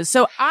reviews.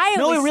 So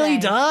No, it really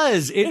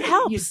does. It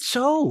helps.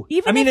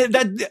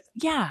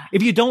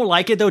 If you don't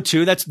like it though,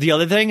 too, that's the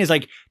other thing is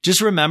like,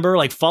 just remember,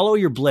 like follow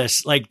your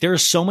bliss. Like there are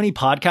so many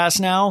podcasts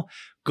now.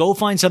 Go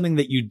find something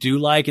that you do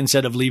like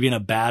instead of leaving a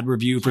bad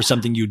review for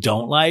something you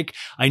don't like.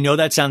 I know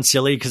that sounds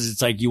silly because it's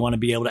like you want to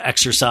be able to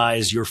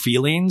exercise your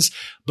feelings,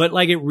 but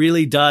like it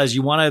really does.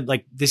 You want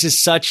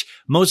to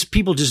most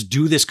people just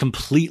do this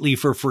completely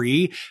for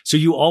free. So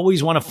you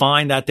always want to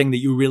find that thing that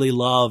you really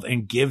love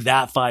and give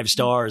that 5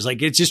 stars.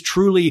 Like it's just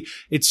truly,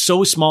 it's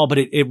so small, but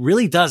it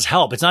really does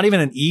help. It's not even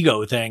an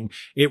ego thing.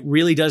 It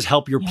really does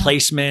help your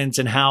placements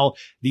and how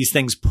these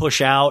things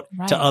push out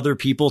to other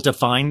people to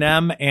find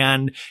them.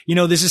 And,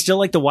 this is still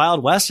like the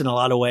Wild West in a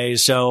lot of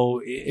ways.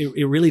 So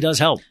it really does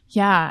help.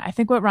 Yeah. I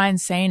think what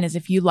Ryan's saying is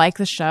if you like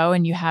the show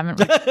and you haven't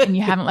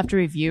left a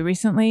review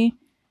recently,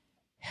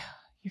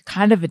 you're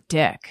kind of a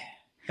dick.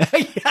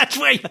 That's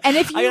right. And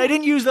if I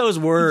didn't use those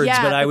words,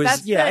 but I was,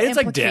 that's the it's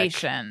like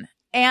dick.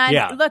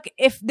 And look,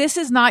 if this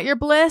is not your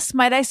bliss,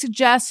 might I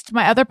suggest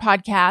my other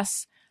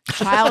podcasts,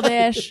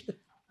 Childish,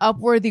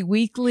 Upworthy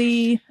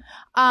Weekly.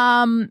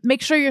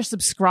 Make sure you're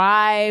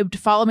subscribed.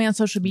 Follow me on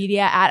social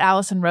media at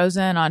Allison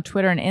Rosen on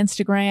Twitter and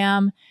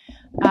Instagram.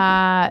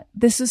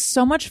 This is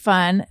so much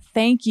fun.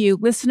 Thank you,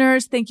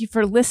 listeners. Thank you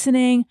for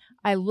listening.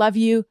 I love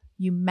you.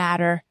 You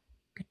matter.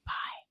 Goodbye.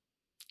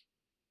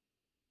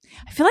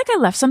 I feel like I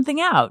left something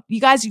out.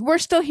 You guys, we're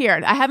still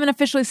here. I haven't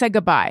officially said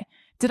goodbye.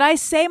 Did I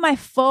say my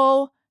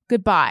full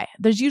goodbye?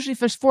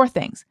 There's 4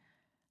 things.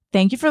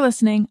 Thank you for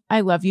listening.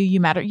 I love you. You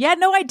matter. Yeah,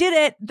 no, I did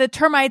it. The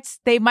termites,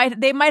 there might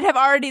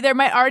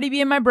already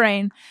be in my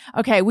brain.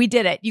 Okay, we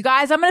did it. You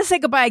guys, I'm going to say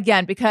goodbye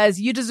again because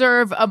you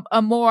deserve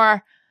a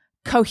more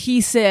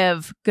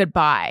cohesive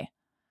goodbye.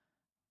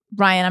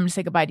 Ryan, I'm going to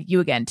say goodbye to you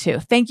again, too.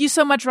 Thank you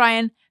so much,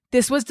 Ryan.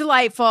 This was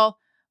delightful.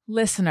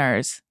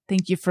 Listeners,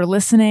 thank you for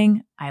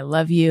listening. I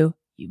love you.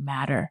 You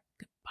matter.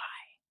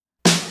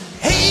 Goodbye.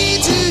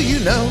 Hey, do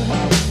you know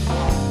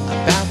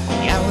about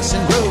the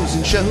Allison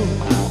Rosen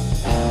show?